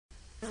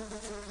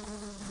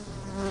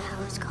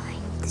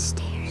the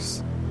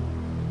stairs.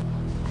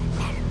 I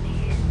met a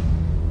man.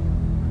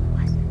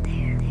 Wasn't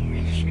there.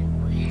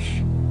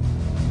 Wish.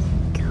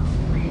 Go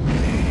away.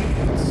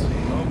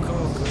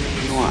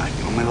 You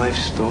want my life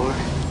story?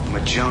 I'm a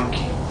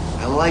junkie.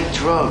 I like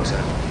drugs.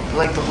 I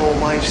like the whole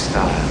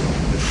lifestyle. Are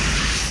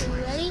you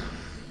ready?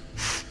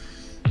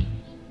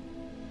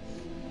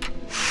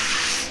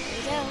 Here we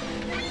go.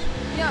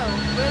 Yo,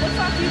 where the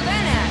fuck you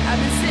been at? I've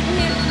been sitting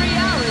here 3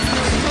 hours.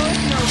 No cook,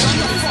 no what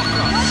the fuck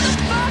up? What the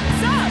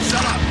fuck's up?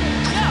 Shut up.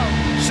 Yo,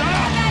 shut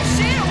up. That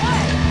shit or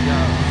what? Yo,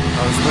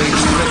 I was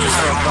waiting to let the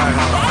stuff right I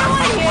now. don't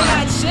wanna hear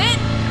that shit.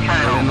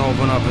 I didn't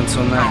open up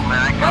until now. What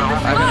the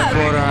I got a fuck?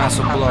 quarter ounce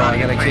of blow. I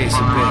got a case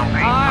of beer.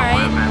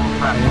 Alright.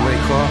 Anybody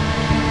call?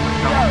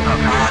 Yo, your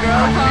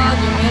girl called,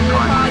 your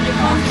manager called, your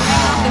phone's ringing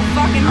off the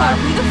fucking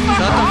hook. Who the fuck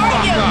Shut the are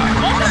fuck you? up.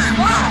 What the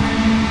fuck?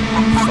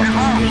 Fucking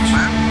bitch.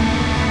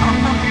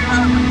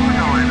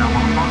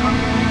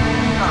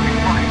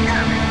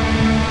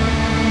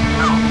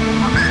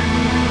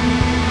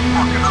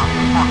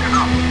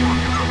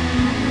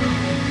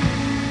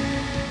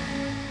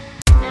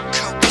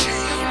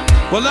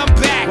 Well, I'm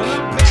back.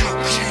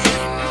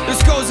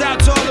 This goes out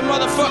to all the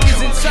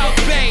motherfuckers in South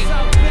Bay.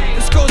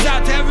 This goes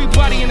out to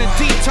everybody in a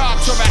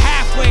detox or a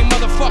halfway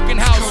motherfucking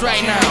house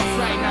right now.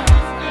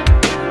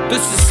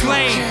 This is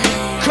Slaine,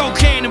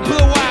 cocaine and blue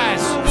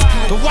eyes.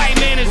 The white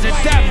man is the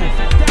devil.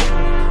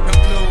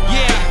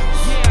 Yeah.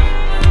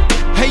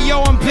 Hey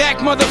yo, I'm back,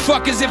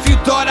 motherfuckers. If you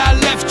thought I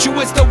left you,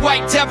 it's the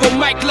white devil.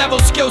 Mic level,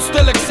 skill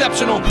still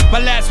exceptional. My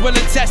last will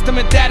and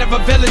testament, that of a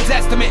villain's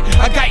estimate.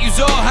 I got you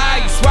all high,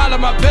 you swallow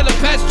my pill of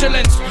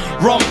pestilence.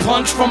 Rum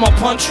punch from a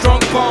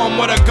punch-drunk bomb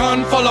with a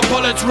gun full of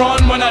bullets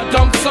run when I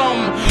dump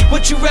some.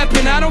 What you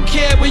reppin'? I don't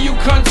care where you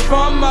cunts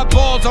from. My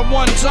balls are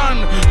 1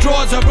 ton,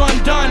 drawers are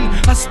undone.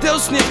 I still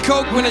sniff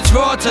coke when it's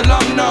raw till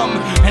I'm numb.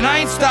 And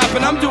I ain't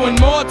stopping, I'm doing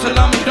more till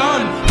I'm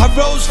done. I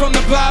rose from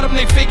the bottom,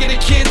 they figure the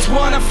kids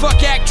won. I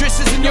fuck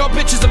actresses and your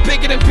bitches are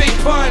bigger than Big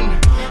Pun.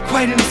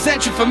 Quite an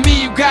essential for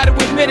me, you gotta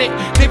admit it.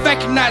 They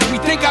recognize me,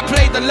 think I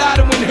played the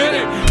lotto and hit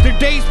it. The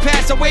days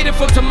passed, I waited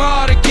for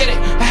tomorrow to get it.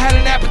 I had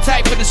an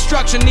appetite for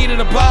destruction, needed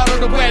a bottle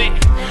to wet it.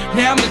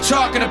 Now I'm the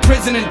talk of the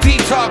prison and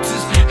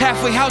detoxes.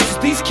 Halfway houses,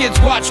 these kids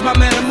watch my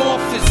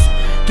metamorphosis.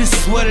 This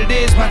is what it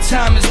is, my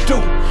time is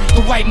due.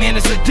 The white man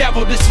is the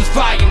devil, this is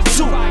volume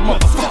 2,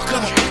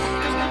 motherfucker.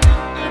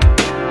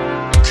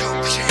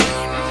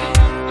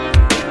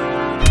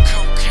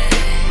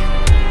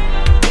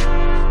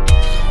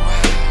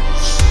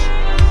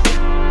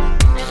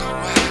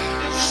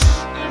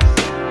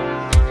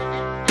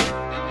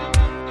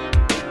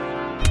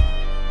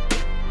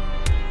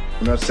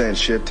 I'm not saying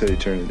shit till you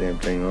turn the damn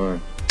thing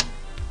on.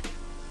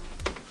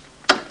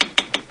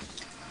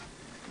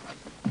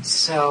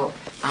 So,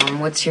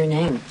 what's your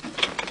name?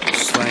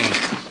 Slaine.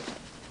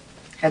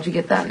 How'd you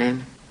get that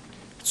name?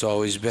 It's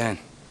always been.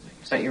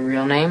 Is that your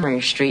real name or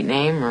your street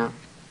name or?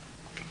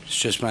 It's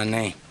just my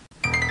name.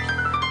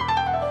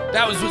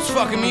 That was what's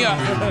fucking me up.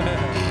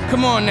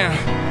 Come on now,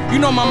 you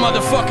know my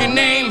motherfucking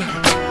name.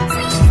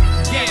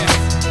 Yeah.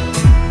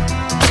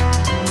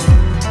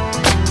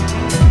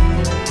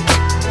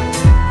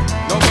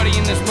 Nobody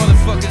in this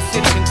motherfucking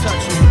city can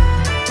touch me.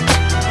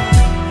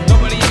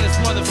 Nobody in this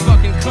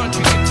motherfucking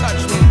country can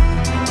touch me.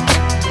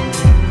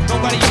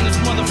 Nobody on this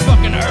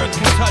motherfucking earth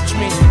can touch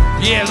me.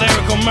 Yeah,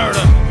 lyrical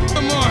murder.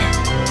 Come on.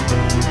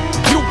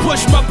 You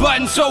push my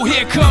button, so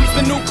here comes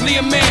the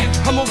nuclear man.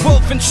 I'm a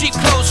wolf in sheep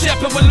clothes,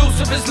 shepherd with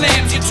Lucifer's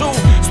lambs. You're too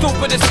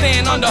stupid to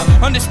stand under.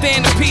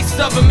 Understand the pieces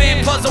of a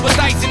man, puzzle with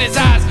ice in his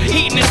eyes,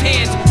 heat in his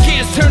hands.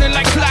 Gears turning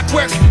like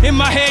clockwork in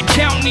my head,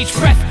 counting each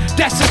breath.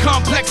 That's a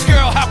complex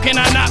girl, how can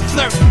I not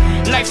flirt?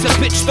 Life's a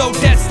bitch though,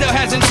 death still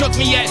hasn't took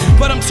me yet.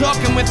 But I'm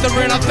talking with her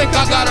and I think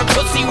I got her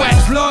pussy wet.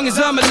 As long as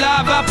I'm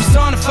alive, I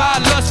personify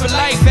lust for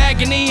life.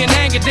 Agony and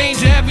anger,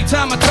 danger every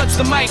time I touch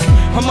the mic.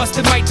 I must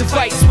invite to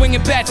fight,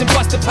 swinging bats and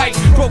bust a pipe.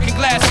 Broken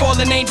glass,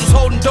 fallen angels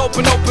holding dope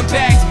in open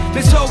bags.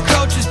 This whole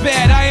culture's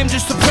bad, I am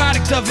just a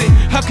product of it.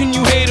 How can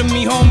you hate on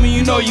me, homie?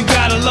 You know you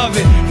gotta love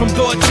it. From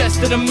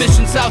Dorchester to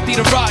Mission, Southie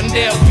to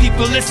Rottendale.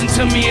 People listen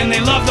to me and they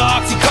love the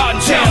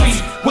Oxycontin. Tell me,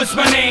 what's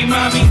my name,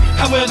 mommy?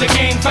 How will the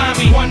game find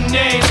me? One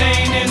day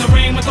laying in the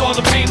rain with all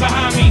the pain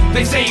behind me.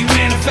 They say you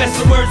manifest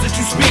the words that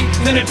you speak,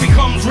 then it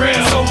becomes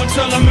real. So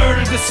until I'm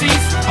murdered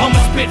deceased, I'ma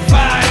spit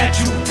fire at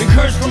you and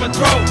curse from a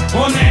throat.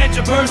 On the edge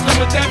of bursting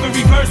with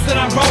every verse that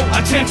I wrote. I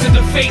tempted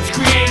the fates,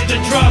 created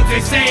the drugs, they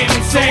say I'm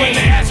insane. So when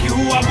they ask you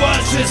who I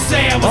was, just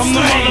say I was I'm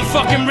the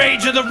motherfucking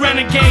rage of the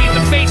renegade,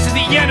 the face of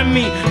the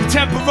enemy, the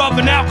temper of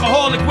an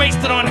alcoholic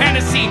wasted on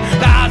Hennessy,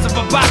 the eyes of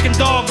a barking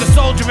dog, the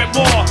soldier at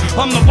war.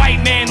 I'm the white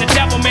man, the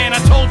devil man,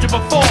 I told you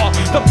before.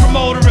 The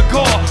promoter of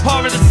gore,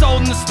 horror the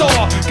sold in the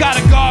store. Got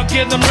a God,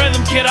 give them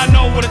rhythm, kid, I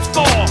know what it's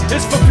for.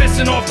 It's for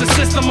pissing off the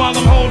system while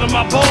I'm holding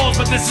my balls.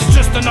 But this is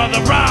just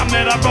another rhyme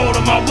that I wrote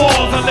on my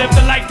walls. I live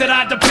the life that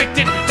I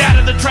depicted, that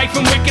of the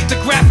trifling wicked, the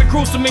graphic,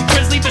 gruesome and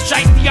grisly, the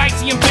shiesty,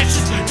 icy and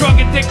vicious, drug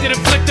addicted,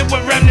 inflicted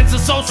with remnants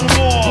of social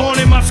war.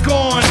 Born in my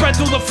scorn, spread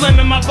through the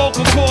phlegm in my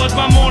vocal cords.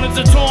 My mornings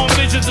are torn,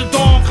 visions of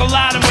dawn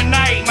colliding with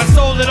night. My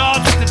soul at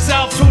odds with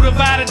itself, Too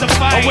divided to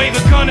fight. I wave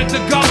a gun at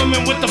the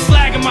government with the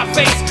flag in my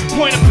face.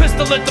 Point a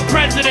pistol at the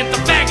president, the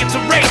faggot's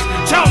a race.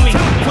 Tell me,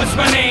 what's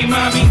my name,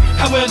 mommy?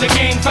 How will the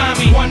game find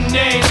me? One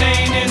day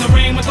laying in the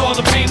rain with all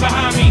the pain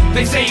behind me.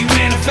 They say you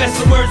manifest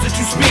the words that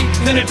you speak,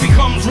 then it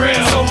becomes real.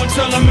 So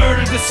until I'm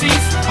murdered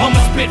deceased, I'ma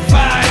spit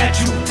fire at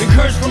you and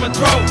curse from a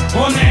throat.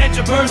 On the edge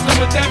of bursting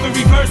with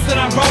every verse that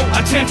I wrote.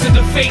 I tempted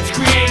the fates,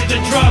 created the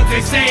drugs,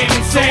 they say I'm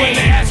insane. So when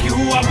they ask you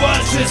who I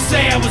was, just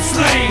say I was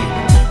slain.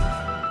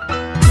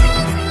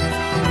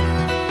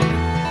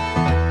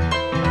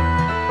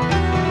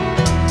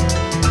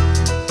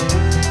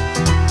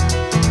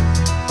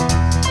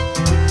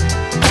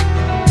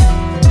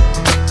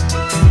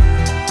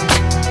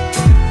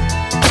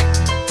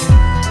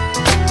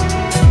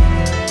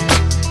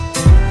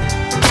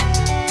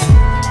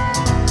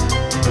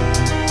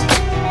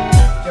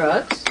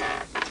 Drugs?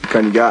 What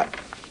kind you got?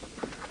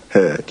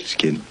 Just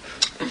kidding.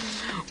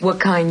 What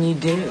kind you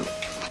do?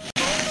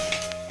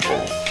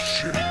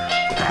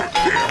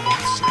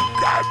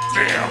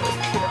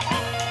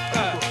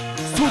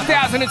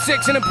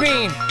 2006 in a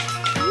bean.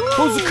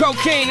 Who's a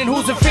cocaine and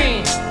who's a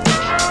fiend?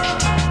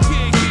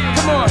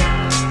 Come on,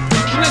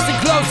 you listen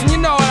close and you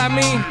know what I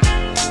mean.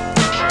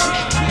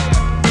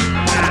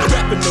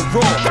 Reppin' the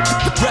raw,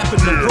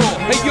 reppin' the raw.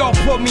 Hey yo,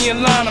 put me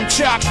in line, I'm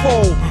chock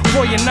full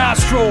for your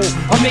nostril.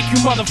 I'll make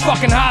you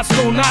motherfucking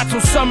hostile. Not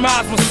till some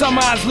eyes, when some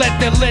eyes let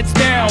their lids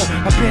down.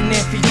 I've been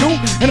there for you,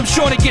 and I'm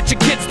sure to get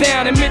your kids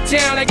down. In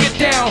Midtown, I get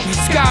down.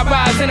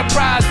 Skyrise,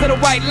 Enterprise, little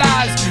white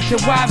lies. Their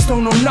wives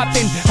don't know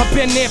nothing. I've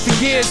been there for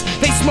years.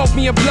 They smoke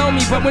me or blow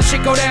me, but when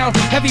shit go down,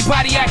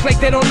 everybody act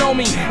like they don't know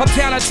me.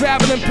 Uptown, I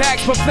travel in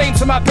packs, put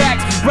flames on my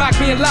backs. Rock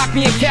me and lock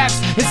me in caps,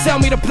 and sell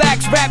me the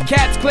plaques. Rap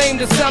cats claim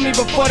to sell me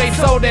before they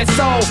sold their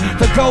soul.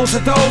 The goals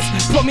of those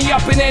put me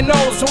up in their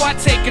nose, so I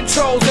take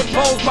controls and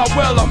pose my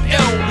will. I'm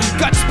ill.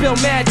 Guts spill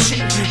mad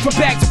shit from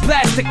bags of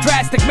plastic.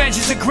 Drastic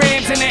measures of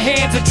grams in their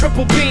hands of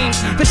triple beams.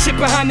 The shit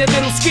behind their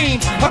little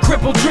schemes are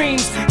crippled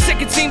dreams.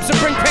 Sick it seems to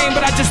bring pain,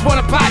 but I just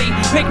want a body.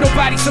 Make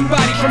nobody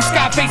somebody. From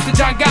Scarface to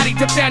John Gotti,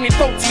 dip down your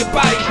throat to your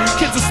body.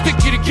 Kids will stick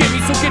you to get me,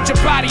 so get your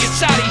body a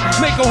shotty.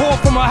 Make a whore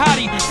from a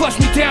hottie. Flush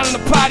me down in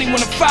the potty when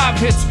the 5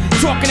 hits.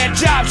 Talking that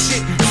job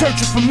shit,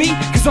 searching for me,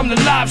 cause I'm the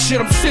live shit.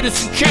 I'm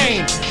Citizen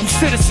Caine, I'm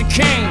Citizen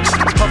Caine.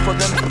 Tougher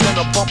than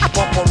a bump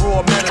a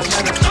raw menace.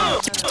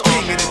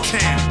 King of the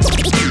town.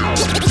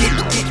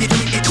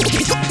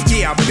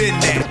 Yeah, I've been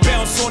there.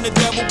 Bounce on the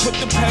devil, put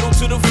the pedal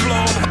to the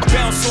floor.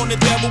 Bounce on the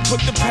devil,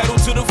 put the pedal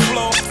to the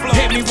floor.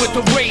 Hit me with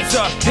a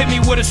razor, hit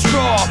me with a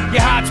straw.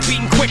 Your heart's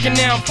beating quicker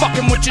now, I'm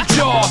fucking with your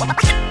jaw.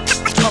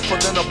 Tougher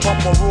than a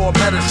bump of raw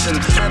medicine.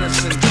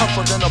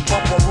 Tougher than a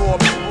bump of raw.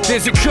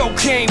 There's a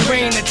cocaine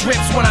rain that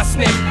drips when I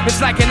sniff.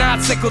 It's like an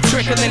icicle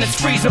trickling, it's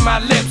freezing my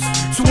lips.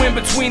 So in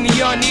between the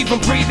uneven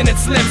breathing, it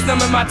slips.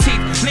 Numbing my teeth,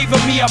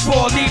 leaving me up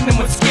all evening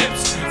with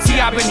skips. See,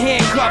 I've been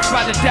handcuffed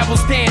by the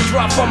devil's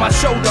dandruff on my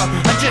shoulder.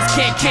 I just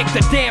can't kick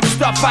the damn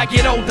stuff, I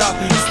get older.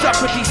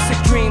 Stuck with these sick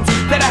dreams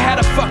that I had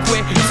to fuck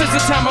with since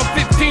the time I'm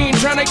 15,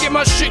 trying to get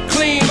my shit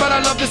clean, but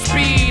I love the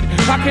speed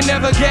I can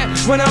never get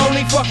when I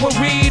only fuck with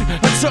weed.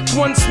 I took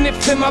one sniff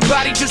and my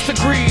body just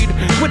agreed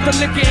with the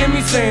liquor in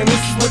me saying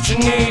this is what you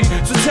need.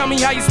 So tell me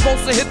how you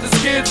supposed to hit the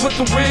skids with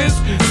the whiz.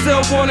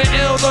 Still wanna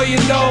ill though you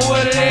know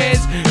what it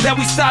is. That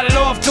we started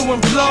off doing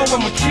blow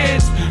when we're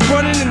kids,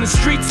 running in the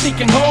streets,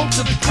 sneaking home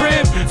to the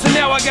crib. So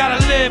now I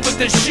gotta live with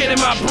this shit in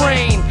my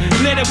brain,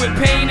 littered with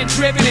pain and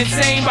driven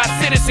insane by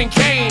Citizen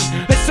Caine.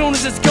 As soon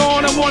as it's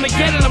gone, I wanna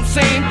get it, I'm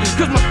saying,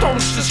 cause my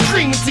throat is just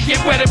screaming to get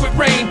wetted with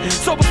rain.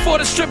 So before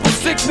the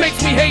 666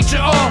 makes me hate you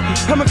all,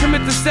 I'ma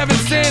commit the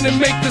 7th sin and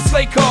make the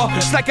slate call.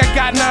 It's like I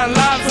got 9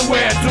 lives and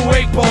where I do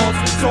 8 balls,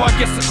 so I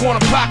guess the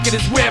corner pocket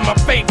is where my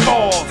fate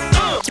falls.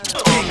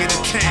 King of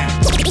the town.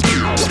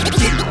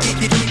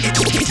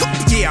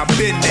 Yeah, I've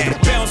been there.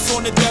 Bounce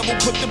on the devil,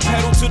 put the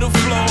pedal to the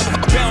floor.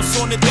 Bounce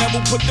on the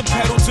devil, put the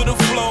pedal to the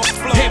floor.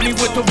 Hit me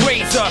with a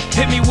razor,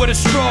 hit me with a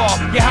straw.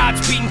 Your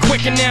heart's beating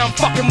quicker now, I'm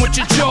fucking with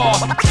your jaw.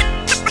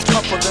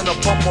 Tougher than a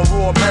bump of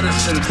raw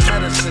medicine.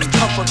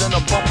 Tougher than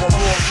a bump of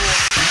raw.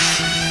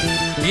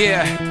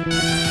 Yeah.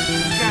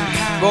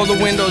 Roll the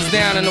windows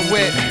down in the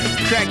wet.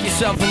 Crack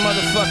yourself a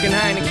motherfucking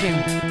Heineken.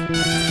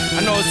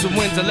 I know it's the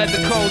winter, let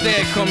the cold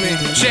air come in.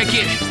 Check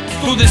it.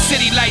 Through the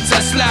city lights I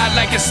slide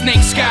like a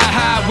snake sky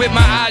high, with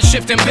my eyes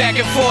shifting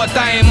back and forth.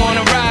 I am on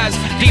a rise,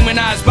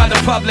 demonized by the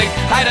public,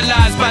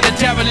 idolized by the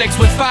derelicts,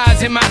 with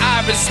fires in my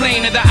iris,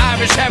 slain of the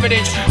Irish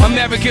heritage.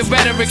 American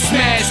rhetoric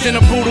smashed in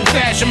a brutal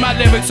fashion. My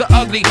lyrics are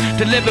ugly,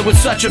 delivered with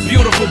such a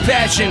beautiful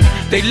passion.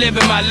 They live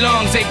in my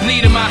lungs, they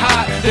bleed in my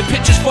heart. The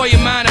pictures for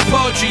your mind and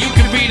poetry you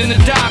can read in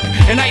the dark.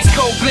 An ice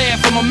cold glare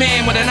from a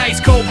man with an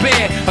ice cold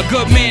bear. A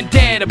good man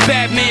dead, a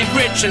bad man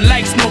rich, and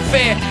life's no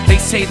fair.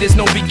 They say there's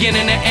no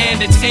beginning to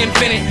end, it's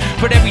infinite,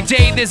 but every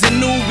day there's a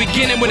new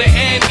beginning with an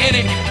end in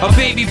it. A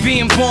baby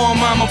being born,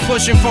 mama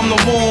pushing from the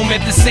womb.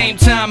 At the same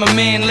time, a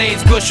man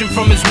lays gushing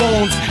from his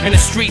wounds. In the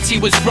streets he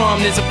was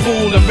from, there's a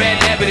pool of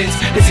red evidence.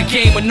 It's a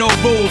game with no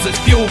rules, it's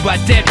fueled by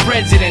dead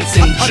presidents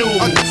and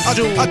Jewelz. I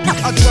drop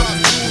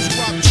jewels,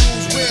 rock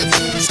jewels, wear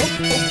jewels,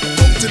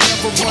 hope to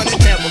never run it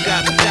down.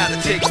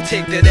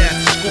 that ass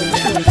to school.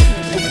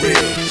 For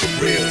real,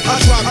 for real.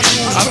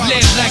 I've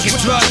lived like a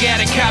drug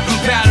addict, copping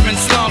powder in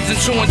slums and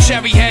chewing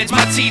cherry heads,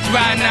 my teeth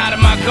riding out of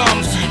my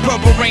gums.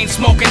 Purple rain,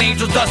 smoking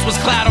angel dust was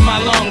clouding my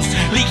lungs.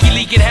 Leaky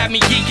it had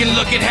me geeking,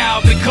 look at how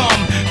it become.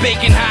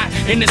 Baking hot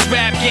in this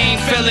rap game,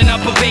 filling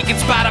up a vacant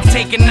spot. I've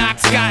taken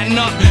knocks, gotten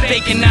up,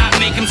 faking not,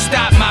 make them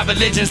stop. My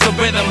religion's the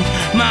rhythm,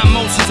 my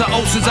emotions are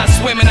oceans I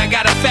swim in. I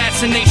got a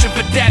fascination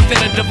for death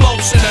and a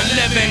devotion to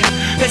living.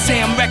 They say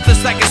I'm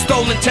reckless like a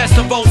stolen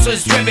Testarossa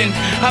is driven.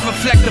 I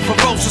reflect the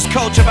ferocious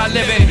culture I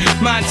live in.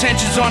 My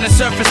intentions on the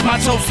surface, my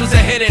toasters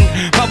are hidden.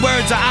 My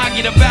words are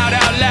argued about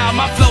out loud,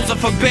 my flows are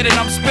forbidden.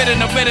 I'm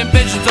spitting the written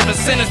visions of a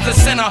sinister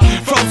sinner,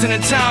 frozen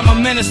in time, a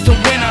menace to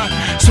winner.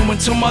 So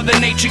until Mother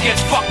Nature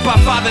gets fucked by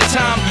Father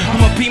Time,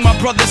 I'ma be my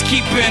brother's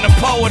keeper and a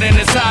poet, and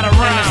it's out of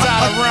rhyme.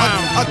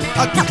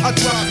 I drop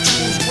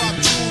jewels,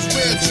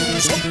 wear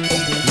jewels,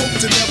 hope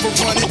to never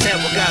run it.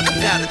 Never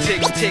gotta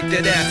take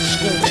that ass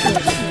to school.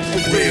 For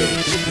real,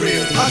 for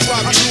real. I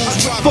drop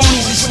jewels,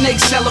 phonies and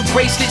snakes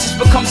celebrate, stitches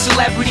become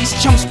celebrities,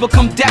 chumps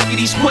become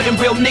deputies, putting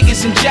real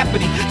niggas in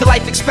jeopardy. The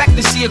life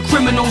expectancy of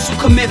criminals who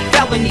commit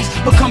felonies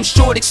becomes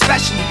short,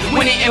 especially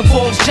when it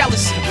involves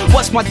jealousy.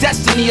 What's my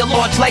destiny? A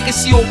large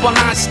legacy all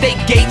behind state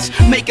gates,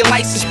 making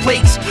license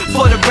plates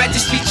for the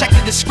registry. Check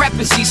the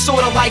discrepancy,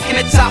 sorta like in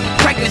a top of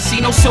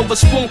pregnancy. No silver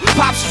spoon,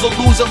 pops will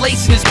lose a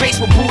lace in his base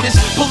with Buddhists.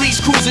 Police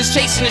cruisers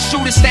chasing the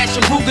shooters,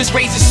 stashing Rugers,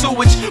 raising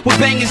sewage with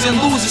bangers and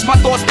losers. My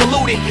thoughts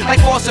polluted like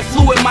faucet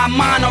fluid. My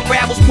mind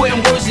unravels,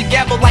 putting words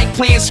together like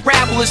playing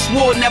Scrabble. It's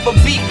war, never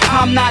beat.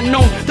 I'm not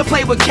known to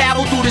play with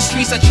cattle through the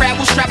streets. I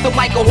travel strapped up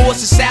like a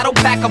horse's saddle,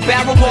 pack a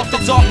barrel off the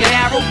dark and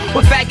arrow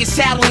with faggot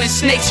saddle and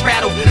snakes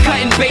rattle.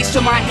 Cutting bass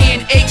till my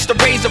hand aches. The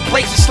razor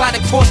blades to slide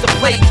across the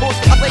plate. I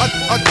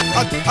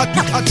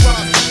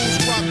drop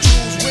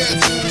jewels, wear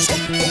jewels,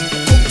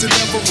 hope to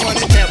never run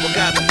it. Never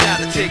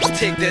gotta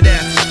take that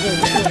ass to school.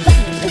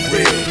 For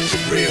real,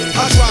 for real.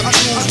 I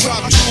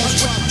drop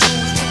jewels.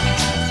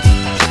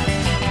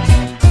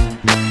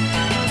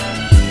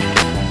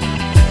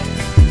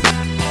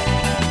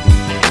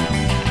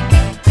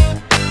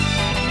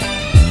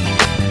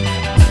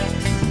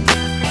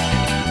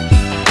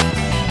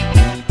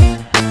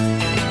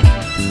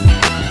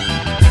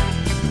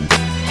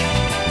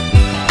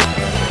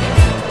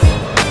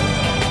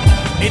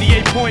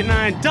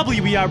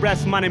 88.9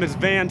 WERS. My name is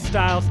Van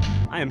Styles.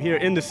 I am here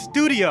in the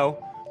studio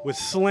with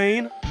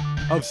Slaine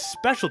of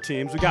Special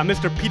Teamz. We got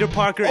Mr. Peter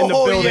Parker in the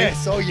building.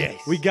 Oh yes.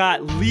 We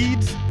got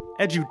Leeds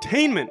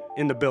Edutainment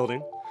in the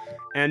building.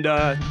 And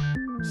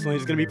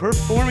Slaine's gonna be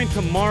performing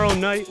tomorrow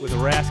night with a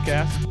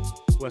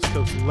Rascast. West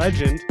Coast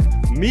legend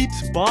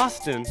meets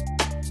Boston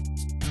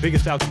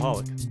biggest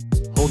alcoholic,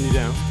 holding you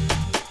down.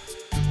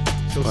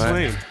 So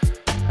Slaine,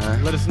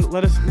 let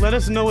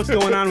us know what's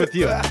going on with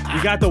you.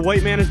 You got the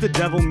White Man is the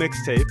Devil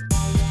mixtape.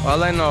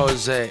 All I know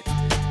is that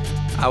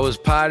I was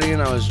partying,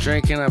 I was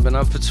drinking, I've been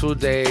up for 2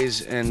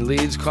 days, and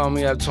Leeds called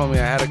me up, told me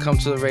I had to come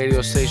to the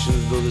radio station to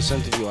do this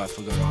interview. I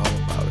forgot all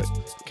about it.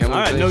 All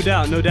right, no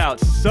doubt.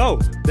 So,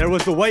 there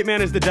was the White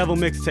Man is the Devil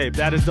mixtape.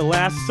 That is the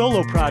last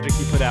solo project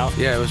he put out.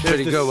 Yeah, it was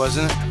pretty good,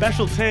 wasn't it?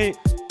 Special Teamz.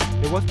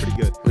 It was pretty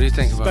good. What do you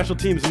think about Special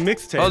Teamz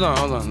mixtape? Hold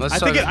on. Let's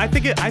talk. I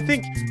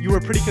think you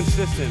were pretty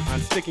consistent on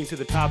sticking to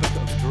the topic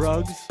of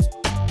drugs,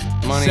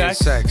 money and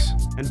sex,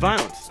 and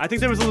violence. I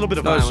think there was a little bit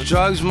of violence. It's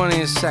drugs, money,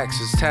 and sex.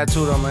 It's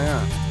tattooed on my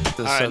arm.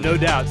 All right, no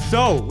doubt.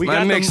 So we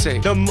got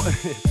mixtape.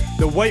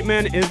 The White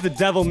Man is the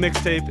Devil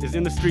mixtape is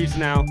in the streets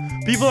now.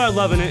 People are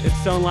loving it. It's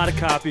selling a lot of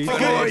copies.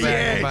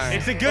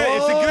 It's a good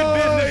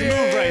business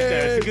move right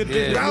there. It's a good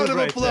business Round move of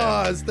right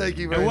applause. there. Thank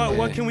you very much. And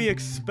what can we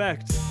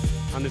expect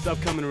on this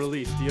upcoming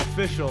release, the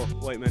official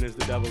White Man is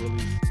the Devil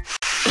release?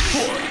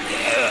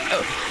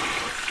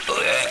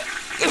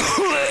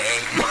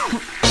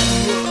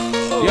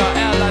 Yo,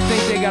 L, I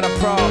think they got a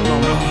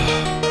problem.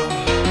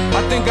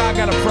 I think I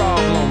got a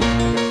problem.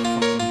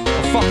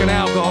 A fucking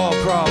alcohol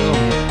problem.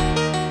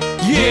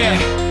 Yeah.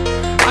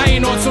 I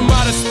ain't on some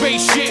outer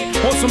space shit,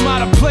 on some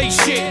outer place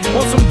shit,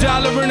 on some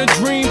dollar and a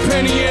dream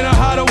penny and a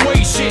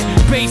hideaway shit.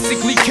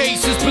 Basically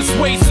cases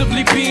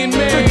persuasively being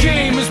made. The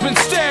game has been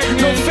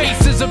stagnant, no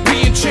faces are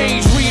being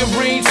changed.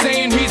 Rearranged,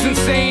 saying he's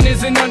insane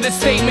is an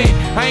understatement.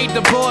 I ain't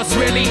the boss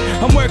really,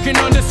 I'm working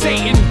under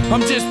Satan.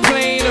 I'm just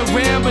playing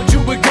around but you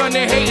were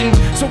gonna hating.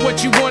 So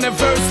what you want a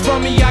verse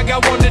from me, I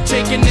got one to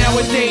take. And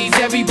nowadays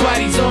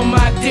everybody's on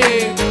my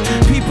dick.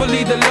 People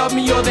either love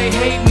me or they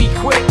hate me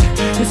quick.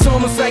 It's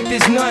almost like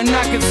there's nothing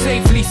I can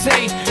safely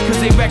say, cause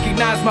they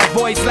recognize my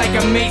voice like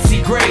a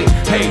Macy Gray.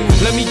 Hey,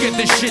 let me get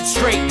this shit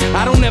straight,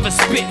 I don't ever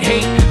spit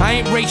hate.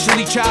 I ain't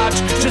racially charged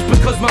just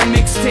because my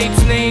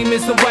mixtape's name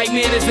is The White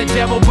Man is the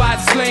Devil by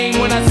Slaine.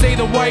 When I say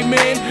the white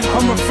man,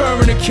 I'm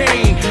referring to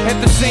Caine.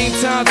 At the same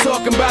time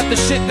talking about the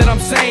shit that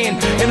I'm saying,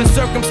 in the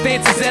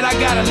circumstances that I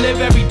gotta live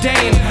every day.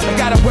 And I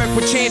gotta work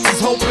with chances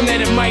hoping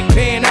that it might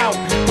pan out,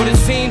 but it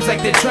seems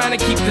like they're trying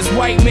to keep this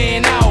white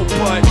man out.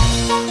 But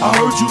I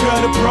heard you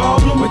got a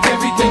problem with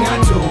everything I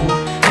do,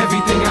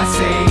 everything I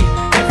say,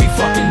 every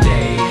fucking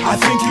day. I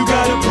think you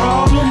got a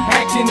problem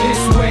acting this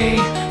way,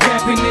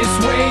 rapping this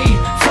way,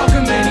 fuck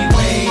 'em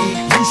anyway.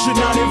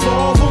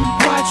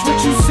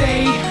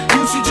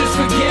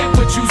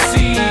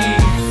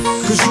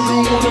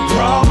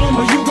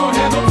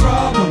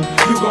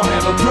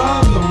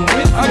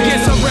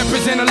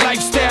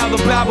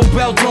 Bible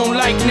Belt don't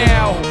like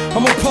now.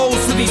 I'm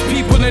opposed to these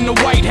people in the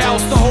White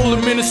House, the whole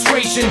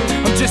administration.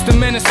 I'm just a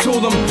menace to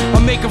them. I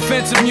make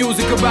offensive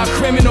music about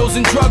criminals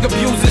and drug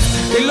abusers.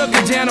 They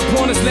looking down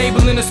upon us,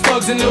 labeling us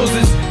thugs and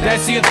losers.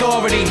 That's the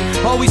authority,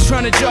 always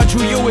trying to judge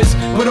who you is,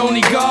 but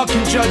only God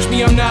can judge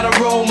me. I'm not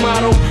a role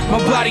model. My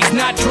body's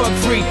not drug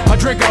free. I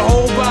drink a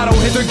whole bottle,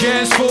 hit the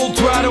gas full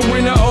throttle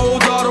in an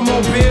old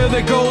automobile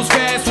that goes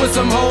fast with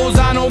some hoes.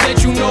 I know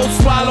that you know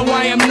swallow.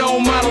 I am no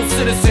model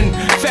citizen,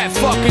 fat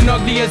fucking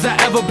ugly as I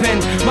ever been.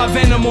 My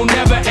venom will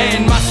never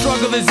end. My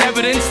struggle is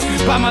evidenced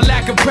by my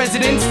lack of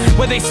presidents,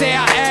 where they say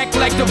I act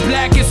like the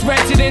blackest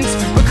residents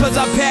because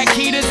I pack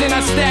heaters and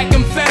I stack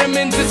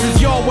amphetamines. This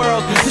is your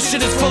world. This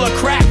shit is full of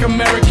crack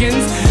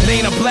Americans. It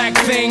ain't a black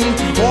thing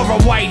or a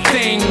white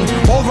thing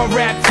or a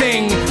rap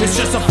thing. It's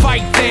just a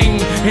fight thing.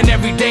 And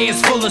every day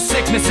is full of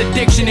sickness,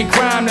 addiction, and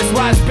crime. That's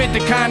why I spit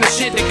the kind of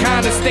shit that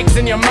kinda sticks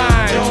in your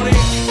mind.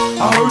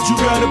 I heard you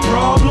got a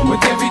problem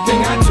with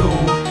everything I do,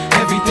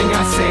 everything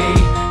I say,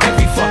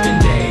 every fucking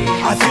day.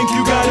 I think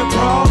you got a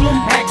problem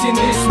acting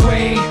this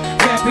way,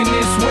 rapping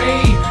this way,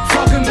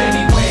 fuck 'em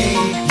anyway.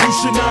 You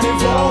should not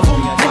involve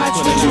them. Watch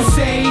what you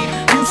say,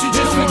 you should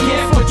just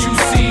forget what you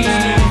see.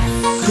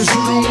 Cause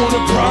you don't want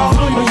a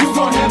problem, or you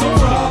gon' have a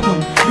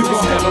problem. You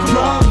gon' have a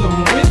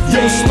problem with me.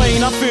 Yo,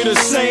 Slaine, I feel the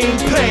same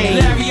pain.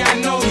 Larry, I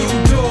know you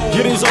do.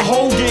 Yeah, there's a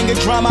whole gang of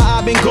drama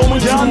I've been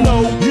going through. Y'all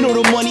know, you know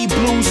the money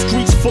blues,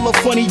 streets full of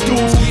funny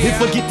dudes.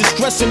 If I get the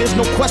stress and there's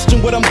no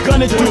question what I'm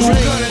gonna do.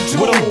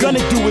 What I'm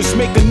gonna do is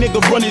make a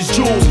nigga run his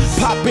jewels.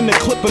 Pop in the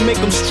clip and make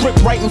him strip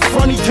right in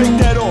front of you. Take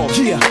that off.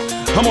 Yeah.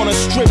 I'm on a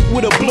strip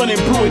with a blunt and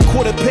brew at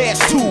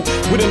 2:15.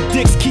 Where them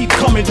dicks keep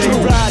coming through.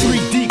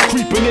 3D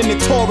creeping in the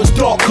Taurus,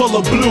 dark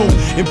color blue.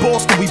 In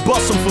Boston, we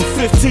bust them from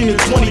 15 to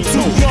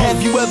 22.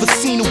 Have you ever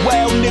seen a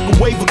wild nigga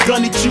wave a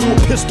gun at you or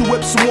pistol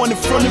whip someone in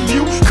front of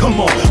you? Come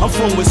on, I'm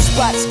from where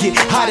spots get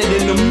hotter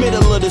than the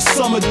middle of the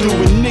summer do.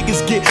 And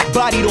niggas get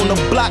bodied on the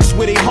blocks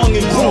where they hung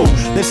and grew.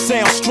 That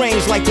sounds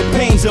strange like the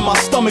pains in my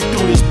stomach do.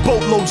 There's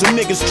boatloads of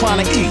niggas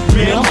trying to eat.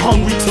 Man, I'm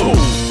hungry too.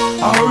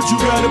 I heard you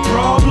got a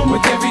problem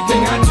with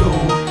everything I do,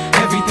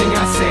 everything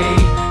I say,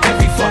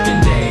 every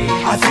fucking day.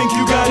 I think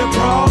you got a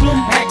problem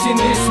acting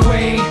this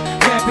way,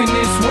 rapping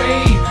this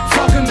way,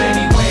 fuck 'em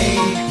anyway.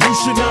 You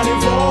should not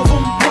involve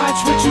them.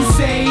 Watch what you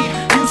say,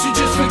 you should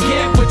just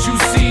forget what you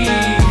see.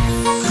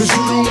 Cause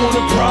you don't want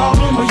a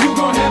problem, or you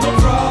gon' have a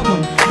problem.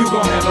 You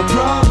gon' have a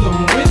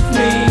problem with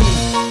me.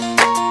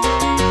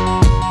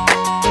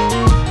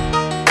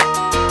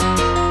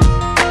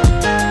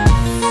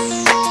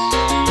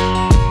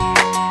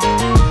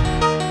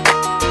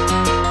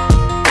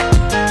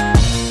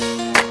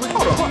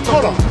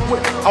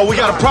 Oh, we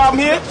got a problem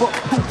here?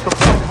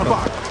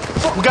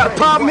 We got a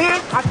problem here?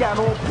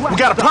 We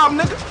got a problem,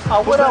 nigga?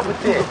 Oh, what up with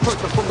this?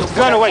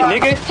 Gun away,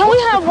 nigga. Can we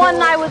have one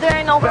night where there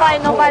ain't no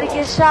fight, nobody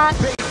gets shot?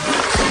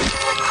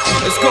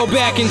 Let's go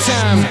back in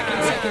time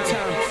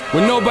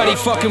when nobody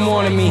fucking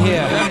wanted me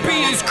here. That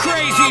beat is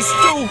crazy,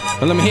 Stu.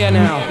 Well, I'm here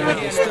now,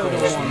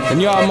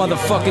 and y'all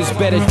motherfuckers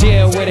better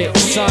deal with it,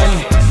 son.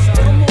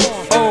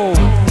 Oh,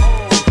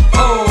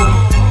 oh,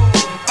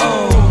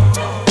 oh,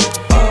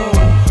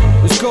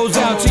 oh. This goes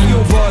out to you,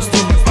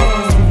 Boston.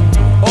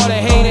 All the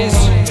haters,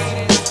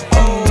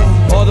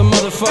 all the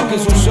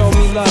motherfuckers will show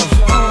me love.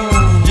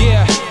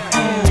 Yeah,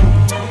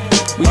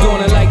 we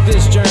doing it like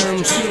this,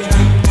 Germs.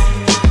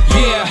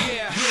 Yeah.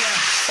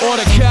 All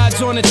the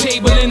cards on the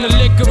table and the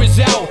liquor is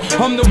out.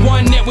 I'm the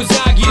one that was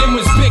argued and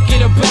was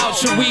bickering about.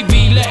 Should we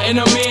be letting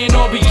them in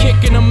or be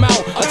kicking them out?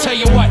 I'll tell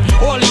you what,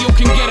 all of you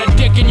can get a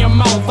dick in your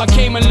mouth. I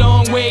came a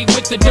long way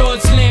with the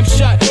doors slammed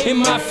shut in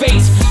my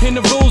face, and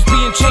the rules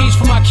being changed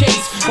for my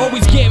case.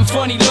 Always getting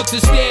funny looks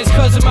and stares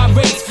cause of my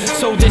race.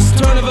 So this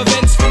turn of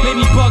events made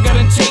me bug out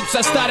in tapes.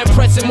 I started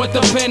pressing with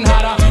the pen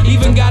hotter.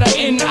 Even got an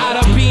in out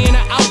of being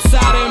an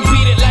outsider and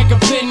beat it like a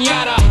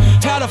pinata.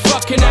 How the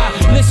fuck can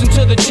I listen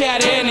to the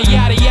chatter and the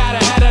yada yada?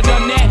 Had I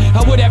done that,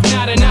 I would have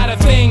not a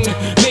thing.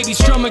 Maybe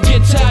strum a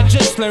guitar,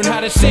 just learn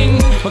how to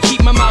sing, or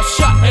keep my mouth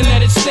shut and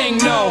let it sting.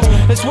 No,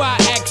 that's why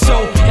I act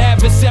so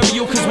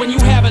adversarial. Cause when you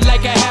have it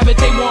like I have it,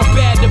 they want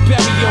bad to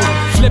bury you.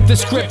 Flip the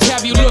script,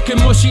 have you looking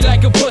mushy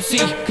like a pussy.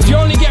 Cause you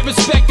only get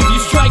respect if you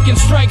strike and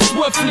strike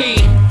swiftly.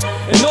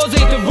 And those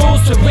ain't the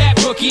rules to rap,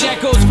 rookie.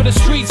 That goes for the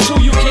streets too.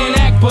 You can't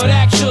act, but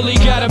actually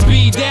gotta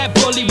be that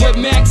bully with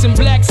Max and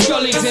Black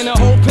Scullies and a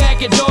whole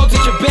pack of dogs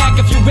at your back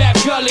if you rap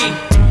gully.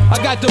 I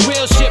got the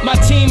real shit, my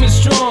team is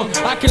strong.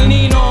 I can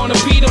lean on to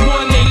be the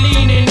one they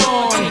leaning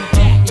on.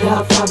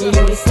 Y'all probably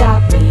would've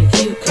stopped me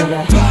if you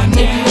coulda. If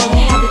you ever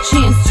had the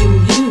chance to,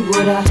 you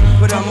woulda.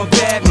 But I'm a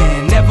bad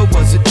man, never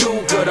was a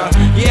do-gooder.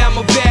 Yeah, I'm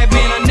a bad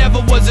man, I never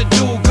was a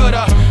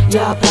do-gooder.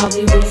 Y'all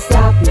probably would've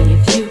stopped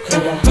me if you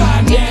coulda.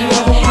 If you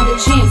ever had the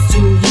chance to,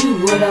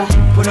 you woulda.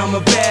 But I'm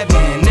a bad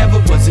man, never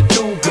was a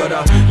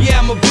do-gooder. Yeah,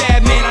 I'm a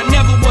bad man, I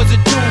never was a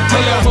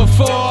do-gooder.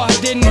 Before, I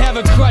didn't have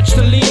a crutch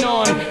to lean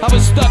on. I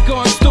was stuck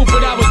on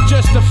stupid, I was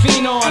just a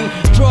fiend on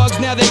drugs.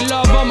 Now they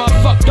love all my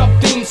fucked up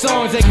theme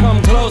songs. They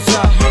come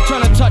closer,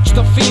 trying to touch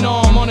the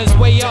phenom on his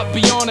way up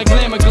beyond the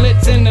glamour,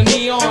 glitz, and the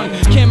neon.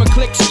 Camera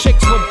clicks,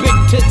 chicks with big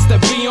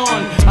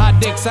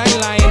facts, I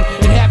ain't lying.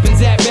 It happens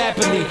that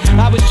rapidly.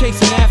 I was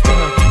chasing after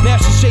her, now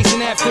she's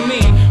chasing after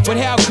me. But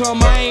how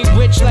come I ain't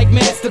rich like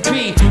Master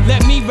P?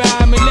 Let me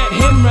rhyme and let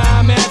him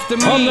rhyme after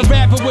me. I'm the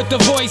rapper with the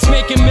voice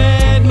making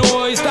mad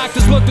noise.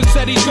 Doctors looked and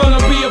said he's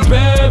gonna be a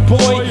bad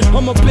boy.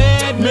 I'm a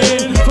bad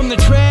man from the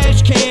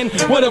trash can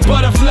with a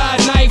butterfly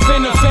knife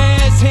in a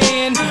fast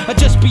hand. I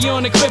just be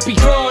on the clippy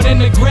card in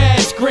the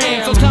grass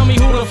gram. So tell me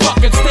who the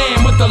fuck could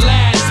stand with the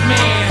last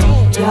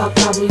man. Y'all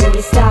probably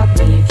would've stopped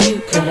me if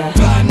you coulda.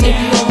 If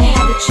you only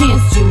had the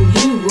chance to,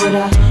 you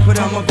woulda. But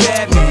I'm a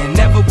bad man,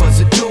 never was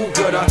a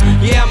do-gooder.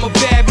 Yeah, I'm a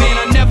bad man,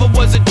 I never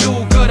was a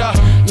do-gooder.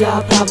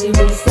 Y'all probably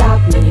would've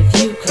stopped me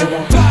if you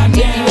coulda. If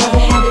you ever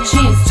had the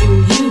chance to,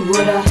 you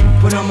woulda.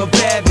 But I'm a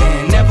bad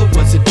man, never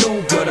was a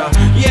do-gooder.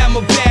 Yeah, I'm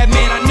a bad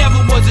man, I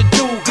never was a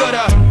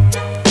do-gooder.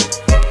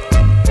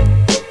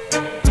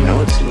 Now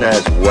what's a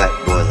nice white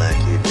boy like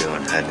you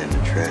doing hiding in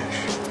the trash?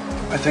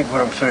 I think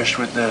when I'm finished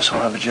with this,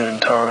 I'll have a gin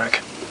and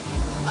tonic.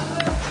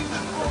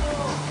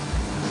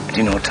 Do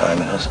you know what time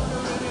it is?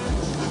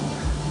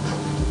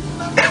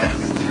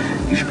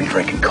 You should be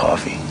drinking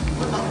coffee.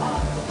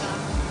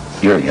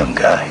 You're a young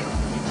guy.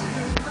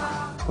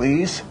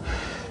 Please,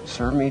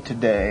 serve me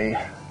today,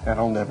 and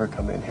I'll never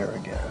come in here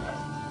again.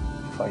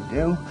 If I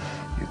do,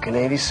 you can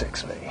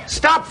 86 me.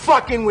 Stop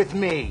fucking with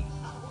me!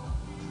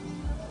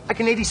 I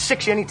can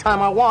 86 you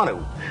anytime I want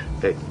to.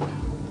 Hey,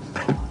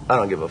 I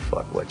don't give a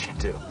fuck what you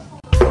do.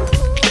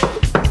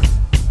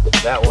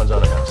 That one's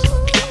on the house.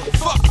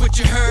 Fuck what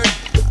you heard.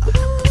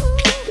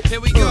 Here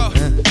we go.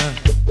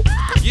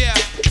 Yeah.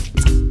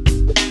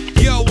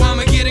 Yo,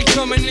 I'ma get it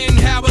coming in,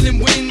 howling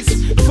winds.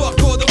 Fuck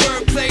all the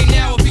wordplay,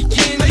 now it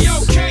begins.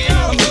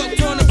 I'm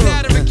hooked on the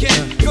platter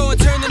again. Go and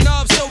turn the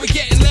knob so we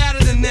getting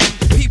louder than them.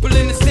 People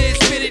in the stairs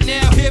spit it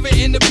now, hear it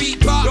in the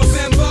beatbox.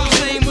 November,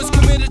 Slaine was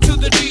committed to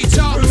the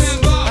detox.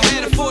 Remember, I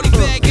had a 40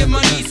 bag in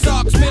my knee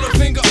socks. Middle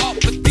finger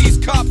up with these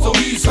cops, so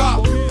he's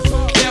hot.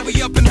 Now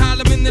we up and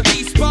holler in the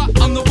D spot.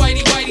 I'm the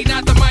whitey whitey,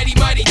 not the mighty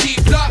mighty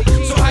deep block.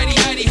 So Heidi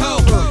Heidi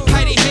ho,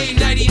 Heidi hey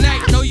nighty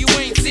night. No, you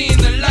ain't seeing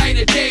the light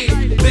of day.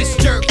 This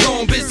jerk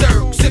going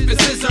berserk, sipping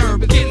scissor,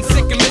 getting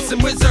sick and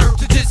missing wizard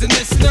to jizzing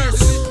this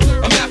nurse.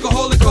 I'm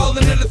alcoholic,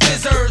 calling it a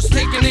fizzers.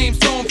 Taking names,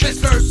 throwing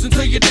fist first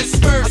until you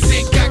disperse. I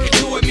think I can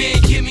do it,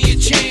 man. Give me a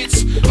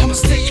chance. I'ma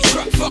stay your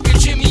truck, fucking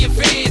Jimmy and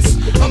fans.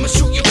 I'ma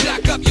shoot your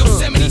block up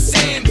Yosemite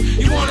Sam.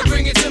 You wanna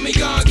bring it to me,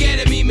 gon' get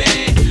at me,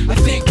 man. I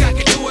think I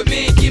can do it,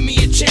 man. Give me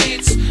a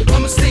chance.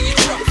 I'ma stay your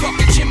truck,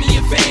 fucking Jimmy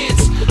and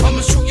fans.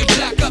 I'ma shoot your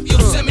block up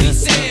Yosemite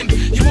Sam.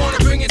 You wanna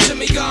bring it to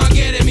me, gon'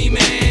 get at me,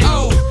 man.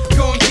 Oh,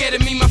 gon' get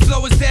at me. My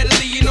flow is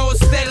deadly, you know it's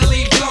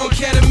steadily blowing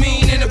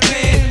ketamine in a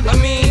pan. I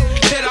mean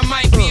that I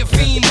might be a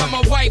fiend, but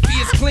my wifey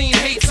is clean.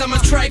 Hates I'm a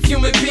tripe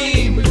human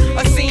being.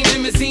 I seen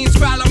limousines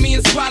follow me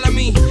and swallow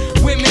me.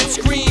 Women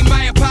scream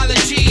my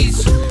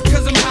apologies,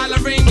 cause I'm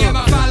hollering at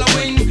my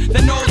following.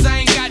 The knows I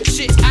ain't got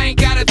shit, I ain't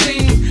got a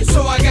thing.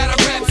 So I gotta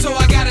rap, so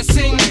I gotta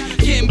sing.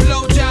 Getting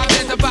blowjobs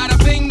at the bada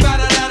bing,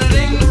 bada da da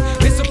ding.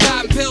 It's a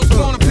poppin' pills,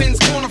 corner pins,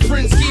 corner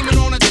friends, scheming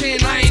on a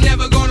 10. I ain't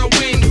never gonna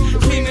win.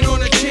 Creaming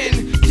on a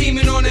chin,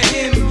 demon on a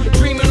him,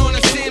 dreaming on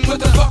a sin. What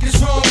the fuck is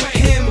wrong with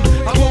him?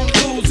 I won't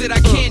lose it, I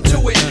can't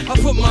do it. I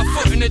put my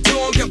foot in the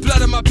door and get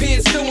blood in my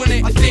pants doing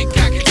it. I think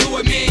I can do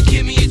it, man.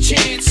 Give me a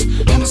chance.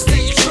 I'ma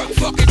stay your truck,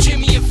 fucking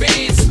Jimmy and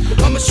fans.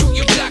 I'ma shoot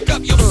your block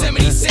up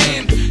Yosemite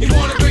Sam. You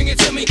wanna bring it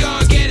to me,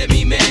 gon' get at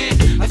me,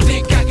 man. I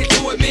think I can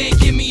do it, man.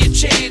 Give me a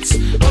chance.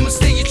 I'ma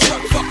stay your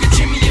truck, fucking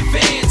Jimmy and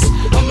fans.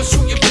 I'ma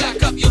shoot your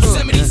block up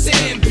Yosemite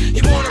Sam.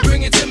 You wanna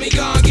bring it to me,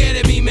 gon' get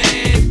at me,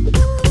 man.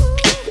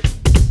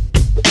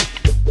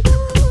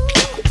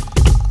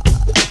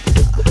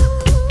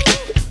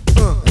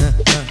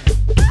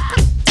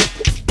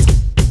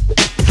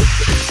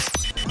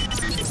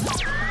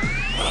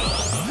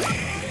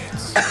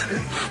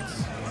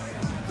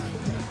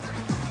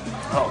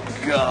 Oh,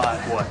 God.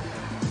 What?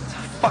 It's a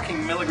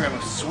fucking milligram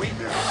of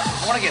sweetener.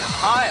 I want to get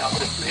high off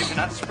this baby,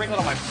 not sprinkle it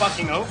on my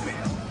fucking oatmeal.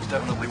 It's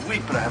definitely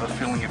weak, but I have a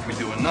feeling if we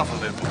do enough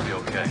of it, we'll be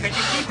okay. Can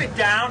you keep it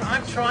down?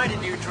 I'm trying to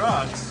do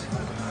drugs.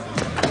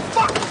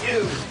 Fuck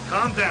you!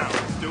 Calm down.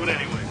 Let's do it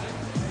anyway.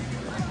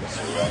 That's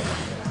right.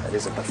 That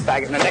isn't the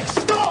faggot in the next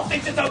stall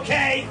thinks it's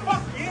okay!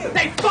 Fuck you!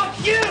 Hey, fuck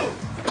you!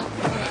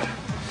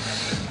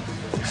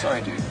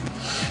 Sorry, dude.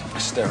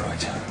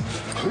 Steroids.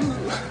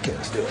 Okay,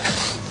 let's do it.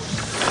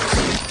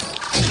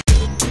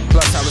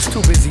 Plus, I was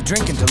too busy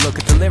drinking to look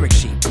at the lyric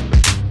sheet.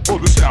 Oh,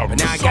 this album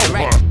But now I is got so it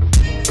right. hard.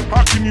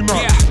 How can you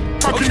not? Yeah.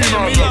 How can Okay, you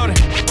not? reloading.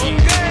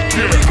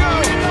 Here we go.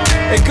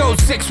 It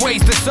goes 6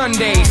 ways to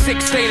Sunday,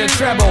 6 day to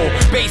treble.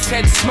 Bass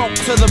head smoke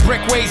to the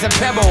brick ways a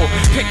pebble.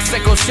 Pick,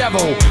 sickle,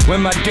 shovel.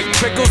 When my dick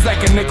trickles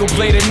like a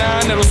nickel-bladed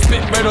 9, it'll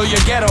spit riddle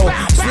your ghetto.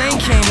 Slaine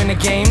came in the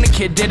game, the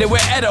kid did it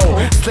with Edo.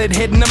 Slid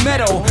hit in the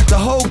meadow, the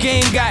whole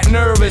game got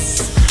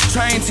nervous.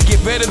 Trying to get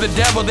rid of the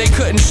devil, they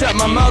couldn't shut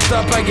my mouth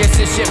up. I guess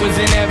this shit was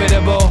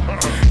inevitable.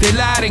 They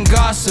lied and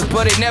gossiped,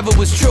 but it never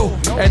was true.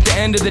 At the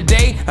end of the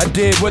day, I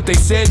did what they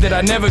said that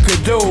I never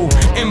could do.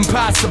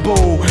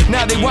 Impossible.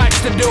 Now they watch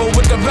the dude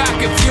with the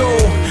rocket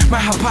fuel. My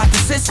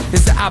hypothesis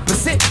is the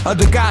opposite of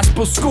the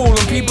gospel school,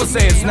 and people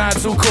say it's not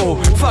so cool.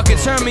 Fuck it,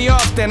 turn me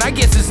off then, I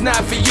guess it's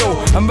not for you.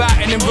 I'm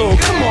riding and rude,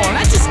 come on,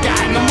 I just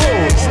got in the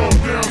mood. From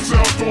down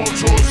south on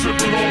tour,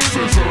 sipping on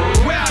scissor.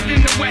 We're out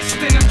in the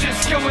west and I'm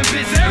just going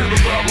berserk. In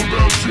the Bible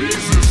Belt,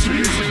 Jesus,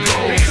 he's a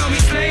ghost. They call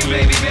me Slaine,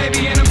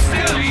 baby, and I'm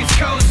still East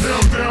Coast.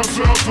 Down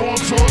south on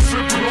tour,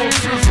 sipping on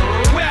scissor.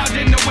 We're out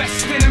in the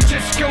west and I'm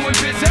just going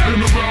berserk.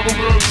 In the Bible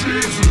Belt,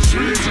 Jesus,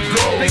 he's a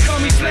ghost. They call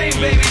me Slaine,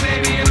 baby,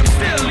 and I'm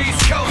still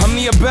East Coast. I'm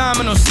the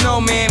abominable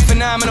snowman,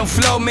 phenomenal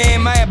flow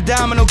man. My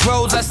abdominal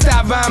grows, I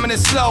stop rhyming it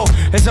slow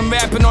as I'm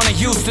rapping on a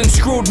Houston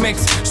screwed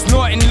mix.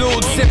 Snorting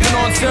lewd, sipping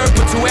on syrup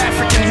with two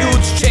African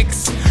huge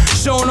chicks.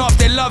 Showing off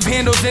their love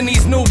handles in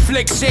these new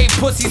flicks. Shaved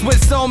pussies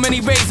with so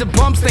many razor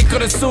bumps they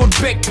could've sued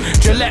Bic.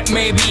 Gillette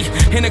maybe,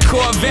 in a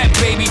Corvette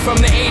baby from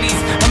the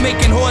 80s. I'm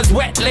making whores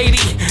wet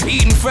lady,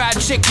 eating fried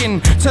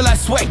chicken till I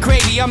sweat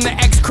gravy. I'm the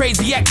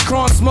ex-crazy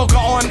ex-cron smoker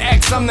on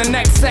X. I'm the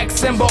next sex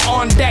symbol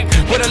on deck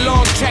with a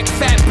long check,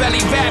 fat belly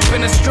rap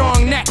and a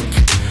strong neck.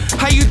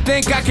 How you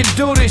think I could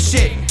do this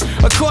shit?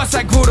 Of course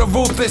I grew to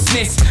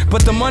ruthlessness,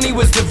 but the money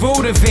was the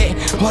root of it.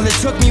 All it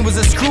took me was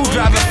a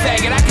screwdriver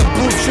faggot, I could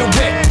boost your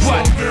whip.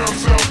 What? Down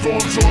south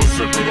on tour,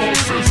 sipping on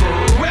scissor.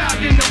 We're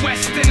out in the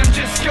west and I'm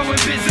just going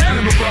berserk.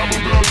 In the Bible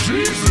Belt,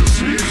 Jesus,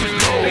 he's a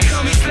ghost. They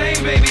call me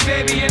Slaine,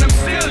 baby, and I'm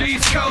still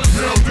East Coast.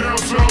 Down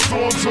south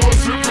on tour,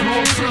 sipping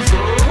on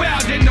scissor. We're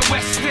out in the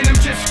west and I'm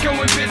just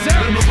going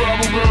berserk. In the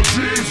Bible Belt,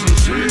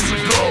 Jesus, he's a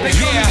ghost. They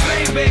call me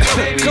Slaine,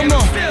 baby, Come and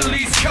I'm on. still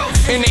East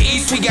Coast. In the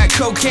east we got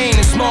cocaine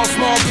and small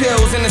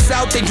pills. In the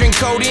south they drink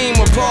codeine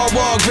with Paul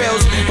Wall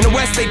grills. In the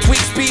west they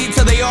tweak speed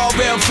till they all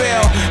real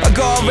fail. I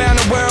go around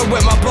the world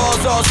with my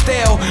balls all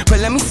stale, but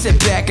let me sit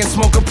back and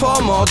smoke a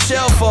Pall Mall,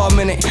 chill for a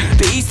minute.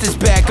 The east is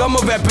back, I'ma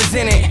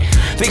represent it.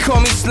 They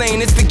call me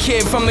Slaine, it's the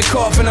kid from the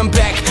coffin, I'm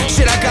back.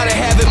 Shit, I gotta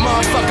have it,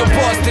 motherfucker,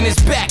 Boston is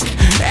back.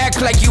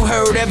 Act like you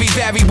heard every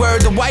very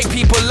word. The white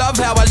people love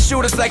how I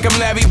shoot us like I'm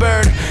Larry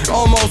Bird.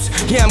 Almost,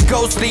 yeah, I'm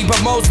ghostly, but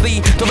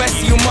mostly the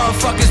rest of you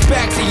motherfuckers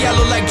backs are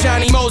yellow like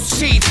Johnny Mo's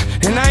sheets.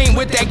 And I ain't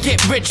with that get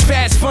rich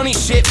fast funny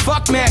shit.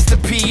 Fuck Master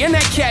P and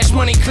that cash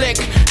money click.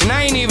 And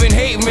I ain't even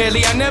hating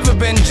really, I never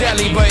been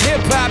jelly, but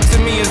hip hop to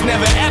me has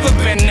never ever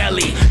been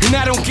Nelly. And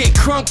I don't get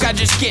crunk, I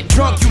just get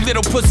drunk. You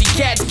little pussy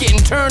cats getting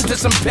turned to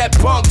some pet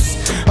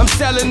punks. I'm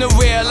selling the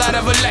real out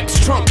of a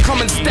Lex trunk. Come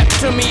and step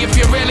to me if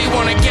you really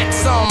wanna get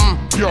some.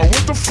 Yo,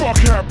 what the fuck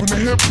happened to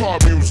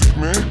hip-hop music,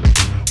 man?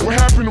 What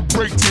happened to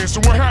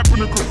breakdancing? What happened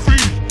to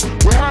graffiti?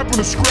 What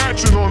happened to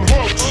scratching on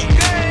hooks?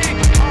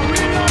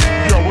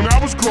 Yo, when I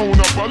was growing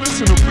up, I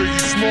listened to Biggie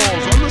Smalls,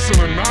 I listened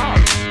to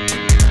Nas,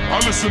 I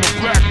listened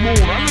to Black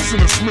Moon, I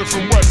listened to Smith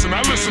 & Wesson,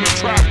 I listened to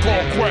Tribe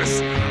Called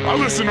Quest, I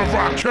listened to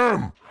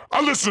Rakim,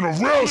 I listened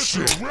to real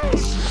shit.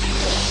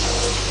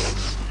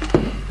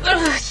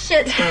 Oh,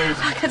 shit.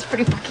 Fuck, that's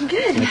pretty fucking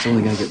good. It's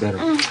only gonna get better.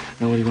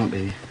 Now, what do you want,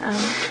 baby?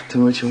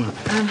 Tell me what you want.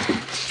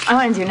 I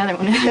want to do another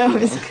one of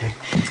those. Okay.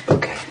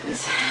 Okay.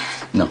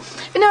 No.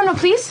 No,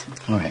 please.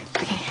 All right.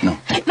 Okay. No.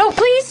 No,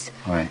 please.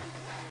 All right.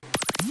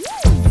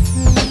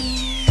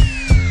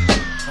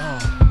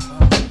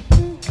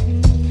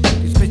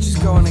 These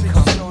bitches go and they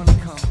come.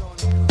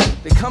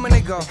 They come and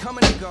they go.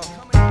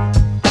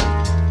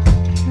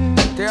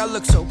 They all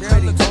look so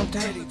pretty, don't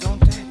they?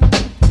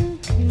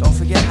 Don't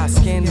forget how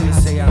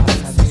scandalous they are.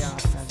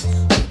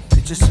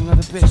 They're just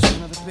another bitch.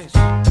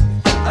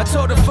 I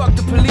told her fuck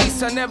the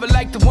police, I never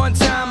liked the one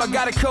time. I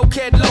got a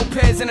cokehead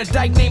Lopez and a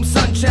dyke named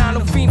Sunshine.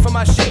 I'm fiend for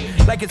my shit,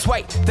 like it's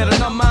white. That are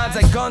numb minds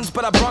like guns,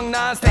 but I brung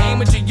nines to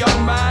aim at your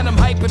young mind. I'm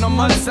hyping on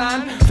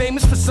Munsign,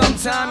 famous for some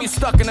time. You're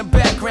stuck in the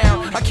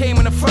background, I came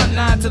in the front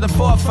line to the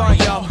forefront,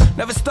 yo.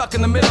 Never stuck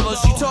in the middle, of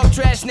she talk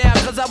trash now,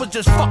 cause I was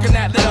just fucking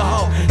that little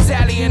hoe.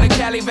 Sally in the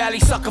Cali Valley,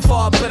 sucker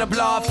for a bit of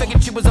blow.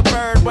 Figured she was a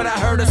bird when I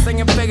heard her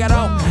singing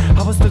Figaro.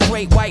 I was the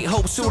great white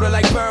hope, shooter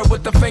like Bird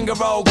with the finger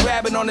roll,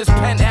 grabbing on his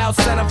penthouse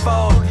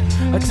centerfold.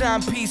 A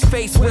timepiece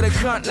face with a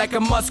cunt like a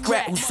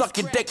muskrat who suck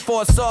your dick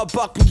for a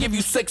sawbuck and give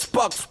you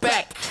 $6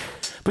 back.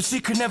 But she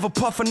could never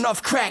puff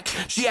enough crack.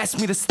 She asked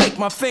me to stick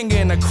my finger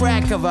in the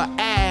crack of her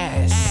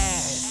ass.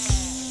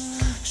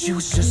 She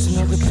was just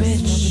another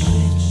bitch.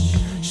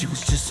 She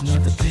was just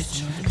another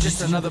bitch.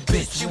 Just another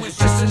bitch. She was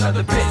just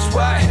another bitch.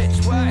 Why?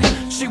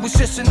 She was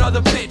just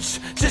another bitch.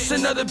 Just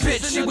another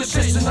bitch. She was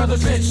just another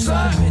bitch.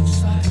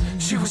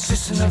 She was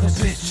just another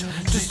bitch.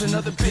 Just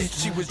another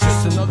bitch. She was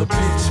just another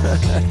bitch.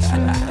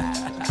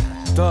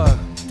 Dog.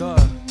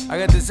 I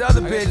got this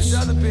other bitch.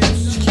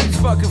 She keeps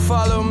fucking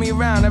following me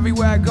around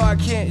everywhere I go. I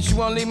can't. She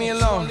won't leave me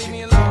alone.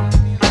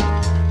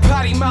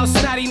 Potty mouth,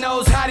 snotty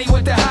nose, hottie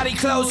with the hottie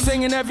clothes,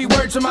 singing every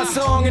word to my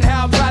song and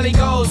how it probably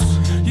goes.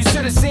 You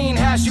should've seen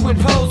how she would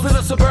pose.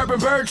 Little suburban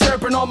bird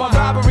chirping all my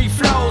robbery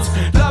flows.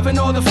 Loving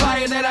all the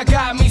fire that I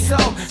got me so.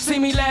 See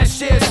me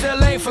last year,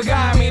 still ain't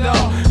forgot me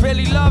though.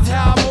 Really loved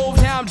how I moved,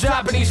 how I'm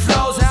dropping these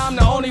flows. How I'm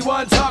the only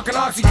one talking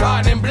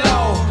Oxycontin and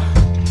blow.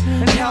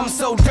 And how I'm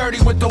so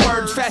dirty with the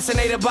words.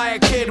 Fascinated by a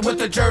kid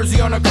with a jersey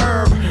on a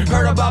curb.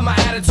 Heard about my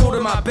attitude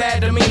and my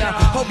bad demeanor.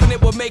 Hoping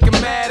it would make him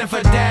mad if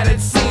her dad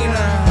had seen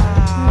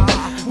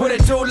her. With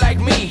a dude like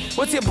me,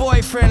 what's your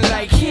boyfriend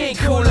like? He ain't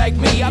cool like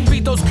me. I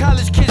beat those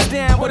college kids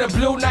down with a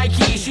blue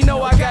Nike. She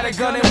know I got a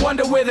gun and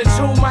wonder where the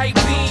two might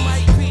be.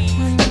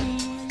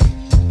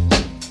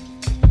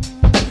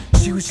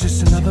 She was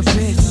just another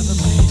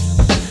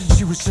bitch.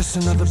 She was just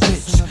another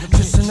bitch.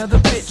 Just another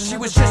bitch. She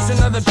was just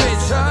another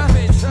bitch, huh?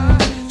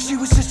 She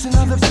was just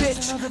another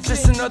bitch.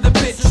 Just another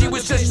bitch. She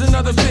was just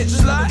another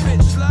bitch.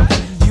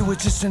 Like, you were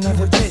just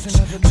another bitch.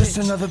 Just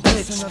another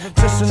bitch.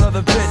 Just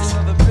another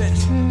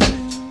bitch.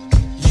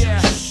 Yeah.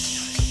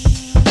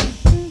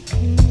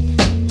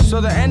 So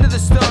the end of the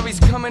story's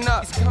coming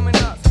up.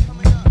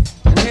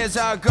 And here's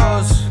how it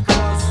goes.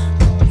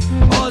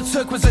 All it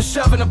took was a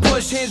shove and a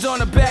push. Hands on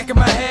the back of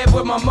my head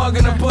with my mug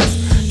in a bush.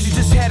 She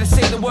just had to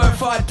say the word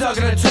before I dug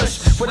in a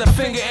tush. With a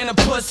finger in a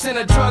puss and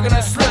a drug in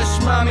a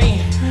slush.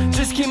 Mommy,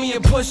 just give me a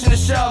push and a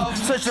shove.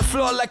 Search the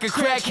floor like a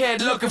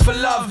crackhead looking for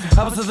love.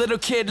 I was a little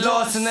kid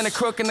lost and then a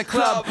crook in the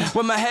club.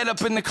 With my head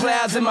up in the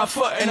clouds and my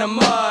foot in the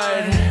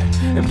mud.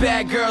 And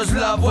bad girls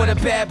love what a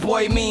bad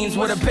boy means.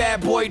 What a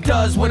bad boy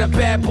does, what a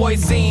bad boy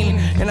seen.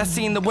 And I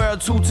seen the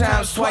world 2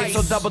 times twice.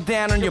 So double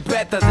down on your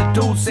bet that the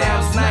dude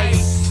sounds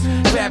nice.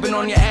 Grabbing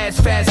on your ass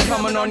fast,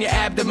 coming on your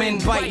abdomen,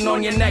 biting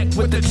on your neck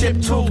with the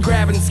chip tooth,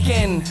 grabbing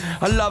skin.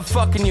 I love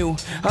fucking you,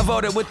 I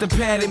voted with the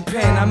pad and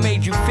pen. I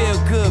made you feel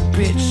good,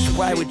 bitch.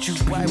 Why would you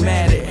be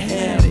mad at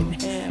him?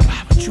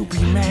 Why would you be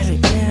mad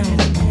at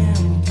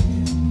him?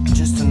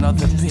 Just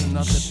another bitch.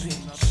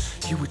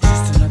 You were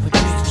just another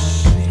bitch.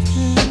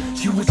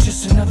 You were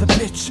just another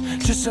bitch.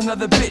 Just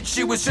another bitch.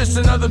 She was just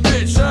another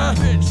bitch, huh?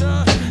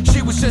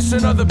 She was just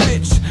another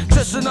bitch.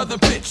 Just another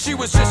bitch. She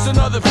was just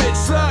another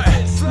bitch.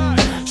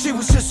 She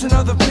was just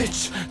another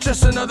bitch.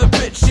 Just another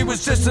bitch. She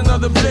was just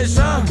another bitch,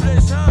 huh?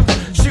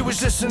 She was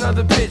just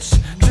another bitch.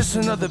 Just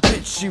another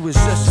bitch. She was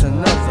just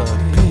another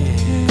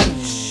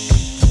bitch.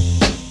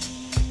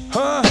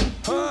 Huh?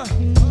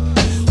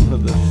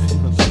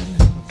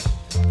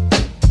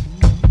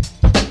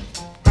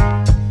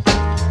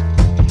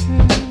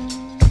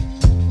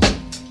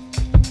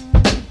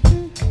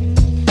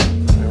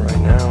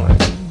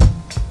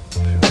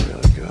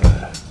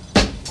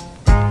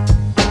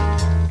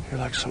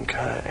 Some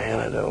kind of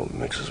antidote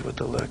mixes with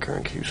the liquor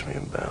and keeps me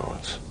in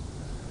balance.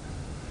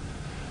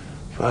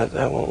 But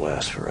that won't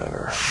last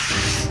forever.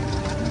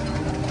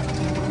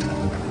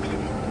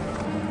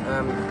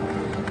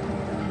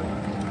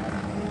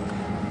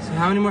 So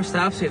how many more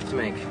stops do you have to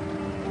make?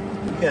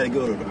 You gotta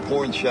go to the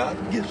porn shop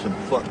and get some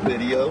fuck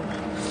videos.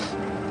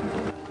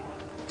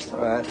 All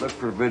right, look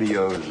for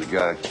videos that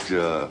got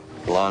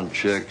blonde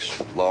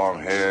chicks, long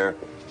hair,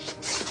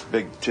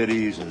 big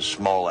titties, and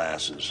small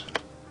asses.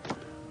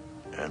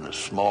 And the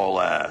small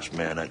ass,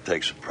 man, that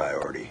takes a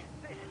priority.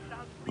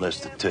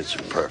 Unless the tits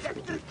are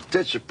perfect. If the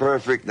tits are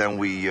perfect, then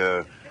we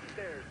go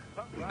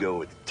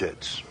with the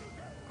tits.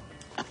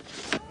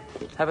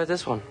 How about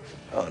this one?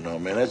 Oh, no,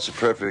 man, that's a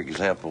perfect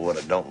example of what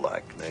I don't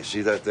like. Now, you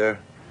see that there?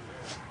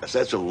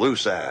 That's a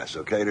loose ass,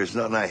 okay? There's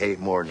nothing I hate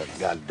more than a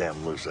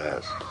goddamn loose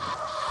ass.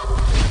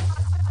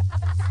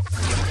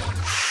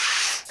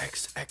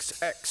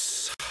 XXX.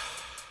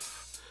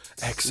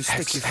 You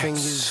stick your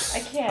fingers. I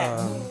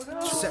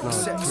can't.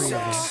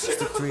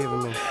 Stick 3 of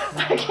them in.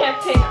 I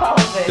can't take all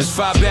of it. As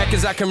far back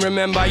as I can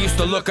remember, I used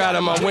to look out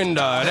of my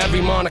window at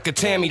every Monica,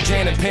 Tammy,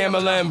 Janet,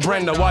 Pamela, and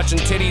Brenda, watching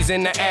titties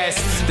in the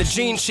ass. The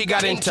jeans she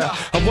got into.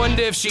 I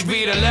wonder if she'd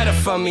read a letter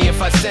from me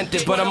if I sent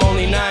it. But I'm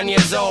only 9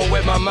 years old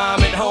with my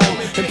mom at home,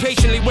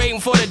 impatiently waiting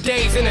for the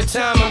days and the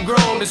time I'm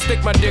grown to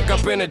stick my dick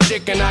up in a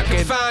chick and I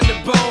could find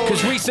a bone.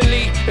 Cause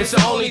recently, it's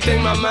the only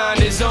thing my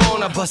mind is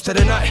on. I busted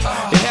a nut. It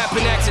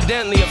happened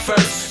accidentally at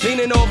first.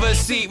 Leaning over a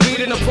seat,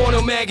 reading a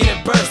porno mag and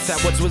it burst.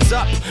 That was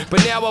up,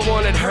 but now I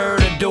wanted her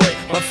to do it.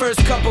 My first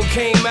couple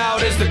came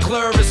out as the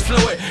clitoris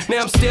fluid.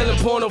 Now I'm stealing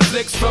porno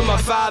flicks from my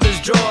father's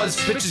drawers.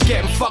 Bitches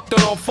getting fucked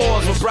on all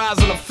fours with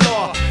bras on the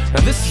floor.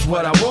 Now this is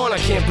what I want, I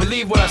can't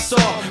believe what I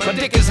saw. My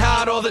dick is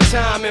hot all the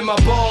time and my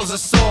balls are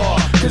sore.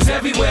 Cause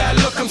everywhere I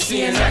look I'm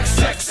seeing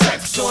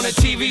XXX. On the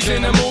TVs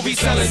and the movies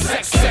selling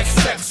sex.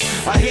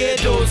 I hear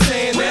dudes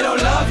saying they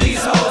don't love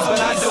these hoes, but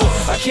I do.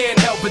 I can't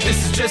help it,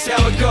 this is just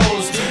how it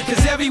goes.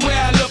 Cause everywhere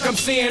I look I'm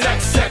seeing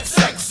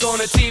XXX. On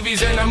the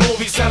TVs and the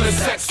movies selling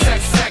sex.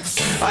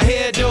 I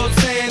hear dudes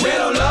saying they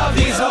don't love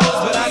these hoes,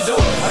 but I do.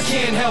 I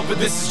can't help it,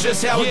 this is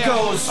just how it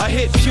goes. I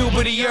hit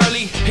puberty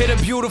early, hit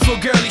a beautiful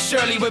girly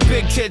Shirley with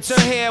big tits.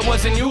 Her hair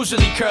wasn't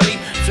usually curly,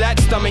 flat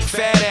stomach,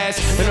 fat ass,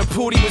 and her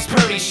pootie was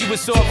purty. She was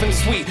soft and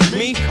sweet.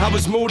 Me, I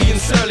was moody and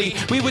surly.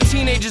 We were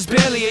teenagers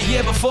barely a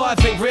year before, I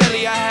think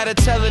really. I had to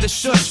tell her to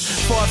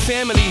shush for her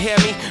family hear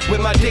me, with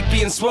my dick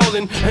being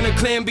swollen and her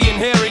clan being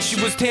hairy.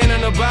 She was tan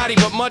on her body,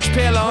 but much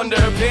paler under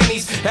her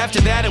panties.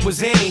 After that it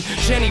was Annie,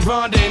 Jenny,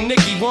 Rhonda, and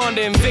Nikki,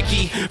 Wanda, and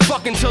Vicky.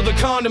 Fuck until the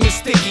condom is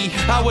sticky.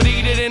 I would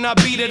eat it and I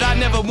beat it, I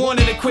never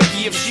wanted a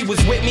quickie. If she was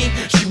with me,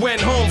 she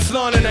went home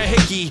flaunting her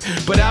hickey.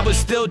 But I was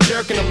still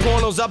jerking the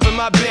pornos up in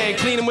my bed,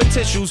 cleaning with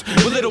tissues,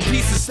 with little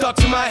pieces stuck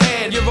to my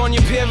head. You're on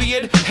your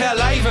period?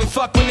 Hell, I even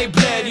fuck when they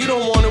bled. You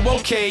don't want to,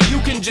 okay, you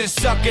can just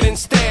suck it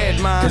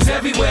instead, man. Cause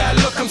everywhere I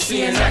look I'm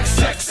seeing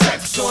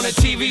XXX on the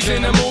TVs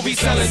and the movies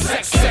selling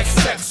sex.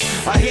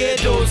 I hear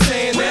dudes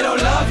saying they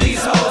don't love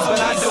these hoes, but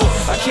I do.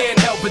 I can't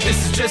help it,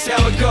 this is just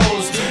how it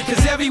goes.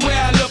 Cause everywhere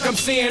I look I'm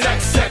seeing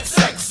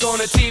XXX on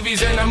the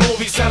TVs and the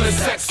movies selling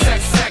sex.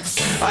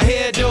 I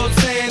hear dudes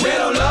saying they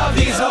don't love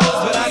these hoes,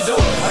 but I do.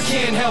 I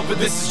can't help it,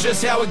 this is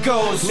just how it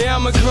goes. Now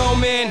I'm a grown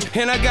man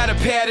and I got a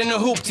pad and a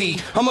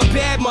hoopty. I'm a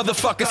bad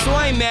motherfucker, so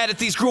I ain't mad at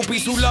these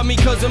groupies who love me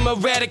cause I'm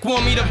erratic,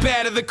 want me to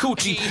batter the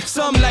coochie.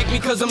 Some like me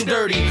cause I'm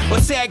dirty, or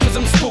sad cause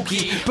I'm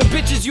spooky. But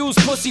bitches use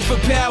pussy for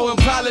power and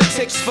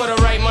politics for the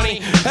right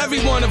money. Every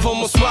one of them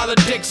will swallow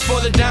dicks for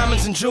the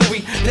diamonds and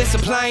jewelry. They're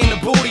supplying the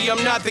booty,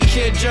 I'm not the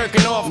kid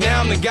jerking off, now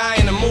I'm the guy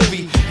in the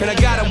movie. And I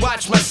gotta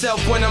watch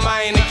myself when I'm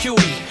eyeing a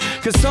cutie.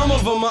 Cause some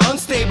of them are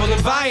unstable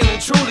and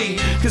violent, truly.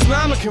 Cause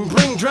mama can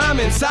bring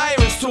drama and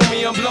sirens to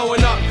me. I'm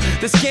blowing up,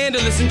 the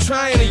scandalous and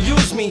trying to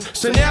use me.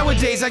 So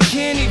nowadays I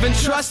can't even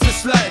trust the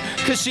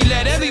slut, cause she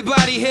let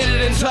everybody hit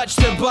it and touch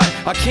their butt.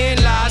 I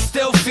can't lie, I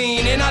still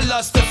fiend and I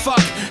lust to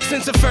fuck,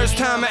 since the first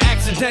time I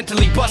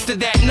accidentally busted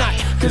that nut.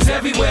 Cause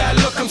everywhere I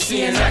look I'm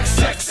seeing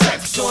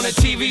XXX on the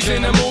TVs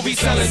and the movies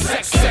selling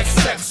sex.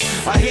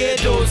 I hear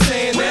dudes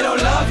saying they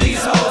don't love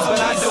these hoes, but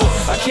I do.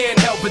 I can't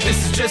help it,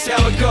 this is just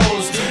how it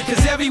goes.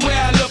 Cause everywhere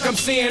I look I'm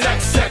seeing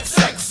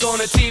XXX on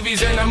the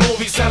TVs and the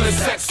movies selling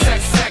sex.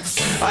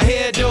 I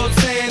hear dudes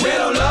saying they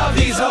don't love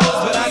these hoes,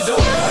 but I do.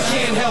 I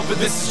can't help it,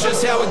 this is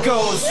just how it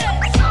goes.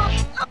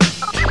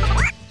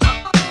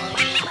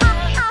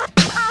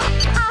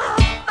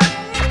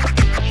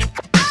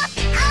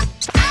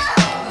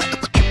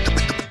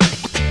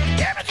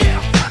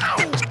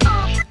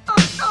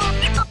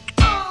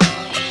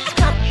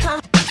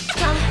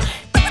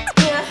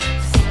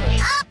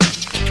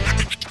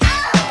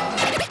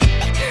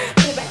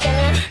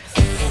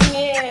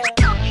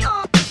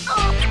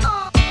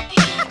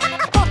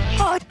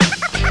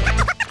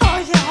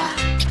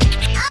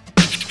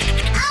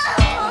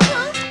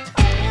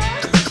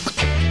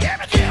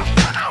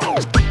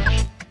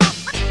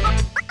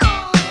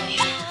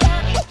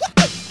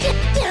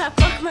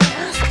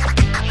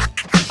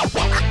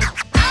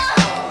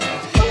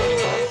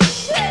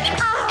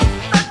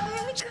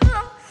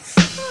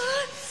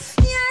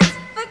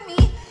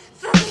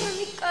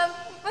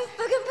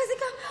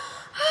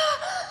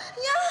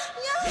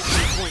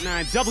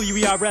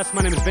 WERS,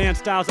 my name is Van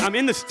Styles. I'm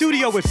in the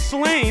studio with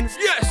Slaine.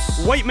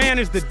 Yes! White Man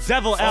is the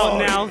Devil out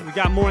now. We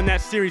got more in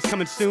that series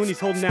coming soon. He's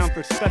holding down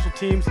for special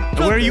teams. And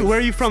where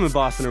are you from in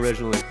Boston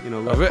originally? You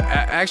know,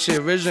 actually,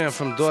 originally I'm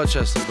from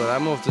Dorchester, but I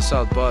moved to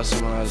South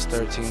Boston when I was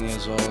 13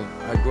 years old.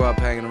 I grew up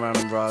hanging around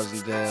in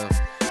Rosendale.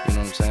 You know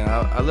what I'm saying?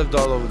 I lived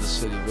all over the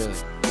city, really.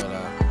 But,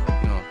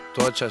 you know,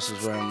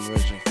 Dorchester's where I'm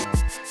originally from.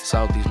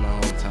 Southeast, my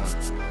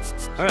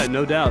hometown. All right,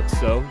 no doubt.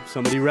 So,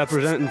 somebody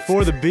representing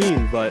for the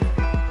Bean, but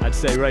I'd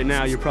say right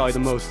now you're probably the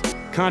most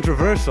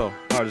controversial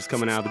artist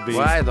coming out of the Bean.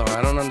 Why though?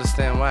 I don't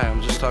understand why.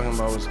 I'm just talking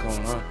about what's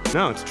going on.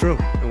 No, it's true.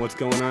 And what's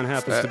going on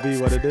happens to be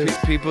what it is.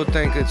 People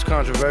think it's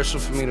controversial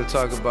for me to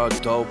talk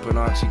about dope and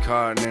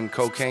Oxycontin and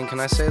cocaine. Can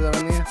I say that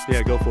on here?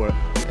 Yeah, go for it.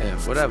 Yeah,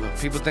 whatever.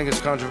 People think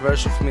it's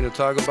controversial for me to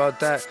talk about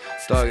that.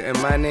 Dog, in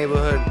my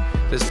neighborhood,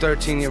 there's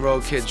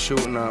 13-year-old kids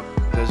shooting up.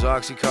 There's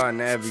Oxycontin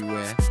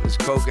everywhere. There's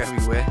coke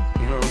everywhere.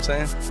 You know what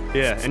I'm saying?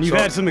 Yeah, and you've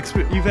had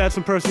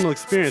some personal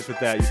experience with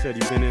that. You said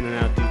you've been in and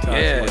out detox.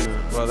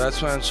 Yeah, well,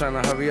 that's why I'm trying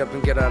to hurry up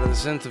and get out of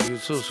this interview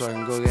too, so I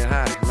can go get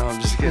high. No,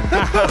 I'm just kidding.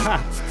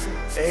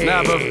 Hey.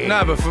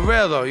 Nah, but for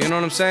real though, you know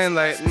what I'm saying?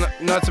 Like,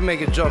 not to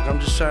make a joke. I'm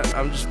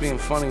just being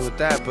funny with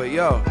that. But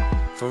yo,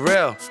 for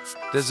real,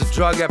 there's a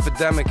drug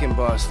epidemic in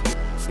Boston.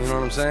 You know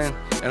what I'm saying?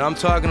 And I'm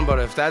talking about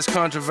it. If that's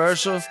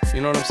controversial, you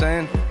know what I'm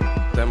saying?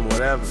 Then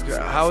whatever.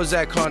 How is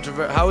it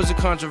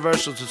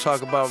controversial to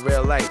talk about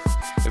real life?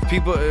 If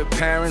people,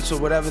 parents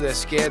or whatever, they're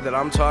scared that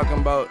I'm talking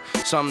about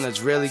something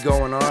that's really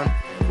going on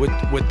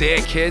with their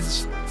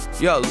kids,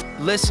 yo,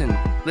 listen.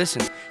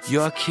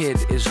 Your kid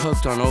is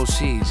hooked on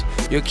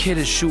OCs. Your kid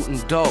is shooting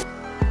dope.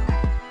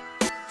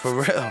 For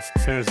real.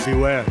 Parents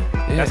beware.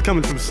 Yeah. That's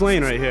coming from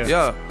Slaine right here.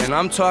 Yeah, and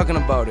I'm talking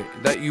about it.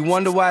 That you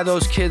wonder why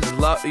those kids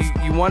love.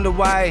 You wonder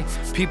why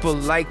people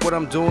like what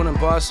I'm doing in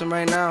Boston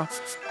right now.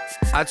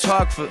 I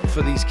talk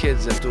for these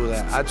kids that do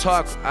that.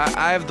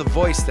 I have the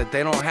voice that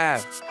they don't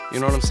have. You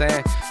know what I'm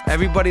saying?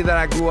 Everybody that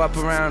I grew up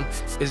around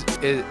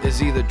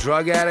is either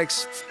drug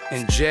addicts,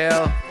 in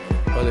jail,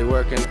 or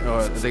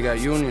they got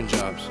union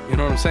jobs. You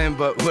know what I'm saying?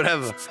 But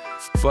whatever.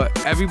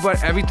 But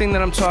everything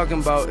that I'm talking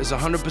about is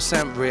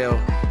 100% real.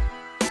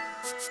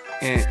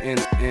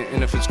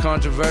 And if it's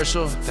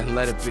controversial, then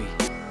let it be.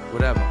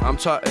 Whatever.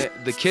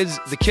 The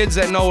kids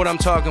that know what I'm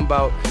talking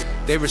about,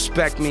 they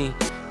respect me,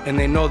 and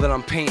they know that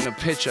I'm painting a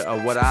picture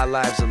of what our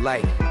lives are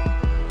like,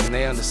 and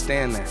they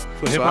understand that.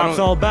 That's what hip-hop's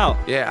all about.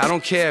 Yeah, I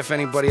don't care if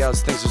anybody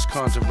else thinks it's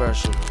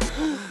controversial.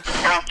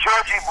 Hey,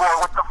 Georgie boy,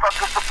 what the fuck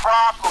is the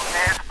problem,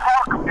 man?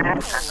 Talk, man.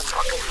 That's the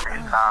fucking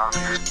freestyle.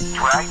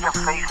 Drag your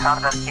face out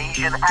of that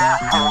Asian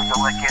asshole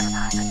you're licking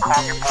and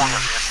call your boy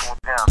up there. Pull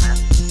it down, man.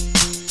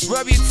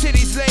 Rub your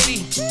titties,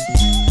 lady.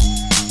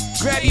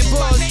 Grab your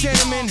balls,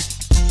 gentlemen.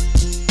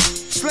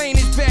 Slaine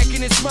is back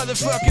in this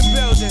motherfucking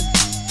building.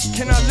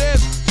 Can I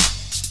live?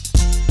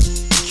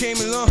 Came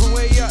a long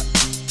way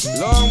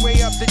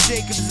up the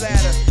Jacob's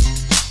ladder.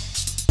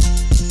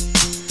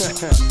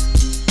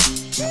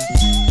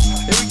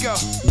 Here we go.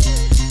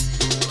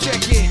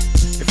 Check it.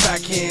 If I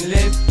can't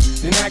live,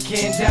 then I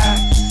can't die.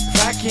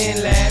 If I can't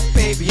laugh,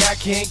 baby, I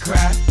can't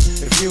cry.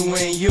 If you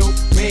ain't you,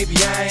 maybe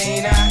I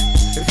ain't I.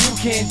 If you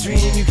can't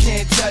dream, you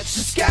can't touch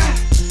the sky.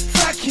 If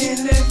I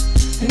can't live,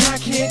 then I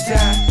can't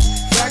die.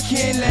 If I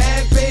can't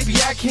laugh, baby,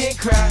 I can't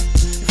cry.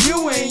 If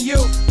you ain't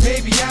you,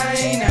 maybe I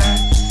ain't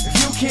I.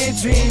 Can't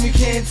dream, you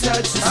can't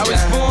touch the sky. I was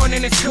born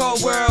in this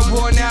cold world,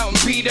 worn out and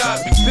beat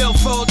up.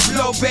 Billfolds,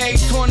 blow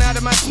bags, torn out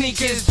of my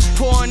sneakers.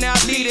 Pouring out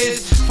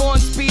leaders,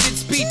 foreign speeded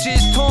speeches.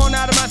 Torn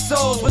out of my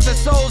souls with the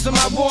souls of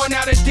my worn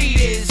out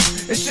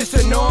Adidas. It's just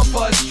a norm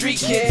for a street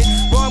kid.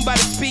 Wrong by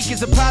the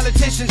speakers of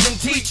politicians and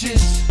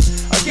teachers.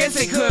 I guess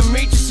they couldn't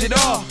reach us at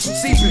all. I'm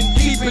sleeping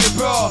deep in the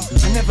brawl.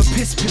 I never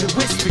piss to the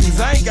whisper, cause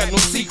I ain't got no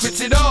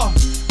secrets at all.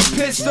 I'm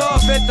pissed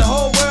off at the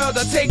whole world,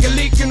 I take a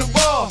leak in the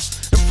wall.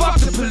 Fuck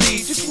the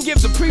police, you can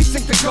give the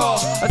precinct a call.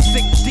 I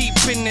sink deep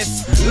in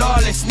this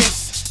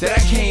lawlessness that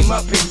I came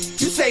up in.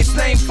 You say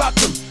Slaine, fuck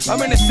them. I'm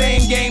in the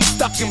same game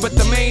stuck in, but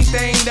the main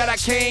thing that I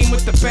came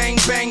with the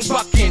bang bang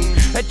bucking.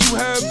 That you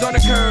heard on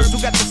the curves who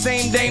got the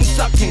same dame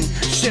sucking.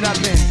 Shit, I've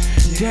been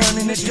down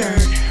in the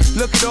dirt.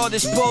 Look at all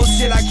this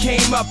bullshit I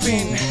came up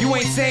in. You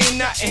ain't saying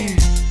nothing.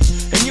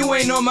 And you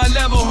ain't on my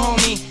level,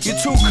 homie. You're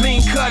too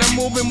clean cut, I'm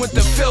moving with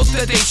the filth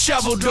that they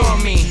shoveled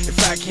on me.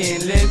 If I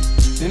can't live,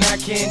 then I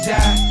can't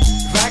die.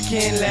 If I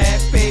can't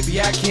laugh, baby,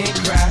 I can't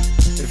cry.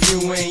 If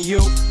you ain't you,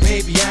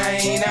 maybe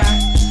I ain't I.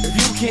 If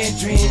you can't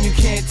dream, you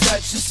can't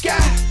touch the sky.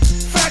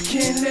 If I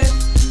can't live,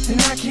 then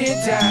I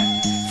can't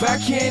die. If I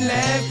can't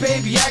laugh,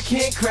 baby, I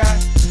can't cry.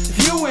 If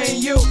you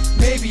ain't you,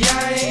 maybe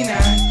I ain't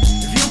I.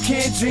 If you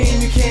can't dream,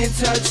 you can't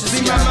touch the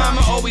sky. See, my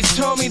mama always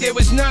told me there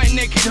was nothing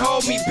that could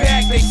hold me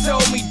back. They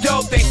sold me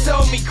dope, they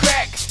sold me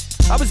crack.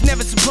 I was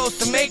never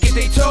supposed to make it,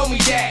 they told me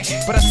that.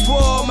 But I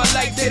swore all my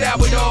life that I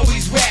would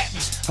always rap.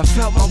 I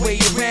felt my way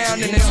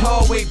around in this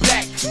hallway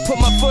black. Put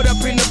my foot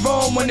up in the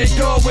room when the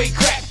doorway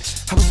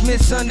cracked. I was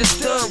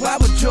misunderstood, why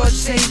would George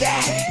say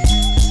that?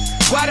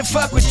 Why the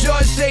fuck would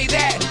George say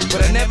that?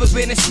 But I never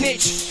been a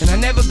snitch, and I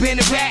never been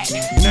a rat,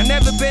 and I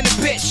never been a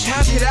bitch.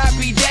 How could I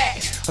be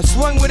that? I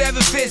swung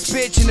whatever fits,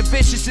 bitch, and the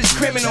bitches is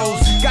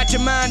criminals. Got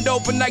your mind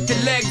open like the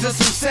legs of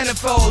some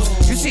centerfolds.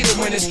 You see the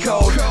winter's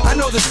cold, I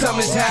know the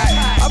summer's hot.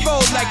 I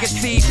rolled like a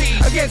thief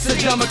against a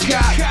dumber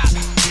cop.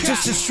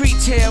 Just a street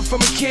tale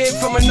from a kid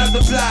from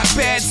another block.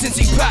 Bad since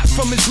he popped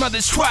from his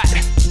mother's twat.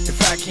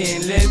 If I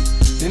can't live,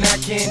 then I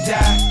can't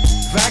die.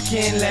 If I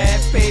can't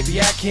laugh,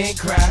 baby, I can't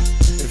cry.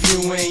 If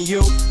you ain't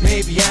you,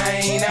 maybe I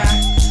ain't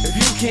I. If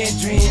you can't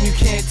dream, you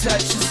can't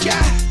touch the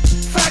sky.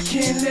 If I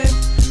can't live,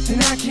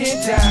 then I can't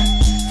die.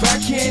 If I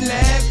can't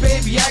laugh,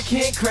 baby, I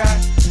can't cry.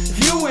 If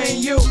you ain't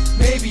you,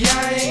 maybe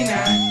I ain't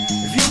I.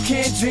 If you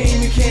can't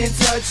dream, you can't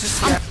touch the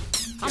sky.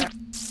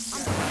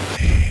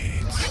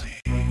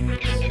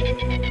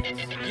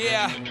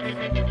 Yeah,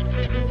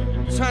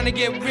 trying to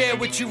get real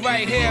with you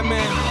right here,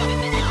 man.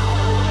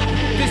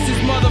 This is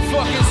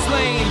motherfucking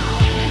Slaine.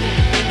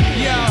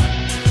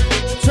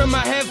 Yeah, turn my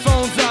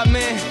headphones up,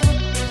 man.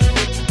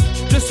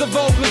 Just the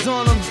vocals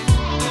on them.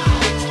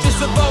 Just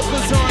the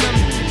vocals on them.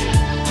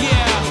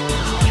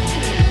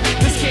 Yeah,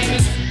 this game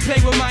is play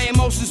with my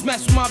emotions,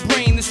 mess with my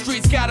brain. The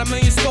streets got a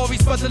million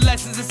stories, but the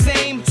lesson's the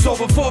same. So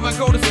before I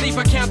go to sleep,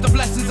 I count the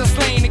blessings of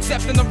Slaine.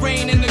 Accepting the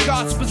rain and the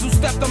gospels who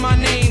stepped on my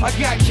name. I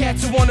got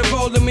cats who wanna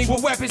roll with me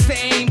with weapons to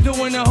aim.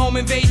 Doing a home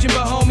invasion,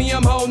 but homie,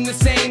 I'm holding the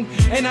same.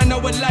 And I know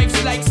what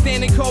life's like,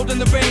 standing cold in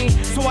the rain.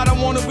 So I don't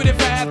want to, but if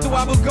I have to,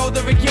 I will go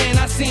there again.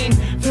 I seen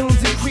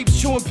villains and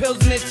creeps chewing pills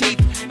in their teeth.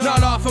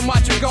 Not off and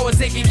watch them go as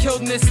they get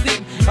killed in their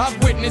sleep. I've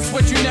witnessed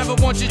what you never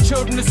want your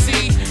children to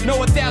see. Know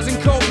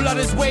 1,000 cold blood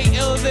is way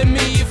iller than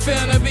me. You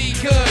finna be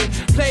good,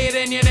 play it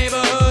in your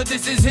neighborhood.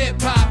 This is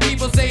hip-hop,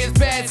 people say it's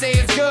bad, say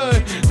it's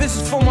good. This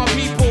is for my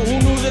people who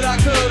knew that I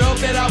could, hope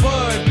that I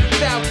would,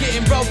 without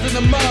getting roped in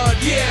the mud.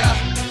 Yeah,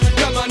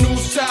 got my new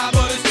style,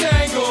 but it's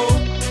tangled.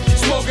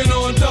 Smoking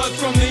on dust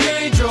from the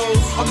angels.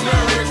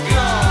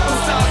 America.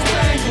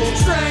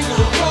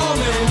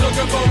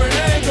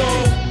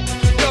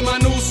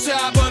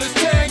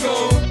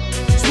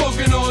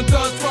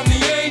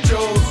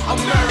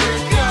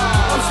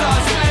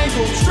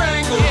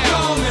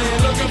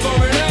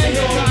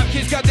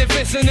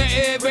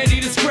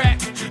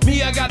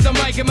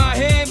 mic in my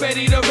hand,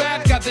 ready to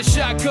rap. Got the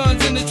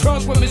shotguns in the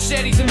trunk with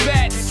machetes and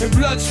bats. And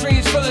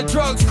bloodstreams full of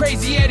drugs,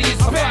 Crazy Eddie is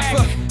back.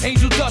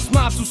 Angel dust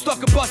mobs who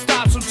stuck at bus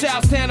stops from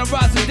Charlestown to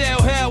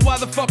Rosendale. Hell, why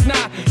the fuck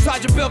not?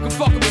 Sergeant Bill can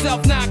fuck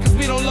himself now, cause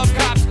we don't love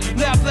cops.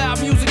 Laugh loud,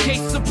 music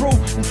cases of proof,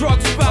 and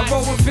drug spots. I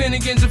roll with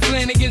Finnegans and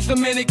Flanagans,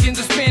 Dominicans,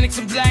 Hispanics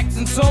and blacks.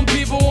 And some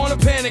people wanna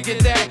panic at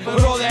that.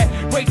 But all that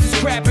racist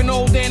crap and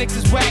old annex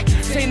is whack.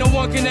 Say no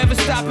one can ever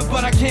stop it,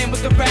 but I can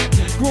with the rap.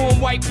 Growing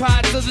white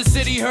pots of the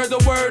city, heard the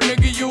word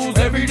nigga use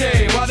every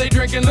day. While they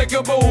drinking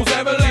liquor booze,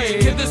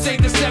 Everlane. If this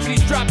ain't the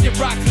 70s, drop your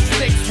rocks and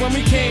sticks. When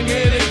we came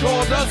here, they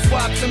called us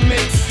swaps and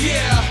mix.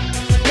 Yeah,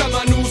 got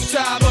my new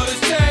style, but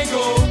it's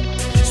tangled.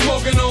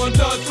 Smoking on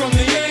dust from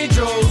the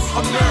angels.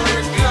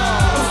 America,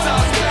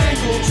 stop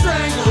tangled,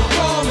 strangled,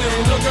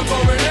 calling, looking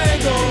for an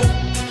angle.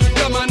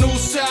 Got my new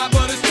style,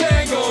 but it's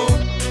tangled.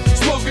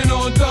 Smoking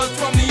on dust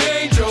from the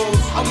angels.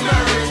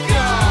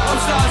 America, I'm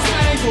star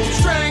spangled,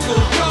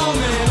 strangled,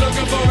 calling,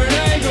 looking for an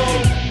angle.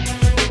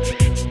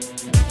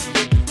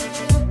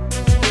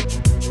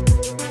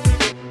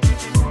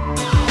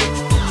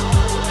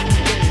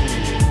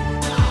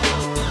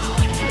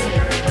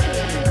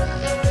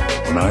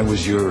 When I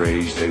was your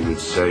age, they would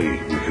say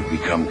we could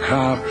become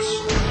cops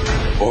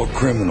or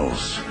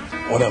criminals.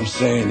 What I'm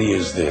saying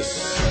is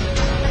this.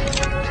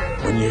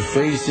 When you're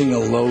facing a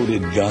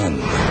loaded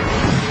gun,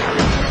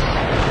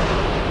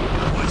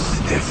 what's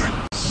the difference?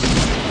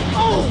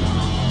 Oh!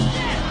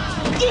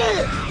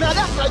 Yeah! Now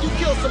that's how you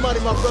kill somebody,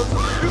 my brother.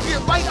 You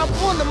get right up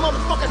on the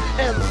motherfucker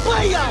and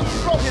lay out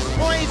from his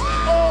brains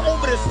all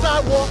over the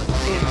sidewalk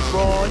in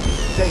broad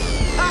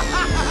daylight.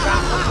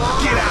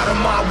 Get out of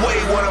my way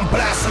when I'm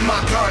blasting my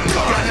gun.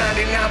 Got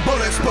 99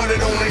 bullets, but it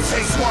only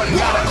takes one.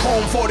 Got a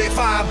Chrome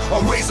 45, a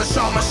razor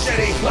sharp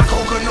machete. Like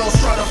Coka,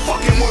 Nostra, the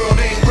fucking world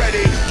ain't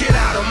ready. Get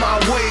out of my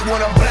way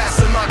when I'm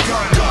blasting my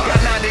gun.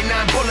 Got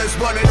 99 bullets,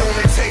 but it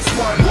only takes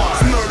one.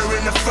 It's murder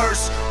in the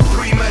first,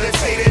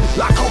 premeditated.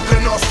 Like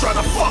Coka, Nostra,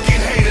 the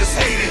fucking haters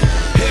hate it.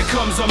 Here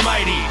comes a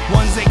mighty,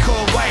 ones they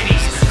call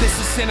whiteys. This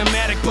is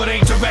cinematic, but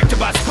ain't directed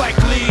by Spike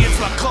Lee. It's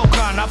like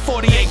Coka, not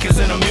 40 acres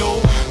in a mule.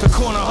 The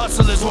corner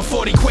hustlers with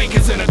 40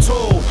 Quakers in a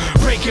tool.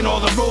 Breaking all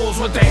the rules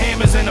with the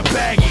hammers and the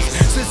baggies.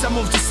 Since I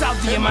moved to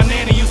Southie and my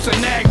nanny used to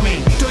nag me.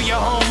 Do your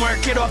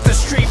homework, get off the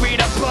street, read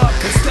a book.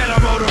 Instead I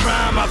wrote a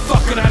rhyme, I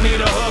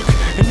need a hook.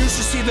 And you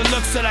should see the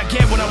looks that I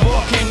get when I'm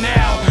walking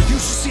now. You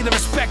should see the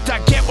respect I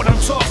get when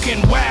I'm talking,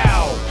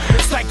 wow.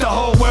 It's like the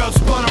whole world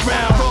spun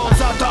around. Rolls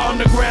out the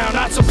underground,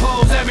 I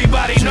suppose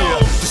everybody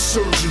knows. The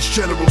surgeon's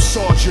general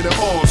sergeant at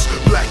arms.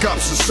 Black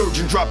ops and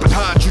surgeon dropping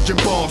hydrogen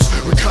bombs.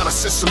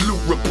 Reconnaissance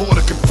salute,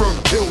 reporter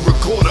confirmed kill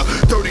recorder.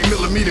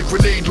 30mm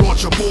grenade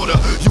launcher mortar.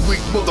 You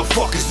weak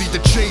motherfuckers need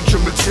to change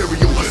your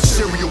material.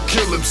 Serial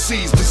kill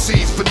MCs,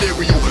 disease,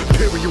 venereal.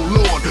 Imperial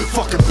Lord,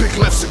 fucking big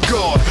left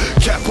cigar.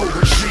 Capo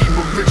regime,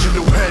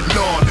 original head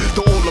on.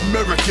 The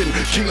all-American,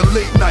 king of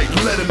late night,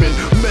 Letterman.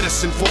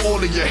 Medicine for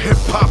all of your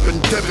hip-hop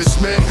endeavors,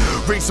 man.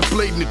 Razor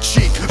blade in the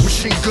cheek,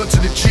 machine gun to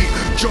the Jeep.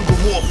 Jungle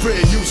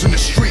warfare using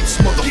the streets,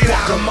 motherfucker. Get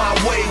out of my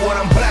way when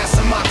I'm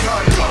blasting my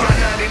gun. Got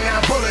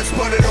 99 bullets,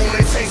 but it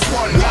only takes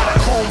one. Got a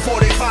Chrome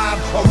 45,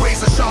 a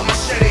razor sharp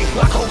machete.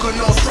 Like Coka,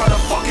 Nostra, the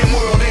fucking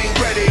world ain't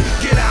ready.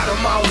 Get out of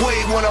my way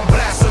when I'm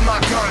blasting my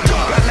gun.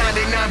 Got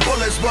 99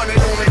 bullets, but it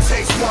only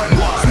takes one.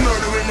 It's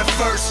murder in the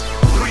first,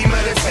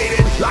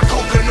 premeditated. Like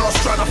Coka,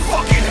 Nostra, the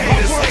fucking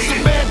haters hate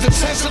it. Demand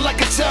attention like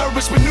a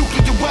terrorist with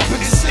nuclear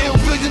weapons. It's ill,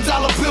 $1 billion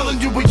bill and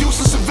you a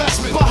useless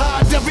investment.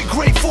 Behind every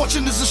great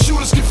fortune is a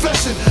shooter's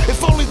confession.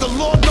 If only the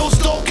Lord knows,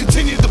 don't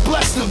continue to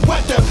bless them.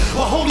 Wet them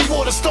with holy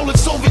water, stolen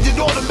Soviet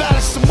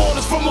automatics. The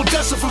mortars from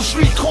Odessa, from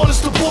street corners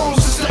to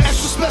boroughs. It's the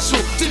extra special.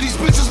 To these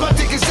bitches, my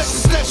dick is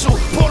existential.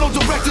 Porno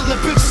directed, let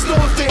bitches know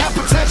if they have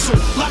potential.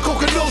 Like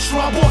Coka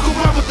Nostra, I walk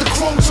around with the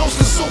chrome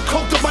toaster so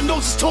coked up. My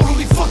nose is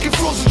totally fucking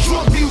frozen.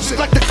 Drug music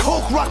like the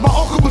coke rock my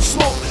uncle would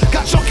smoke.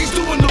 Got junkies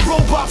doing the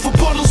robot for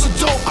bundles of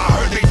dope. I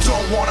heard they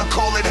don't wanna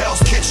call it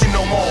Hell's Kitchen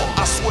no more.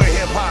 I swear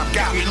hip-hop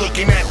got me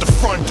looking at the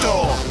front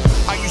door.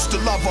 I used to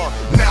love her,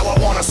 now I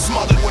wanna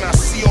smother when I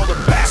see all the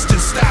bastard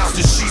styles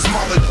that she's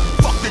mothered.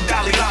 Fuck the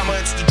Dalai Lama,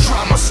 it's the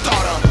drama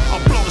starter.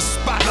 I'll blow the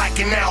spot like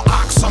an Al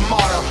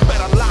Oxamata.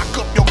 Better lock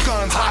up your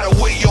guns, hide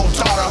away your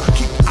daughter.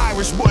 Keep the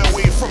Irish boy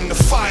away from the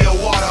fire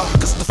water.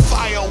 Cause the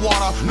fire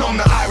water, numb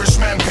the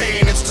Irishman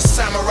pain. It's the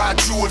samurai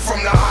druid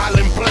from the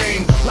Highland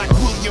Plain. Like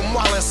William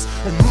Wallace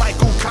and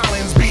Michael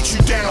Collins. Beat you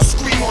down,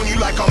 scream on you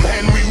like I'm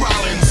Henry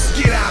Rollins.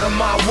 Get out of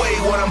my way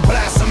when I'm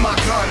blasting my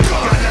gun.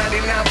 Got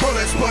 99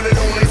 bullets, but it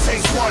only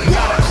takes one.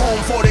 Got a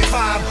Chrome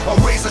 45, a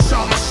razor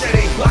sharp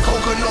machete. Like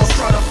Coka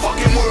Nostra, the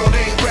fucking world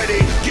ain't ready.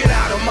 Get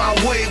out of my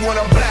way when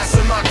I'm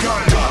blasting my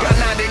gun. Got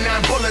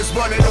 99 bullets,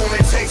 but it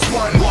only takes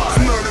one. It's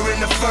murder in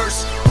the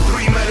first,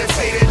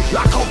 premeditated.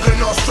 Like Coka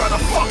Nostra, the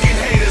fucking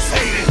haters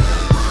hate it.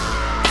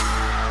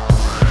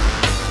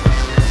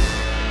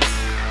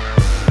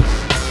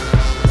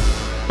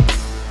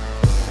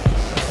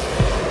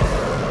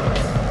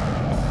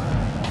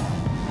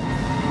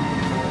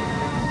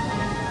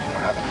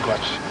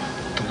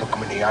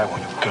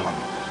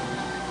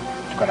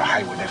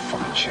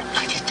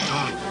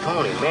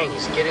 Tony, man,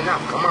 he's getting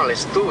up. Come on,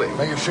 let's do it.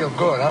 Make you feel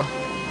good, huh?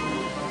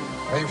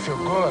 Make you feel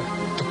good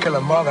to kill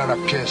a mother and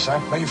a kiss, huh?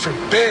 Make you feel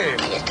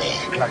big.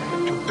 Like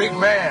you big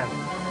man.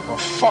 Well,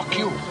 fuck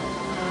you.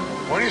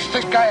 What do you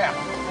think I am?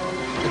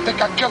 You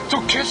think I killed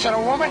 2 kids and a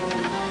woman?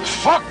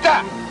 Fuck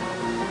that!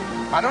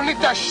 I don't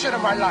need that shit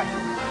in my life.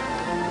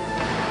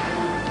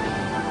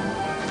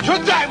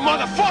 You die,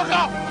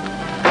 motherfucker!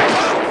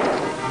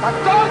 I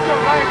told you,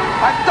 man!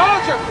 I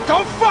told you!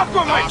 Don't fuck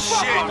with me! Oh,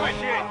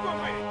 shit.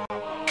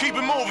 Keep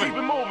it moving.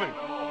 Keep it moving.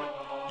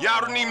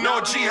 Y'all don't even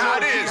know what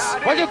jihad is.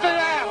 What do you think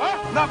I am,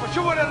 huh? No, but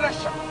you wouldn't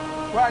listen.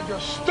 Well, you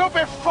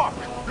stupid fuck.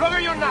 Look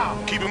at you now.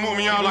 Keep it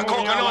moving, y'all, like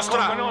Coka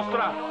Nostra.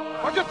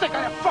 What do you think,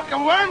 I am a fucking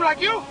worm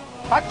like you?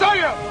 I told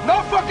you,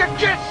 no fucking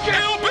kids, shit.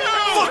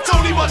 Fuck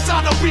Tony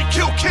Montana, we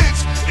kill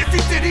kids. If he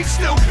did, he'd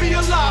still be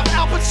alive.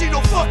 Al Pacino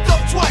fucked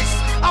up twice.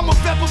 I'm a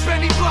vet for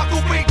Benny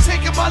Blanco, ain't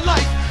taking my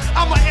life.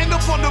 I'ma end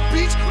up on the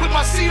beach with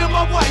my seat and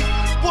my wife.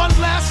 One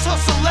last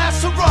hustle, last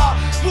hurrah.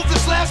 Move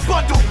this last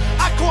bundle.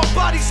 I caught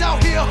bodies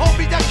out here,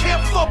 homie, that can't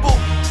fumble.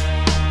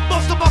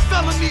 Most of my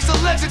felonies are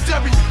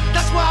legendary.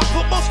 That's why I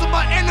put most of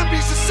my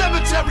enemies in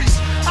cemeteries.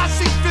 I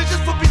see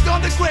visions from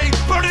beyond the grave,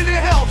 burning in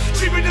hell,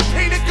 dreaming the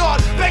pain of God,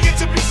 begging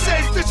to be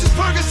saved. This is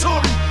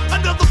purgatory,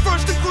 another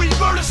first-degree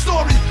murder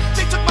story.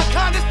 They took my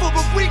kindness for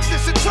a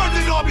weakness and turned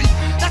it on me.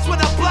 That's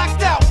when I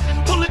blacked out,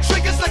 pulling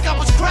triggers like I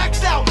was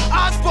cracked out.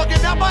 Eyes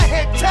bugging out, my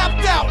head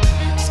tapped out.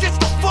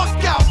 Skits the fuck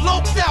out,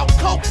 loped out,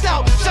 coked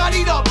out,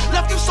 shotted up,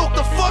 left you soaked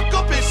the fuck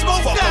up and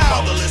smoked Fuck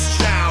out. a motherless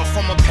child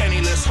from a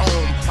penniless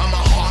home. I'm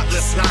a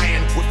heartless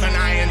lion with an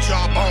iron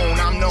jawbone.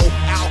 I'm no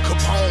Al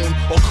Capone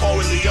or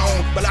Corey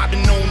Leone, but I've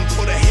been known to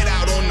put a hit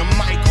out on the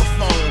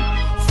microphone.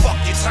 Fuck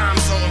your time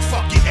zone,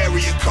 fuck your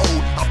area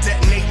code. I'll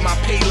detonate my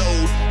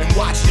payload and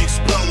watch it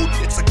explode.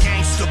 It's a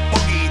gangster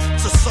boogie,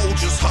 it's a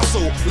soldier's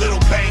hustle.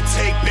 Little bank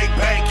take big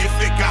bank if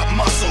it got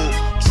muscle.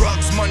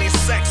 Drugs, money,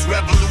 sex,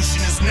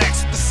 revolution is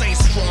next. This ain't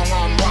strong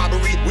arm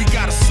robbery. We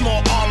got a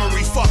small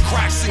armory, fuck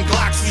cracks and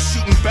glocks. We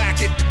shooting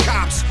back at the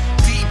cops.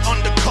 Deep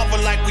undercover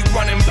like we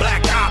running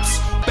black ops.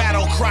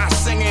 Battle cry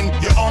singing,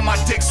 you're on my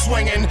dick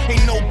swinging.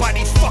 Ain't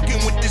nobody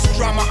fucking with this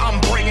drama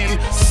I'm bringing.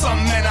 Some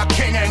men are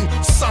kingin',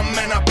 some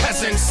men are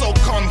peasants. So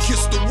come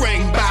kiss the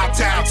ring, bow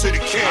down to the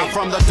king. I'm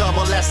from the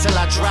double S till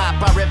I drop.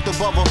 I rip the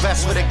bubble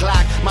vest with a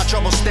Glock. My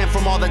trouble stem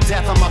from all the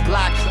death on my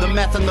block. The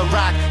meth and the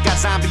rock, got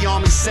zombie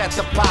armies set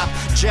to pop.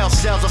 Jail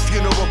cells or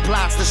funeral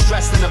plots, the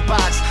stress in the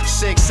box.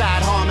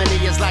 Six-side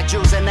harmony is like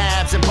Jews and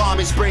abs and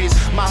bombing sprees.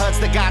 My hut's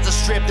the gods are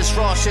stripped, this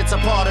raw shit's a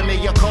part of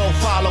me. Your cold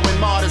following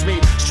martyrs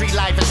me. Street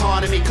life is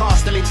haunting me,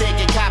 constantly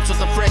thinking cops with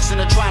the friction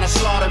are trying to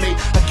slaughter me.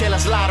 A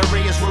killer's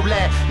lottery is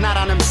roulette, not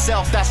on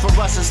himself, that's for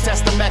Russians.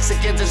 Test the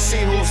Mexicans and see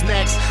who's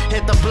next.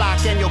 Hit the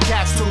block and you'll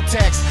catch 2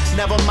 texts.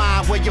 Never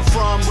mind where you're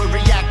from, we're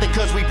reacting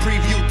cause we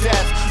preview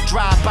death.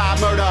 Drive-by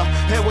murder,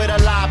 hit with a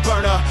live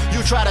burner.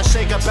 You try to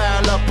shake a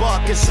barrel of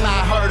buck, it's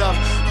not heard of.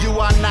 You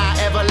are not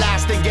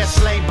everlasting, get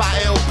slain by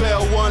ill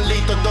bill. 1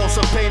 lethal dose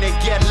of pain and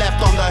get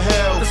left on the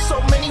hill. There's so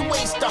many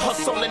ways to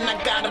hustle and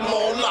I got them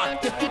all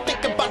locked. If you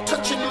think about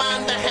touching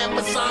mine, the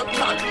hammer's on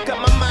cock. Got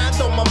my mind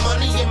on my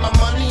money and my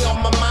money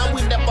on my mind.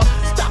 We never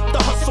stop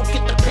the hustle,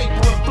 get the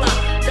paper and block.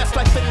 That's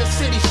life in the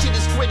city, shit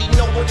is gritty,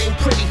 no it ain't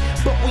pretty.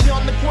 But we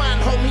on the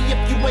grind, homie, if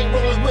you ain't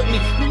rolling with me.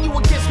 When you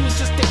against me,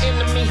 just the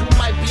enemy who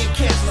might be a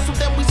cancer. So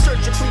then we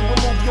surgically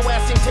remove your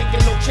ass, ain't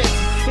taking no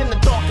chances. In the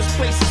darkest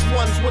places,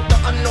 ones with the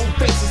unknown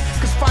faces.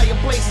 Cause fire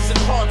blazes in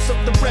hearts of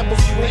the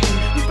rebels you hating.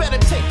 You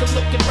better take a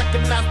look and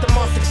recognize the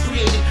monsters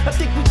created. I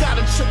think we got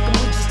them shook and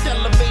we just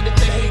elevated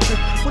the hatred.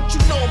 What you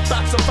know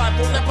about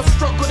survival, never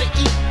struggle to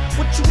eat.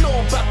 What you know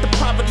about the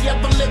poverty,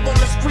 ever live on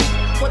the street?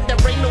 When there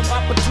ain't no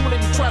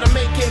opportunity, try to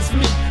make ends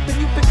meet. Then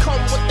you become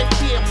what they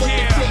fear, what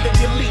they fear that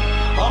you lead.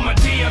 I'm a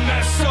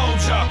DMS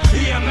soldier,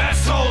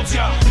 EMS holds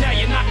ya. Now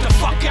you're knocked the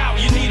fuck out,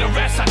 you need a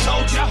rest, I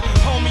told ya.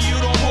 Homie, you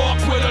don't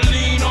walk with a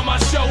lean on my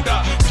shoulder.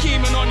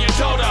 Scheming on your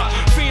shoulder,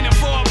 fiending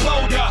for a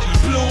boulder.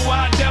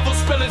 Blue-eyed devil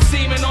spilling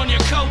semen on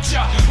your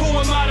culture. Who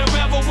am I to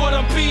rebel? What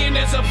I'm being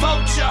is a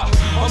vulture.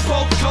 On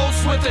both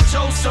coasts with a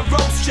toast to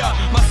roast ya.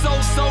 My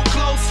soul's so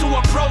close to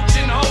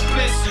approaching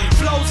hopeless.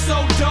 Flow so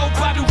dope,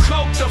 I do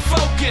coke to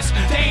focus.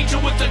 Danger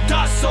with the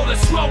dust, so the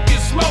smoke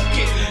is smoke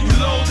it. You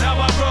loathe how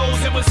I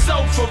rose, it was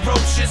so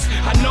ferocious.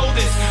 I know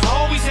this,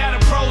 I always had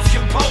a pro's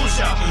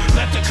composure.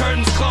 Let the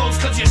curtains close,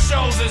 cause your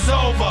show's is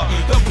over.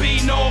 There'll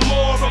be no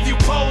more of you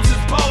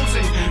poses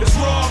posing. It's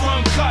raw,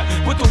 uncut,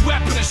 with a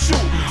weapon to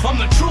shoot. I'm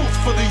the truth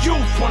for the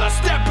youth when I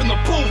step in the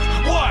booth.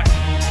 What?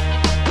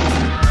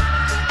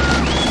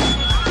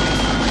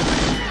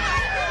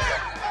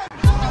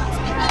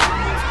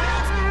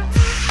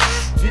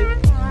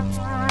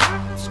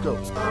 Let's go.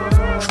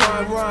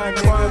 Rime,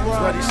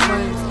 Bloody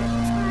Slaine,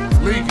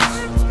 Leaguers.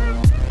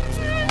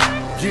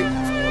 Yeah.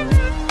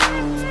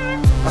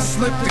 I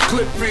slip the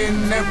clip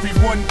in,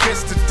 everyone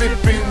gets to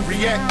dip in.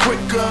 React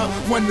quicker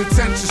when the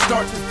tension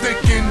starts to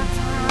thicken.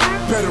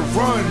 Better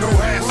run, no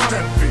half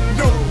stepping,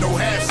 no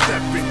half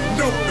stepping,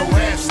 no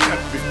half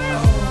stepping.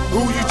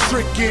 Who you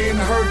tricking?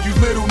 Heard you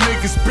little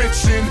niggas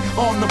bitching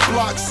on the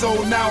block,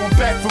 so now I'm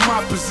back for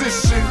my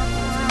position.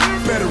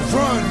 Better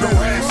run, no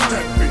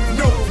half-stepping,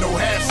 no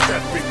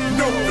half-stepping,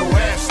 no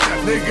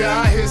half-stepping. Nigga,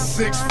 I hit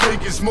 6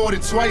 figures more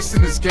than twice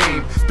in this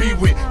game. Be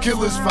with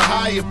killers for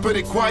hire, but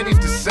it quite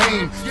ain't the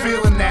same.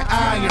 Feeling that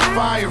iron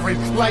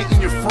firing, light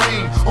in your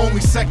frame.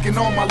 Only second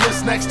on my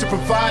list next to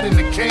providing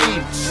the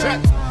cane. Check.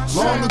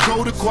 Long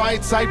ago the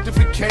quiet type that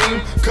became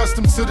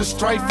accustomed to the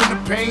strife and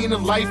the pain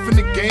of life in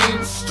the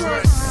game.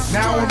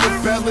 Now I'm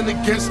rebelling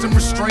against them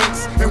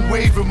restraints and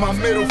waving my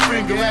middle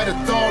finger at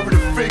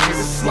authoritative figures.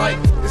 It's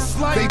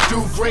like they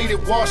do great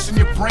at washing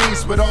your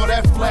brains, but all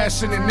that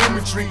flashing and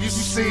imagery you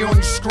see on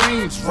your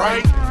screens,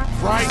 right?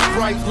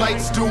 Bright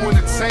lights do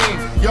entertain.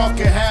 Y'all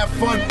can have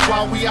fun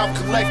while we out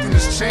collecting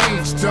this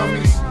change,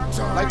 dummies.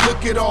 Like,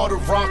 look at all the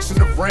rocks in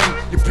the ring.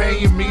 You're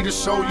paying me to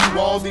show you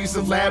all these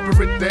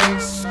elaborate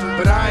things,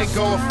 but I ain't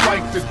gonna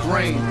fight the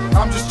grain.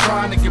 I'm just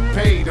trying to get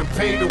paid and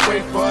pay the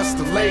way for us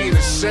to lay in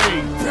the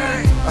shade.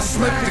 I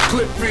slip the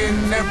clip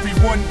in,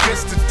 everyone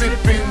gets to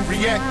dip in.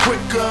 React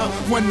quicker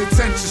when the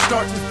tension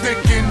starts to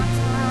thicken.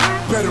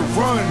 Better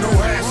run, no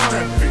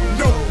half-stepping,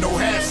 no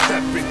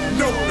half-stepping,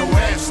 no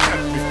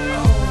half-stepping.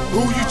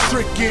 Who you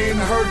tricking?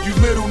 Heard you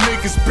little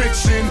niggas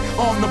bitching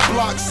on the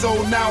block,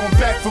 so now I'm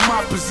back for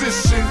my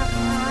position.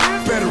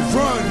 Better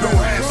run, no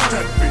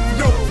half-stepping,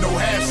 no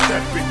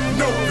half-stepping,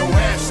 no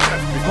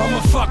half-stepping. I'm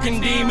a fucking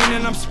demon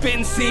and I'm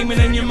spitting semen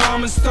in your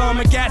mama's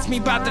stomach. Ask me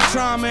about the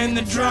trauma and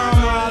the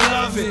drama, I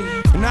love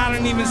it. And I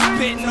don't even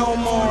spit no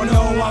more,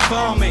 no, I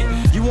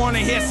vomit. You wanna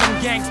hear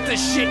some gangster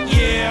shit?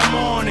 Yeah, I'm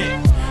on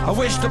it. I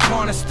wished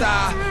upon a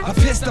star, I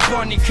pissed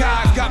upon your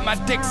car. Got my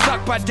dick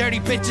sucked by dirty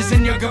bitches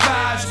in your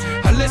garage.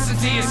 I listened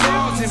to your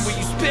songs and what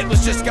you spit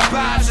was just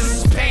garbage.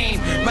 This is pain,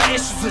 my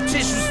issues are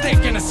tissue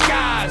sticking the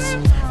skies.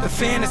 The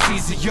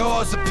fantasies are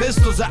yours, the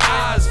pistols are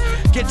ours.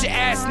 Get your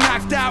ass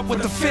knocked out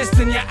with a fist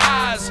in your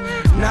eyes.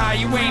 Nah,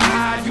 you ain't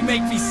high, you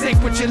make me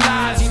sick with your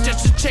lies. You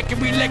just a chicken,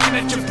 we licking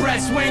at your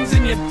breast wings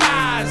and your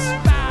thighs.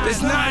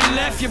 There's nothing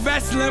left, you're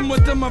wrestling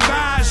with the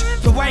mirage.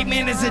 The white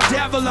man is a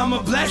devil, I'm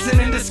a blessing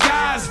in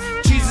disguise.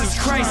 Jesus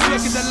Christ,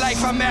 look at the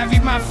life I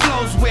married my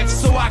flows with,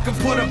 so I can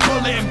put a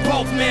bullet in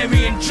both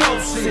Mary and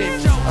Joseph.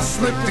 I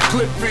slip the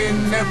clip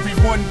in,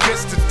 everyone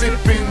gets to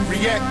dip in.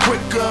 React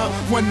quicker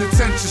when the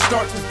tension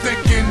starts to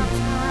thicken.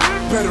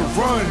 Better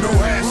run, no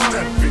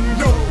half-stepping,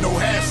 no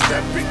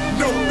half-stepping,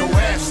 no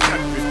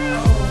half-stepping.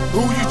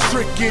 Who you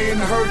tricking?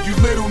 Heard you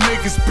little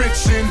niggas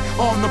bitching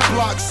on the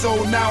block,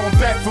 so now I'm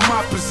back for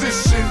my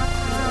position.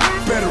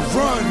 Better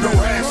run, no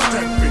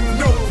half-stepping,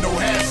 no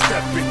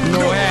half-stepping,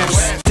 no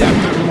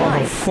half-stepping,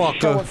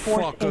 motherfucker.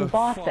 Force in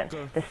Boston.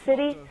 The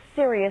city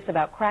serious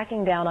about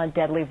cracking down on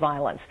deadly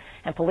violence.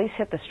 And police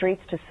hit the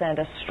streets to send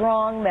a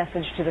strong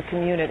message to the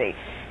community.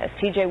 As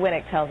TJ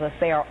Winnick tells us,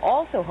 they are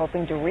also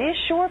hoping to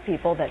reassure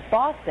people that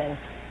Boston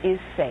is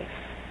safe.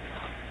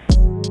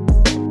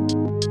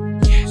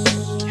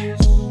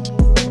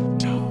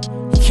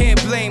 You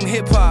can't blame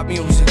hip-hop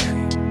music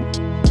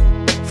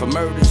for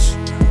murders.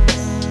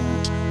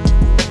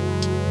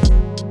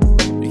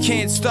 You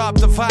can't stop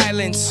the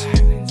violence.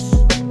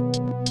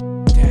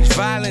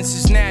 Violence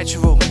is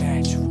natural.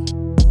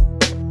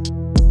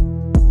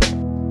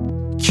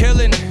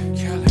 Killing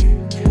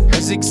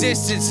has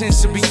existed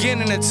since the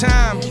beginning of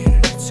time.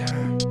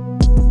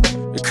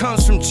 It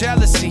comes from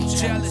jealousy,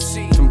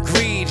 from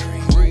greed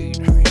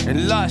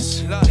and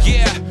lust.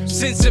 Yeah,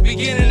 since the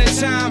beginning of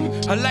time,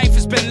 a life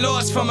has been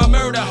lost from a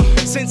murder.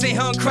 Since they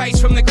hung Christ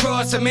from the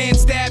cross, a man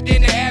stabbed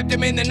in the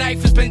abdomen, the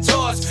knife has been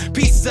tossed.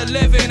 Pieces of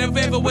liver in a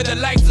river with a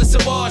lifeless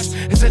awash.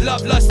 It's a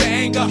love, lust, or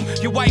anger.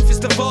 Your wife is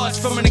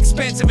divorced from an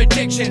expensive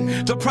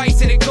addiction. The price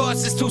that it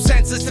costs is too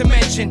senseless to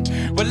mention.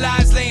 But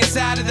lies lay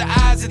inside of the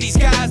eyes of these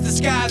guys,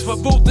 disguised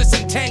with ruthless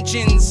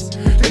intentions.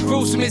 They're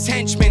gruesome as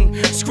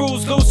henchmen,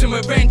 screws loosen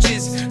with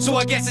wrenches. So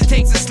I guess it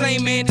takes a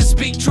slain man to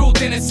speak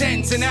truth in a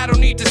sentence. And I don't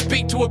need to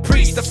speak to a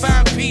priest to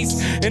find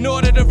peace in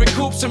order to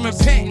recoup some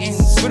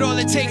repentance. But all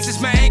it takes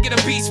is my anger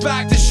to be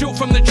sparked, to shoot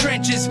from the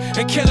trenches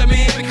and kill a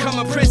man, become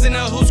a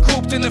prisoner who's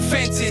grouped in the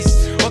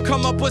fences. Or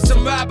come up with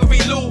some robbery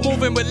loot,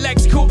 moving with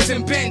Lex Coupes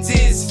and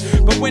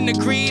Benzes. But when the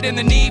greed and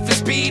the need for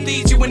speed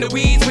leads you in the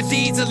weeds with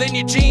diesel in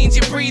your jeans,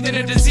 you're breathing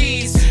a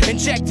disease,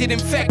 injected,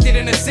 infected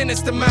in a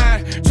sinister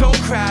mind. Don't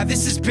cry,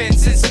 this has been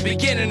since the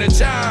beginning of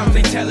time.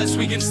 They tell us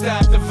we can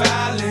stop the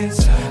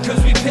violence,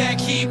 cause we pack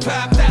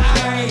hip-hop the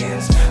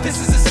irons. This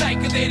is a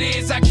cycle that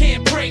is, I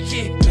can't break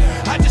it.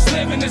 I just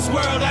live in this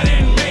world, I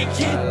didn't make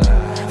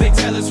it. They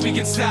tell us we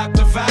can stop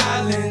the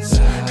violence,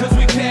 cause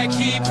we pack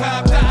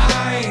hip-hop the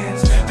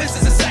irons. This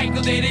is a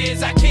cycle that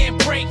is, I can't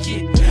break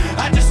it.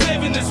 I just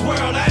live in this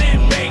world, I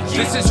didn't make it.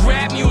 This is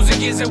rap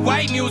music, is it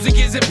white music,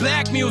 is it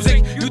black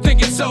music? You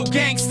think it's so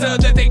gangster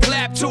that they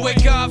clap to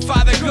it?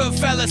 Godfather,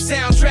 Goodfella,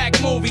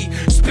 soundtrack movie.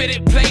 Spit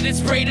it, played it,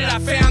 sprayed it, I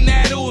found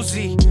that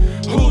Uzi.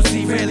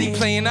 Uzi really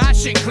playing our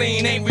shit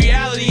clean, ain't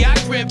reality, I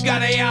grip,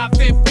 got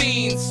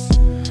AR-15s.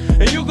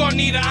 And you gon'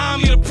 need an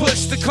army to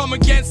push to come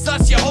against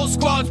us. Your whole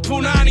squad's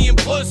punani and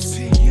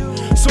pussy.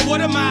 So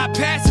what am I, a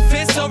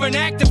pacifist or an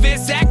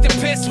activist?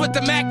 Activist with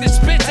the Mac that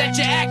spits at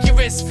your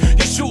accurates.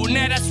 You shooting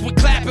at us with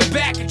clapping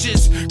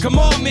packages. Come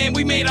on, man,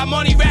 we made our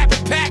money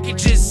rapping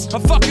packages.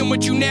 I'm fucking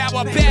with you now,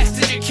 I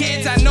bastard your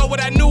kids. I know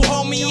what I knew,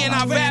 homie, and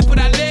I rap what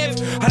I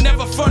live. I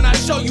never front, I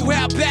show you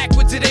how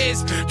backwards it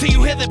is. Till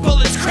you hear the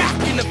bullets crack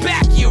in the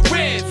back of your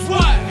ribs.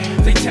 What?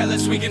 They tell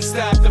us we can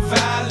stop the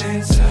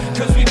violence,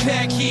 cause we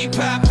pack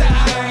hip-hop the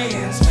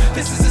irons.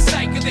 This is a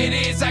cycle that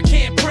is, I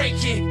can't break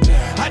it.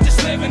 I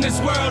just live in this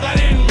world, I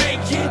didn't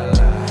make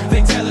it.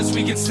 They tell us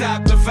we can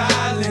stop the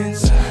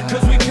violence,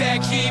 cause we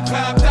pack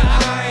hip-hop the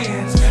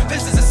irons.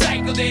 This is a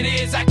cycle that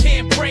is, I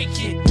can't break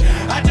it.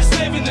 I just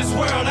live in this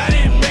world, I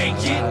didn't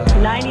make it.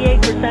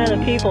 98% of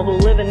the people who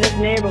live in this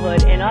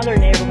neighborhood and other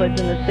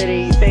neighborhoods in the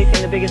city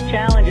facing the biggest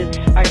challenges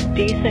are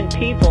decent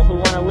people who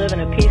want to live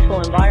in a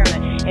peaceful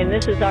environment, and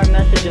this is our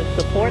message of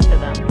support to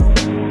them.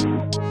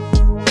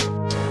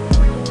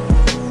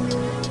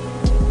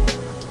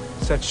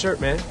 What's that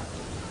shirt, man?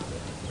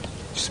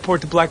 You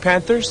support the Black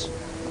Panthers?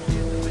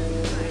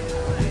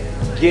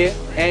 Yeah,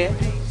 and?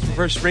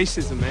 Reverse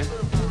racism, man.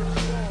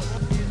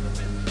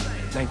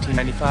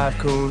 1995,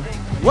 coon.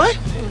 What?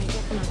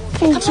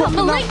 Fool took me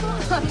out.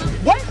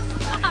 What?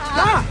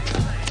 Nah.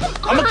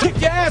 I'm gonna kick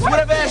your ass,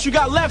 whatever ass you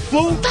got left,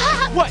 fool.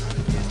 What?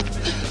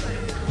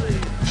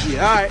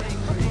 Yeah, alright.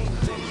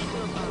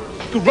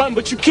 You can run,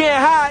 but you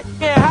can't hide.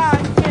 Can't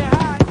hide. Can't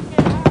hide.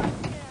 Can't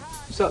hide.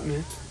 What's up,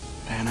 man?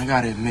 Man, I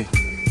gotta admit,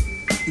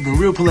 you've been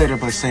real polite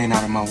about staying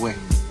out of my way.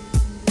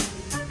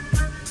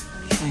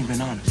 You ain't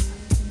been honest.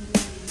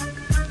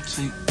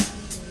 See,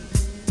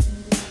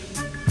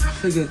 I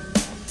figured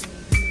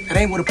it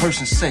ain't what a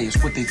person say, it's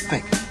what they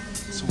think.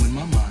 So in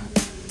my mind,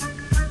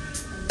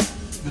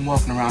 you've been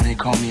walking around here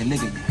calling me a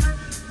nigga again.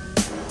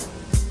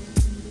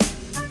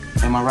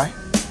 Am I right?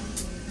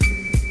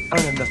 I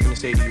don't have nothing to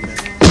say to you, man.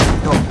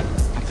 No,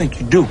 I think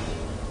you do.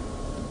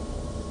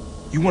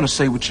 You want to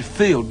say what you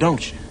feel,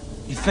 don't you?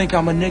 You think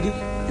I'm a nigga?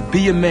 You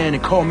be a man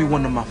and call me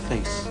one to my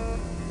face.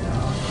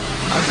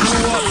 I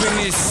grew up in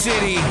this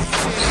city.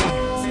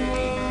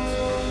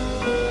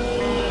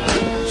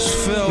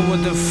 It's filled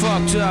with the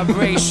fucked up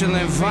racial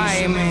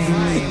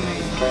environment.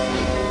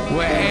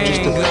 Where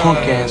Just anger, a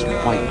punk-ass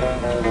white.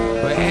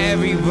 where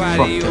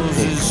everybody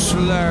uses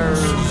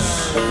slurs.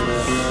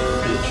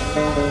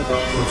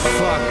 But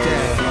fuck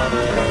that.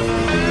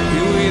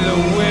 You either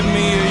with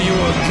me or you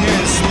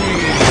against me.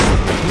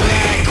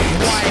 Black,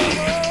 white,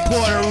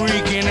 Puerto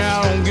Rican, I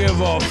don't give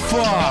a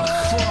fuck.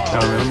 Now,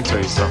 man, let me tell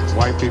you something.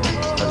 White people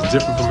are as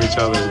different from each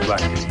other as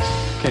black people.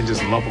 You can't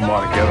just lump them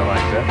all together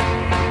like that.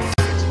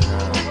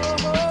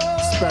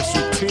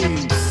 Special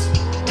Teamz.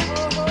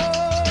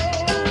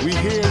 We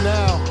here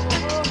now.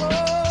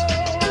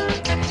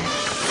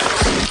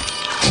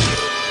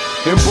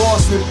 In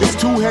Boston, it's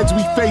two heads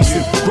we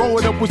facing.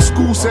 Growing up with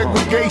school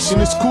segregation,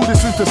 it's cool,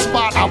 this is the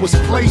spot I was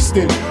placed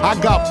in. I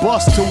got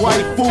bused to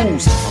white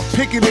fools,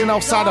 picketing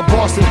outside of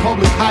Boston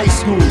public high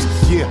schools.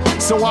 Yeah,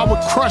 so I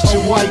would crush a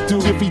white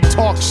dude if he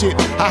talked shit.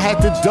 I had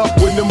to duck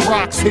when them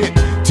rocks hit.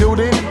 Till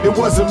then, it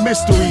was a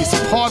mystery, it's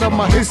part of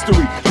my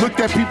history.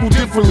 Looked at people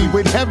differently,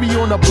 went heavy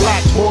on a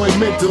black boy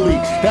mentally.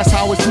 That's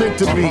how it's meant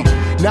to be.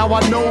 Now I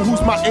know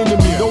who's my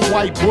enemy, no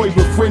white boy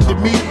befriended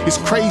me. It's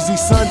crazy,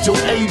 son, till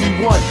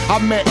 81. I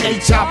met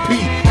HIP,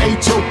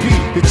 HOP,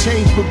 the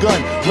change begun.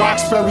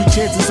 Roxbury,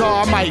 chances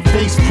are I might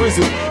face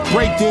prison.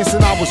 Breakdancing,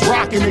 I was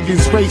rocking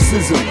against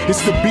racism. It's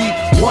the beat,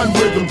 one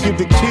rhythm, give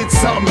the kids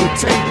something to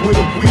take with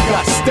them. We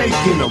got steak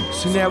in them.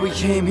 So now we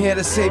came here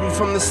to save you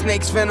from the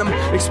snake's venom,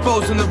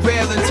 exposing the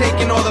real and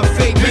taking all the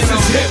fake venom. This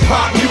is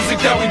hip-hop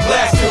music that we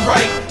blasting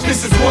right.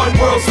 This is one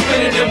world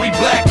spinning and we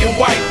black and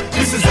white.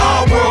 This is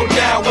our world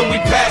now when we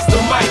pass the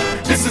mic.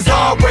 This is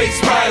our race,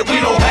 right? We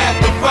don't have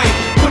to fight.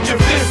 Put your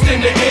fist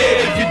in the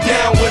air if you're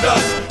down with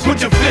us.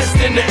 Put your fist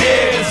in the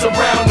air and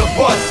surround the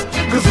bus.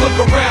 Cause look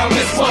around,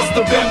 this must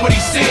have been what he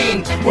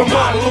seen when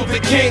Martin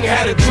Luther King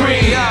had a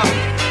dream.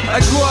 I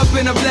grew up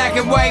in a black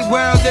and white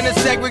world in a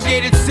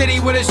segregated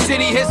city with a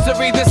shitty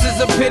history. This is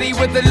a pity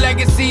with a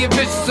legacy of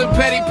vicious and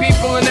petty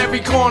people in every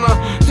corner.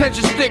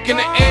 Tension stick in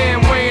the air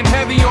and weighing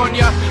heavy on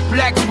ya.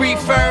 Blacks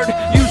referred,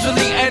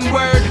 usually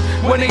N-word.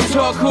 When they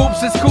talk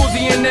hoops, it's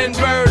Cousy and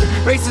N-bird.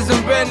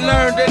 Racism been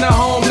learned in a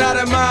home, not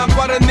a mine.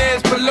 But in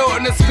there's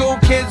polluting the school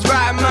kids'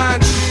 right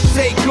minds.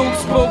 Say goose,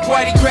 spook,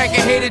 whitey,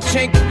 cracker, hated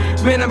chink.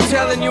 Man, I'm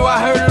telling you,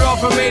 I heard it all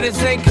from A to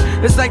Zinc.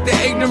 It's like the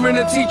ignorant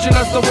are teaching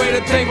us the way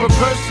to think. But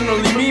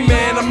personally, me,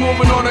 man, I'm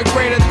moving on to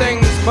greater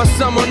things. But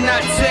some will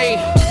not say,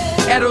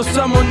 Edo,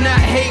 some will not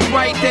hate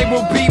right. They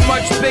will be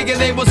much bigger.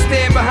 They will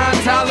stand behind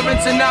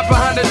tolerance and not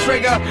behind the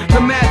trigger.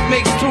 The math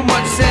makes too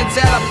much sense,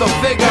 add up the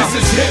figure.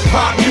 This is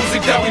hip-hop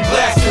music that we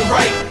blasting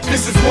right.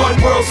 This is one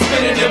world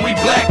spinning and we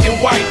black and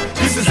white.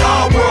 This is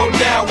our world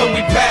now when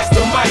we pass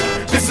the mic.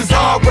 This is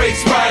our race,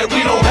 right?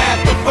 We don't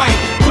have to fight.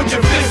 Put your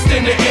fist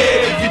in the air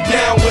if you're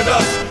down with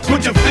us.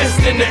 Put your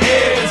fist in the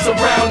air and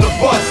surround the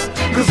bus.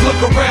 Cause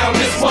look around,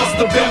 this must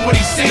have been what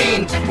he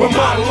seen when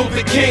Martin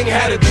Luther King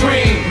had a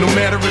dream. No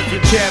matter if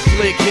you're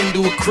Catholic,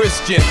 Hindu, or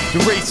Christian,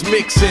 the race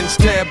mixing's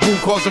taboo,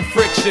 causing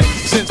friction.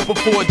 Since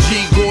before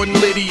G. Gordon,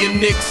 Liddy,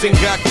 and Nixon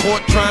got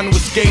caught trying to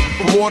escape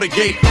from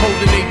Watergate,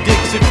 holding their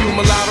dicks. If you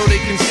mulatto, they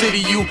consider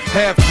you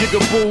half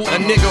jigaboo, a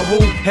nigga who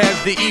has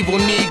the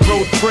evil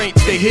Negro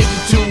traits. They hidden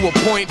to a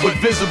point but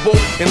visible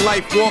in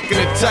life,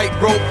 walking a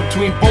tightrope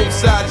between both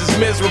sides is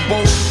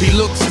miserable. He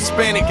looks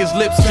Hispanic, his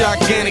lips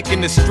gigantic,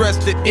 and the stress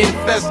that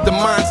infests the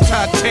mind's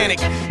Titanic.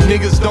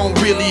 Niggas don't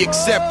really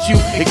accept you,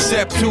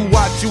 except to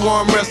watch you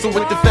arm wrestle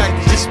with the fact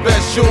that you're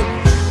special.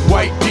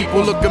 White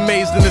people look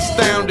amazed and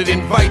astounded.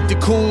 Invite the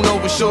coon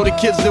over, show the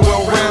kids they're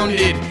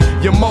well-rounded.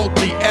 You're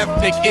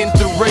multi-ethnic,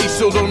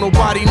 interracial, though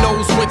nobody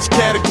knows which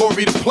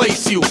category to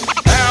place you.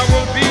 There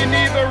will be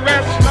neither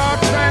rest nor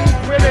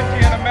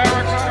tranquility in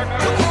America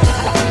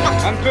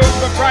until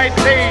the bright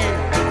day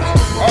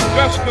of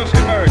justice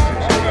emerges.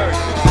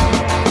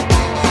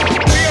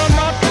 We are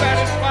not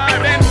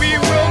satisfied, and we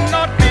will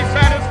not be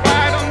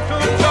satisfied until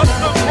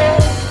justice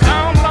rolls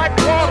down like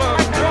water.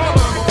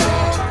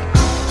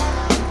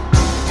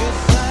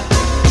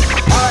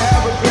 I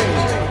have a dream.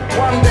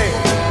 One day,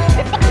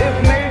 this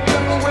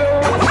nation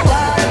will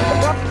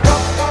rise up.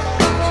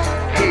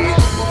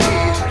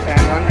 Peace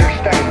and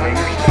understanding.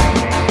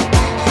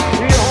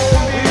 We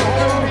hold these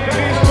truths to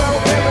be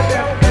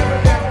self-evident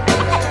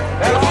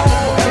that all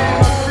men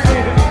are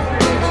created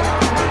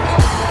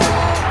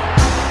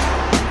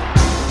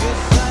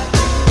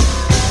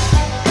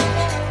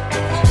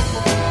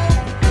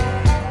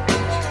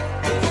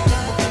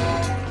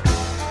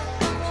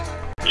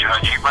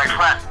Judge, my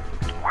friend,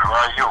 where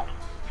are you?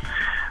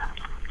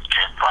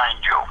 Can't find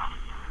you.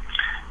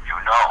 You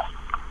know,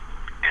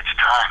 it's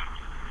time.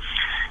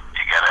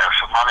 You gotta have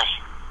some money.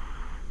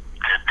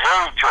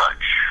 Today,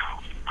 Judge,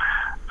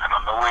 I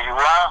don't know where you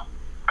are.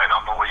 I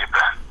don't know where you've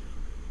been.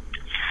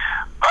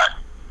 But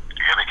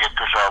you gotta get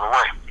this out of the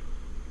way.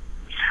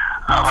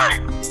 All right,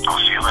 I'll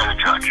see you later,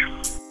 Judge.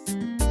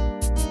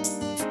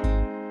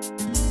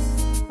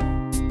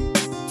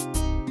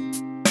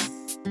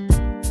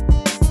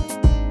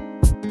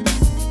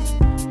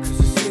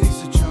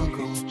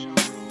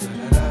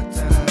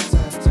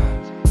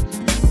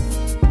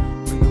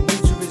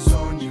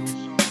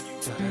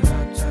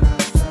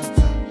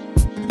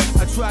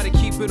 Try to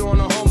keep it on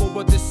a humble,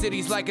 but this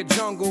city's like a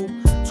jungle.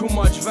 Too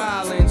much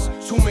violence,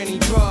 too many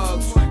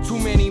drugs, too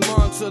many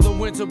months of the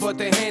winter, but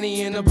the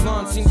Henny and the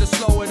blunt seem to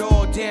slow it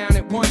all down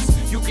at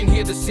once. You can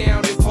hear the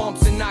sound, it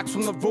bumps and knocks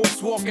from the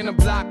roofs. Walking the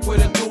block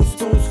with a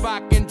deuce,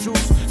 fucking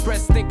juice.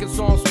 Breast thinking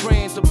song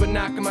spraying to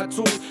knocking my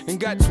tooth. And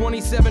got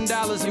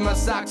 $27 in my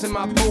socks and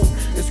my boot.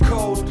 It's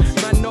cold,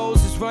 my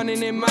nose is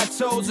running and my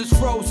toes is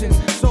frozen.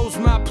 So's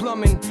my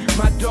plumbing,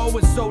 my dough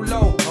is so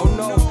low. Oh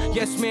no,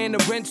 yes man,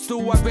 the rent's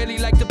due. I really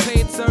like to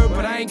pay it, sir,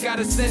 but I ain't got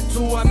a cent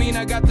to. I mean,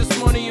 I got this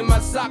money in my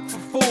sock for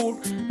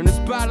food, and this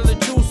bottle of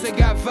juice, they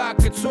got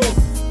vodka too.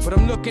 But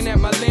I'm looking at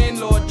my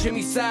landlord,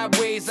 Jimmy,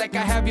 sideways, like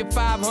I have your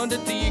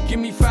 500, do you give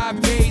me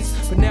 5 days?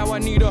 But now I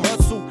need a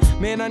hustle,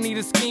 man, I need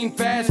a scheme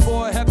fast,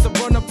 before I have to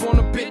run up on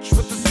a bitch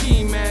with the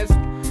ski mask.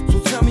 So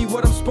tell me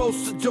what I'm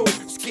supposed to do.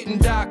 It's getting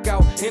dark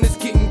out, and it's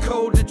getting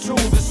colder too.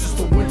 This is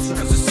the winter,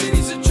 cause the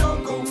city's a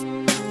jungle.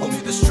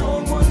 Only the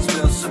strong ones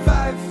will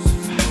survive.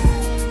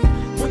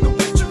 When the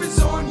winter is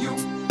on you,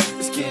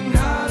 it's getting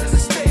harder to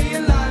stay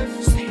alive.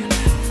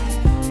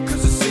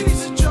 Cause the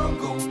city's a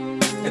jungle,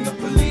 and the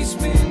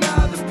policemen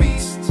are the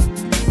beast.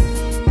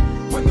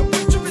 When the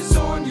winter is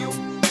on you,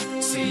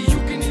 see you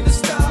can either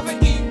starve or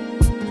eat.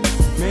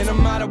 Man,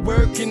 I'm out of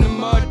work in the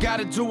mud,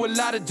 gotta do a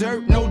lot of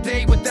dirt. No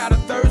day without a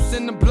thirst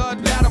in the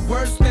blood, lot of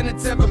worse than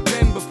it's ever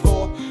been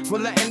before.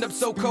 Will I end up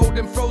so cold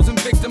and frozen,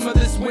 victim of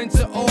this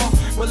winter, or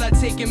will I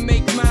take and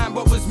make mine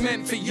what was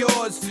meant for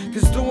yours?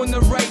 Cause doing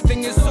the right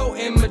thing is so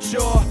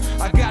immature.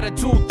 I gotta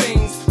do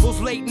things, those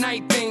late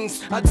night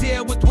things. I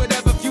deal with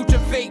whatever future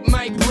fate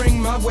might bring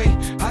my way.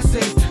 I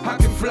say I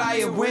can fly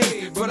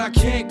away, but I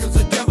can't cause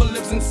the devil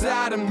lives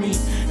inside of me.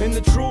 And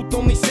the truth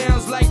only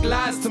sounds like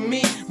lies to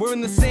me. We're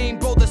in the same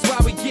boat, that's why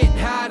we get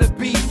high to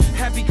be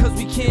happy, cause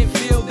we can't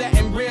feel that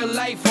in real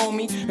life,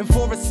 homie. And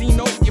for a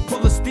C-note, you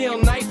pull a steel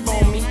knife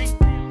on me.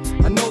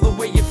 I know the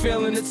way you're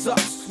feeling, it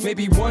sucks.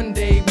 Maybe one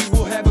day we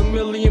will have $1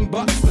 million.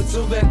 But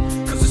till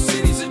then, cause the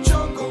city's a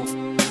jungle,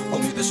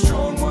 only the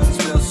strong ones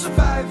will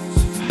survive.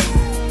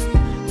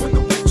 When the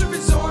winter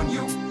is on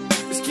you,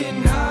 it's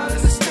getting harder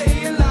to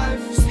stay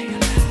alive.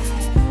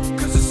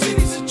 Cause the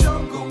city's a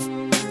jungle,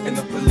 and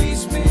the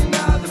policemen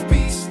are the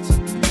beast.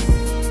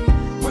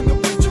 When the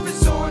winter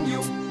is on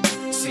you,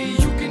 see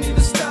you can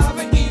either starve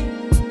or eat.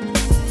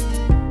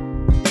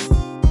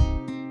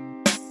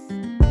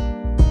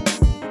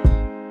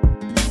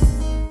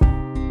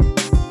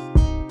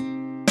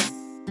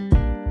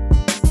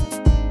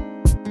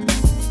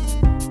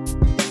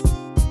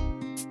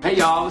 Hey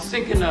y'all, I was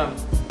thinking of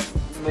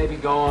maybe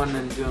going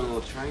and doing a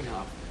little train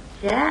hop.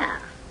 Yeah.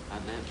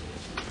 How'd that be?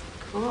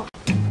 Cool.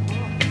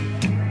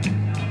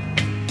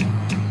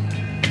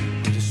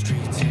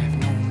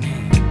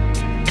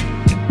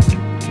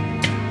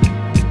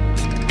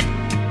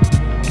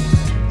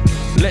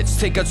 Let's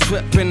take a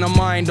trip in the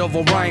mind of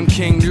a rhyme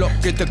king.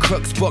 Look at the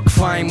crook's book,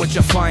 find what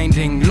you're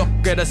finding. Look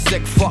at a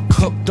sick fuck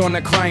hooked on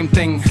a crime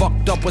thing.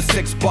 Fucked up with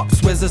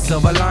 $6, where's the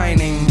silver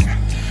lining?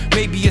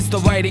 Maybe it's the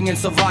writing and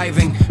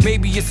surviving.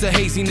 Maybe it's the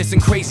haziness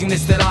and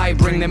craziness that I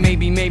bring. Then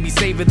maybe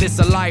savor this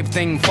alive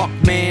thing. Fuck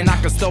man, I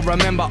can still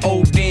remember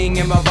ODing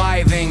and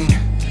reviving.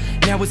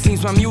 Now it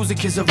seems my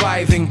music is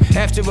arriving.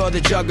 After all the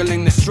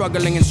juggling, the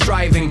struggling and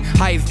striving,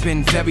 I've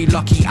been very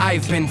lucky,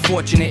 I've been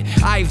fortunate.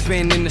 I've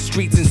been in the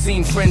streets and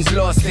seen friends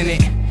lost in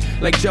it.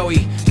 Like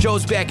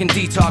Joe's back in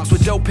detox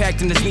with dope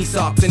packed in his knee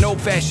socks and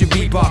old-fashioned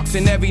Reeboks.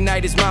 And every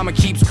night his mama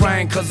keeps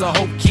crying cause her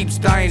hope keeps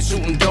dying.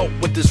 Shooting dope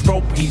with this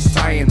rope he's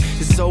tying.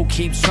 His soul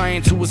keeps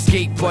trying to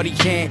escape but he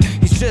can't.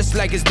 He's just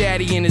like his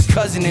daddy and his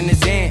cousin and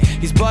his aunt.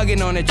 He's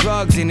bugging on the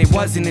drugs and it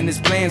wasn't in his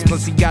plans.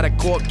 Plus he got a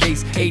court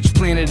case H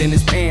planted in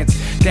his pants.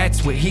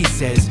 That's what he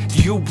says.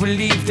 Do you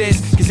believe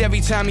this? Cause every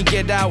time he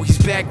get out he's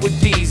back with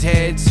these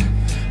heads.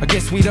 I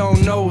guess we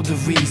don't know the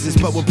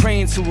reasons, but we're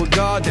praying to a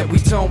God that we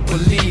don't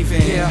believe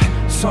in.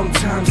 Yeah,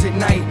 sometimes at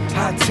night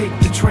I take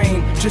the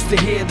train just to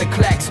hear the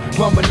clacks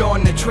rumble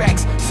on the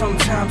tracks.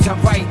 Sometimes I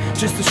write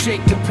just to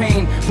shake the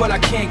pain, but I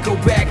can't go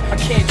back, I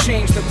can't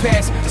change the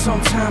past.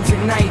 Sometimes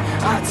at night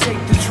I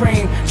take the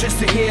train just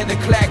to hear the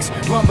clacks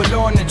rumble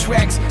on the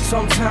tracks.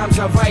 Sometimes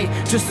I write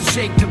just to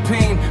shake the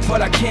pain,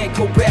 but I can't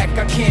go back,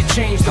 I can't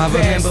change the past. I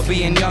remember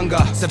being younger,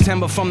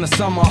 September from the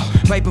summer,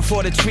 right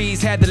before the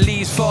trees had the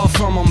leaves fall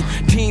from them.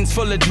 Teens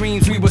full of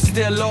dreams, we were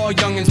still all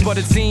youngins, but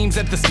it seems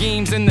that the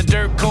schemes in the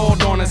dirt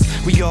called on us.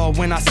 We all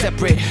went our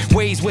separate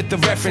ways with the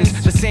reference,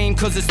 the same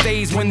cause it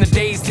stays when the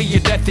days to your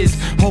death is.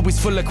 Always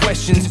full of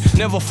questions,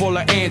 never full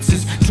of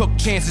answers. Took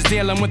chances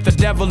dealing with the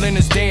devil in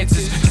his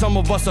dances. Some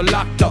of us are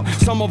locked up,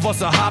 some of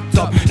us are hopped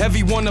up.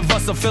 Every one of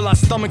us will fill our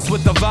stomachs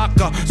with the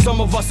vodka.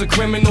 Some of us are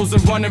criminals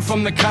and running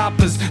from the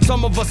coppers.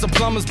 Some of us are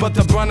plumbers, but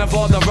the brunt of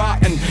all the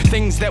rotten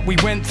things that we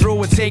went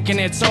through are taking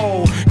its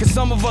toll. Cause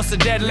some of us are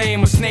dead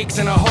laying with snakes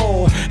in a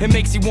hole. It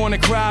makes you wanna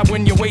cry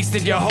when you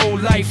wasted your whole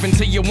life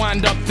until you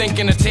wind up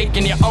thinking of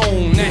taking your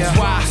own. That's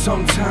why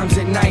sometimes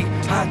at night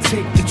I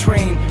take the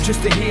train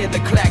just to hear the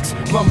clacks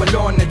rumble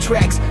on the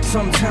tracks.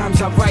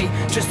 Sometimes I write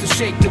just to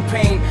shake the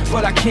pain,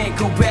 but I can't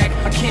go back,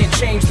 I can't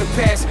change the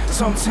past.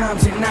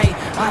 Sometimes at night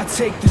I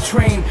take the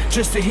train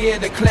just to hear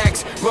the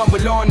clacks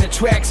rumble on the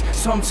tracks.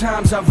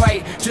 Sometimes I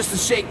write just to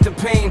shake the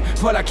pain,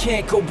 but I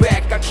can't go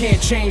back, I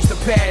can't change the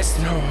past.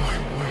 No.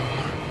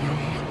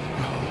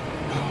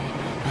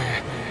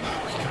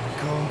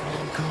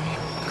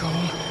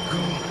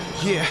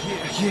 Yeah.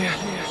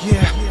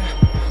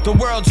 The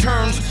world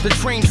turns, the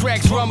train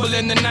tracks rumble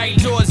in the night.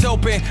 Doors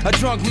open, a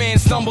drunk man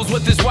stumbles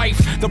with his wife.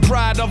 The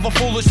pride of a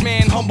foolish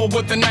man, humble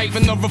with the knife.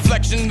 In the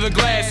reflection of the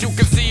glass, you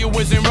can see it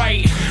wasn't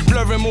right.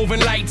 Blurring moving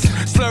lights,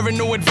 slurring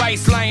new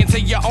advice. Lying to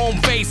your own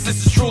face,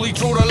 this is truly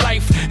true to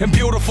life and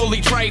beautifully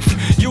trite.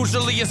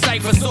 Usually a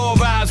sight for sore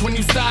eyes when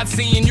you start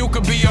seeing you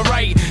could be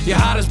alright. Your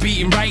heart is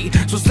beating right,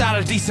 so start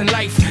a decent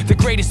life. The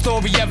greatest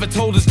story ever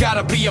told has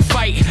gotta be a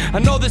fight. I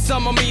know that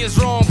some of me is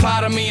wrong,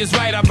 part of me is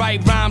right. I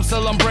write rhymes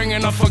till I'm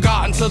bringing a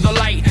forgotten to the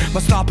light. My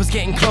stop is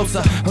getting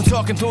closer, I'm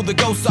talking through the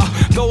ghosts of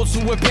those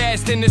who went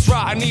past in this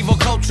rotten evil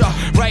culture.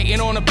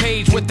 Writing on a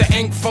page with the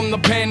ink from the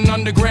pen.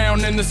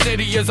 Underground in the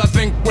city is I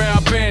think where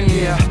I've been.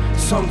 Yeah,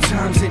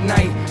 sometimes at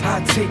night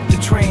I take the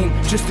train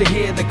just to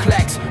hear the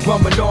clacks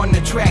rumble on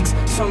the tracks.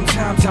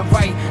 Sometimes I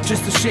write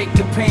just to shake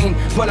the pain,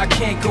 but I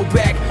can't go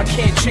back, I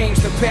can't change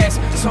the past.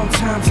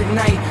 Sometimes at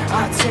night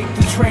I take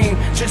the train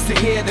just to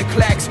hear the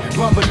clacks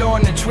rumble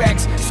on the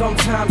tracks.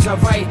 Sometimes I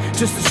write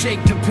just to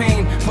shake the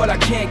pain, but I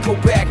can't go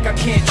back, I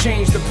can't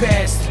change the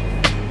past.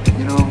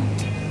 You know,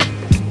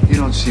 you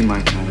don't see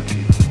my kind of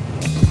people.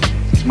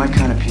 It's my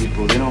kind of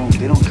people, they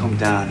don't come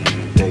down here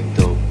and beg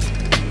dope.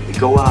 They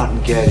go out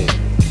and get it.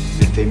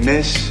 And if they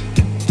miss,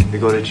 they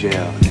go to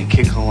jail and they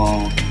kick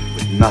along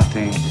with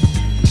nothing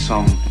in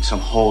some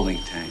holding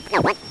tank.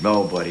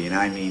 Nobody, and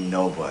I mean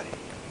nobody,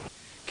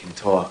 can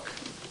talk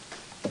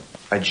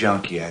a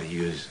junkie out of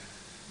using.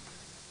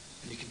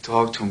 You can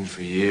talk to them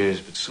for years,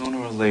 but sooner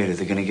or later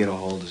they're gonna get a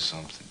hold of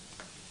something.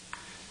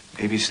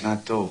 Maybe it's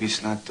not dope, maybe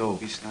it's not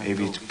dope,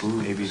 maybe it's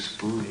booze, maybe it's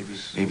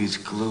booze, maybe it's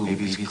glue,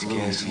 maybe it's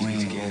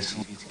gasoline,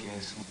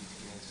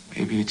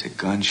 maybe it's a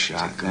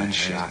gunshot. But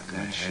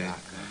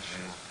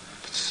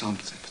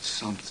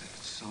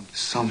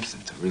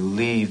something to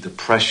relieve the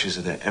pressures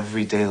of their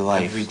everyday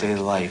life,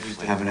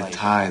 having to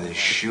tie their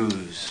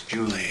shoes.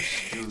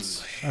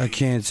 I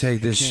can't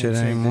take this shit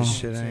anymore.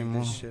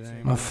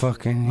 My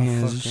fucking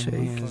hands are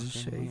shaking.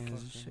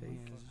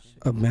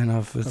 I've been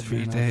up for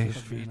 3 days.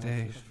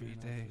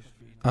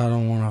 I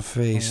don't wanna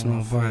face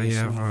nobody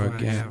ever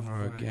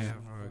again.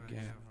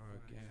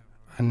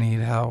 I need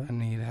help.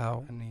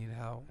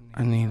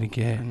 I need to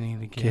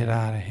get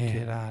out of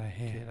here.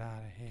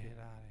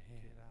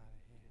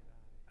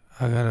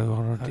 I gotta go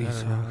to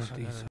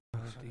detox.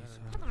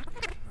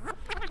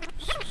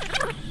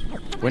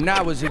 When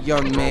I was a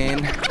young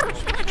man,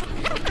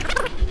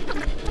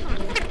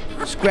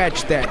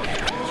 scratch that.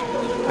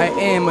 I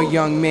am a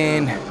young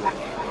man.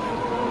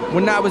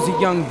 When I was a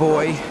young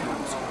boy,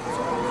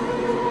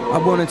 I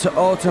wanted to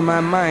alter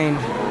my mind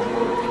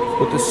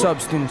with the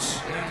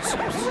substance.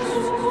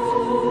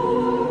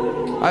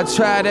 I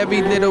tried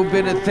every little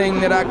bit of thing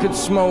that I could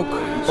smoke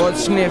or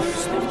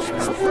sniff,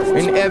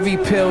 and every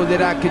pill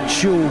that I could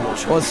chew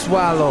or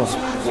swallow.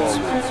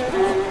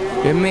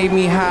 It made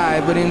me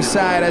high, but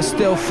inside I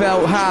still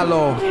felt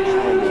hollow,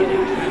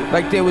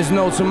 like there was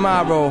no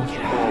tomorrow.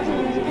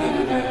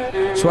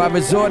 So I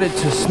resorted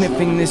to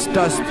sniffing this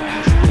dust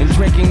and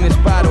drinking this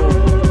bottle.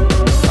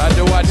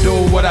 I do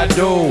what I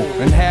do,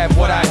 and have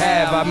what I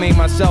have. I made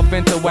myself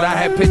into what I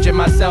had pictured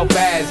myself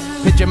as.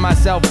 Pictured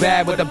myself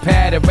bad with a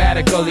pad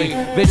erratically.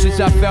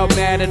 Vicious, I felt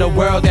mad at the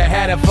world that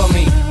had it for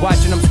me.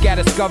 Watching them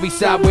scatter scurry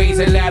sideways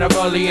and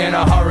laterally in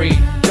a hurry.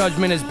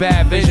 Judgment is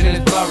bad, vision is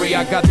blurry.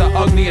 I got the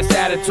ugliest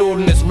attitude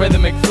in this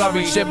rhythmic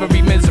flurry.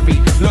 Shivery misery,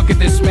 look at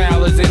this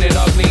smile, isn't it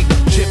ugly?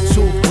 Chip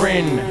tooth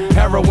grin,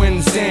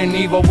 heroin sin,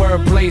 evil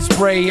wordplay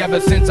spray ever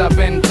since I've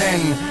been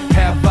 10.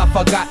 Have I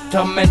forgot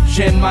to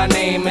mention my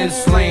name is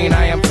Slaine?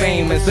 I am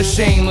famous, the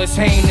shameless,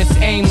 heinous,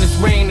 aimless,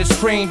 rain is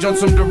strange on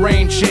some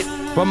deranged shit.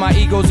 But my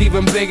ego's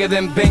even bigger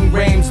than Bing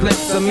Rame's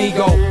lips,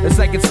 amigo. It's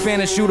like in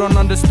Spanish, you don't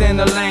understand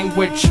the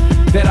language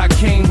that I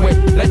came with.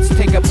 Let's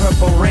take a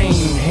purple rain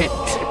hit.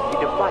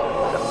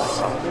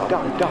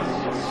 Gotta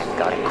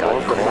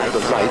call the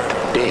light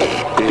day.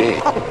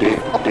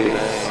 The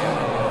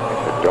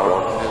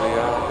dark.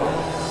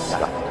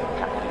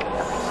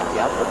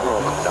 At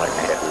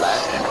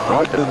last,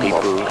 the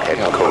people had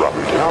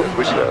corrupted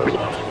themselves.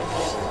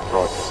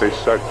 They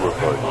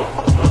sacrificed.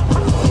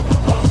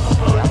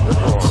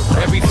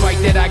 Every fight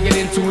that I get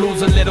into,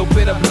 lose a little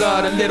bit of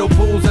blood, a little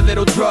booze, a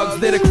little drugs,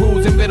 little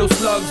crews and little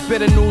slugs,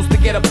 bitter news to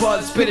get a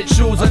buzz, spitted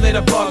shoes, a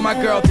little bug. My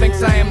girl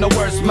thinks I am the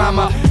worst,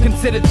 mama.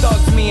 Considered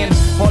thugs, me and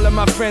all of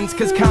my friends,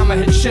 cause karma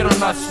had shit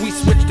on us. We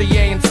switched to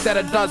yay instead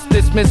of dust,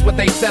 dismissed what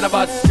they said of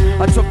us.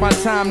 I took my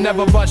time,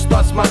 never rushed,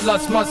 thus my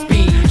lust must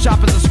be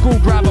sharp as a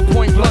screwdriver,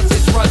 point plus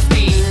it's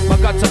rusty. My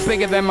guts are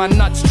bigger than my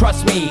nuts,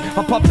 trust me.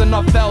 I puffed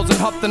enough L's and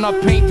huffed enough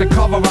paint to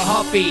cover a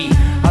huffy.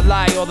 I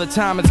lie all the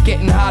time, it's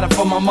getting harder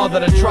for my mother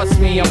to trust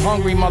me. I'm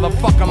hungry,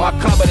 motherfucker, my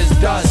cupboard is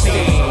dusty.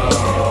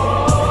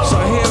 So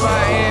here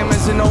I am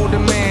as an older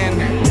man,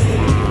 and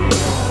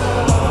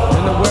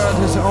the world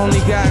has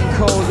only gotten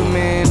colder,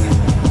 man.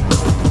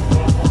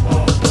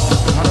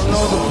 I don't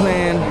know the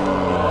plan.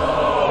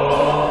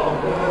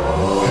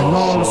 I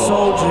know I'm a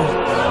soldier,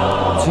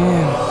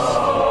 damn.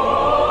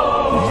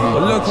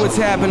 But look what's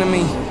happened to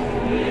me.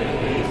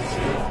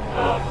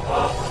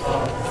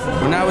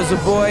 When I was a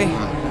boy,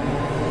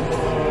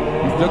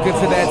 looking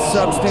for that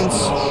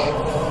substance,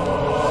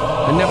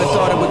 I never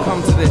thought it would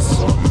come to this.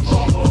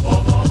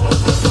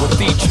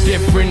 With each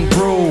different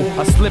brew,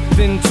 I slipped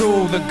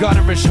into the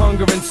gutterish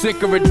hunger and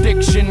sicker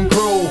addiction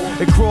grew.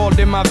 It crawled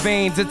in my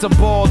veins, it's a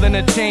ball in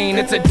a chain.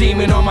 It's a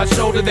demon on my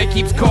shoulder that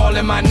keeps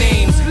calling my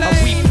names. I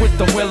weep with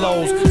the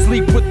willows,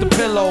 sleep with the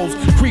pillows,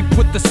 creep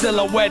with the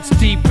silhouettes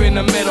deep in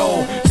the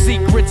middle.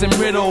 Secrets and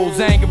riddles,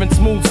 anger and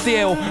smooth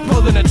steel,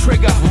 pulling a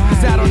trigger,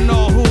 cause I don't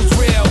know who's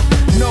real.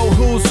 Know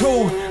who's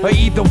who, or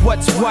either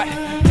what's what.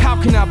 How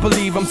can I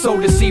believe I'm so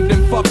deceived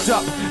and fucked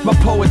up? My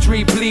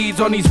poetry bleeds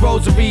on these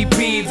rosary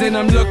beads, and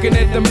I'm looking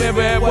at the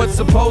mirror at what's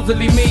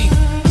supposedly me.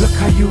 Look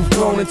how you've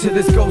grown into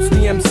this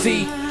ghostly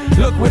MC.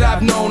 Look what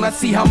I've known, I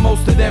see how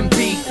most of them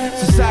be.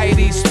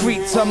 Society's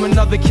streets, I'm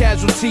another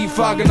casualty,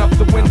 fogging up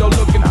the window,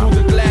 looking through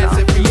the glass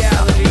at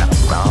reality.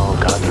 Now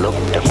God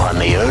looked upon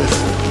the earth,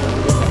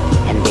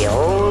 and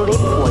behold, it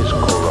was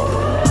corrupt.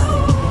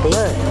 The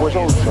earth was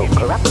also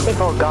corrupt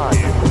before God,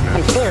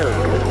 and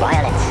filled with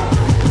violence.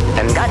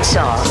 And God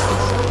saw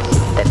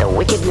that the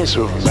wickedness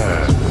of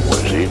man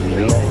was in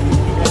the earth,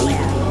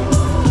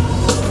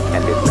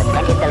 and it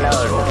repented the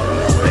Lord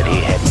that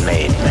he had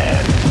made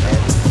man.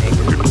 It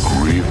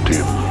grieved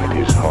him in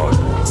his heart.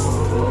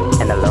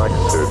 And the Lord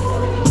said,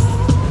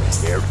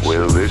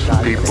 will this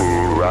people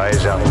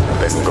rise up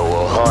and go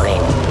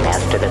a-whoring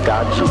after the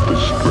gods of the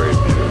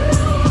stranger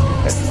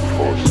and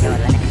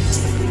forsake me?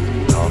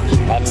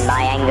 Then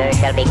my anger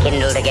shall be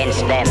kindled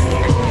against them,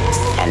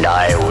 and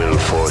I will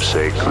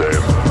forsake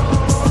them.